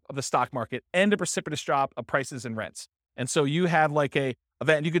drop of the stock market and a precipitous drop of prices and rents. And so you have like a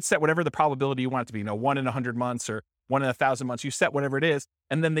event, you could set whatever the probability you want it to be, 1 in 100 months or 1 in 1,000 months, you set whatever it is.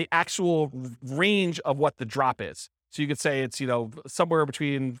 And then the actual range of what the drop is. So you could say it's, somewhere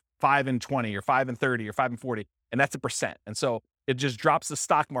between 5 and 20 or 5 and 30 or 5 and 40, and that's a percent. And so it just drops the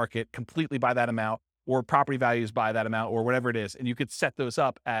stock market completely by that amount, or property values by that amount, or whatever it is. And you could set those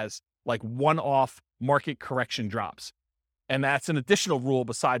up as like one-off market correction drops. And that's an additional rule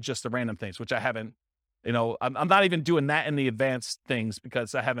besides just the random things, which I haven't, I'm not even doing that in the advanced things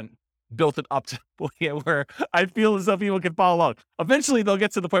because I haven't built it up to where I feel as though people can follow along. Eventually they'll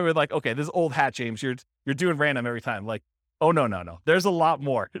get to the point where like, okay, this is old hat, James, you're doing random every time. Like, oh, no. There's a lot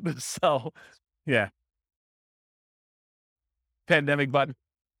more. So, yeah. Pandemic button.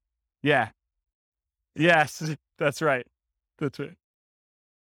 Yeah. Yes, that's right. That's right.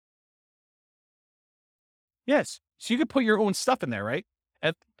 Yes. So you could put your own stuff in there, right?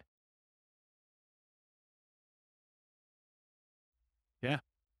 And, yeah.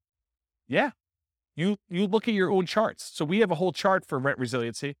 Yeah. You look at your own charts. So we have a whole chart for rent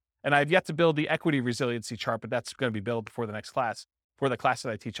resiliency, and I've yet to build the equity resiliency chart, but that's going to be built before the next class, for the class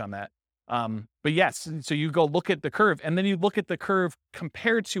that I teach on that. But yes, so you go look at the curve, and then you look at the curve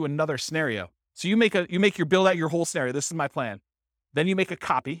compared to another scenario. So you build out your whole scenario. This is my plan. Then you make a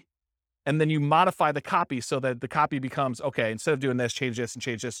copy, and then you modify the copy so that the copy becomes, okay, instead of doing this, change this and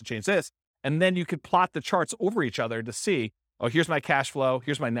change this and change this. And then you could plot the charts over each other to see, oh, here's my cash flow.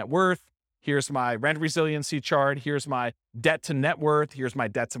 Here's my net worth. Here's my rent resiliency chart. Here's my debt to net worth. Here's my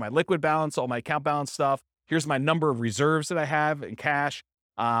debt to my liquid balance, all my account balance stuff. Here's my number of reserves that I have in cash.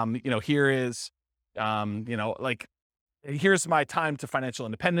 Here is, here's my time to financial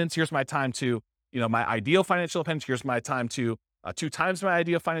independence. Here's my time to, my ideal financial independence. Here's my time to 2 times my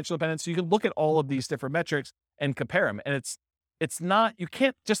ideal financial independence. So you can look at all of these different metrics and compare them. And it's not, you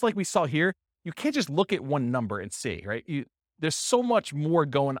can't, just like we saw here, you can't just look at one number and see, right? There's so much more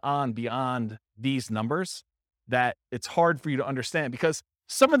going on beyond these numbers that it's hard for you to understand, because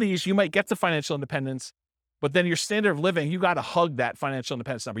some of these you might get to financial independence, but then your standard of living, you got to hug that financial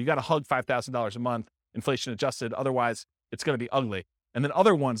independence number. You got to hug $5,000 a month, inflation adjusted. Otherwise, it's going to be ugly. And then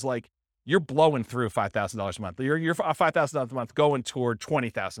other ones, like you're blowing through $5,000 a month. You're $5,000 a month going toward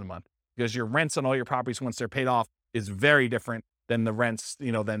 $20,000 a month, because your rents on all your properties once they're paid off is very different than the rents,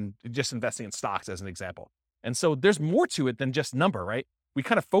 than just investing in stocks as an example. And so there's more to it than just number, right? We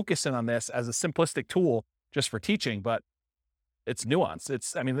kind of focus in on this as a simplistic tool just for teaching, but it's nuance.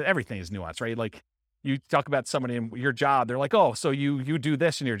 Everything is nuance, right? Like you talk about somebody in your job, they're like, oh, so you do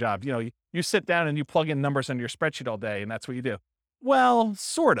this in your job. You sit down and you plug in numbers into your spreadsheet all day and that's what you do. Well,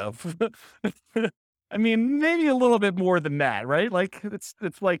 sort of. Maybe a little bit more than that, right? Like it's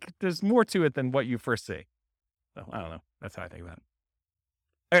like there's more to it than what you first see. So I don't know. That's how I think about it.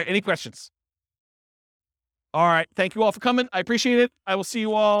 All right. Any questions? All right. Thank you all for coming. I appreciate it. I will see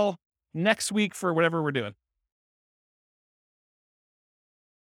you all next week for whatever we're doing.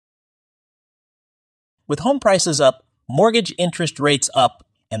 With home prices up, mortgage interest rates up,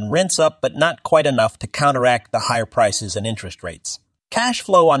 and rents up but not quite enough to counteract the higher prices and interest rates, cash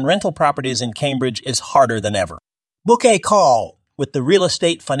flow on rental properties in Cambridge is harder than ever. Book a call with the Real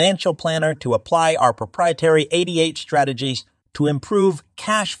Estate Financial Planner to apply our proprietary 88 strategies to improve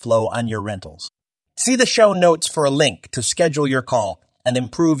cash flow on your rentals. See the show notes for a link to schedule your call and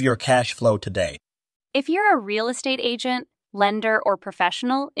improve your cash flow today. If you're a real estate agent, lender, or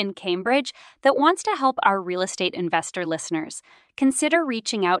professional in Cambridge that wants to help our real estate investor listeners, consider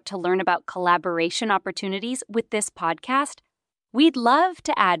reaching out to learn about collaboration opportunities with this podcast. We'd love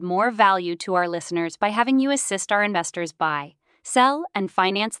to add more value to our listeners by having you assist our investors buy, sell, and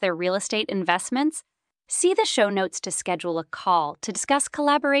finance their real estate investments. See the show notes to schedule a call to discuss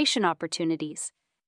collaboration opportunities.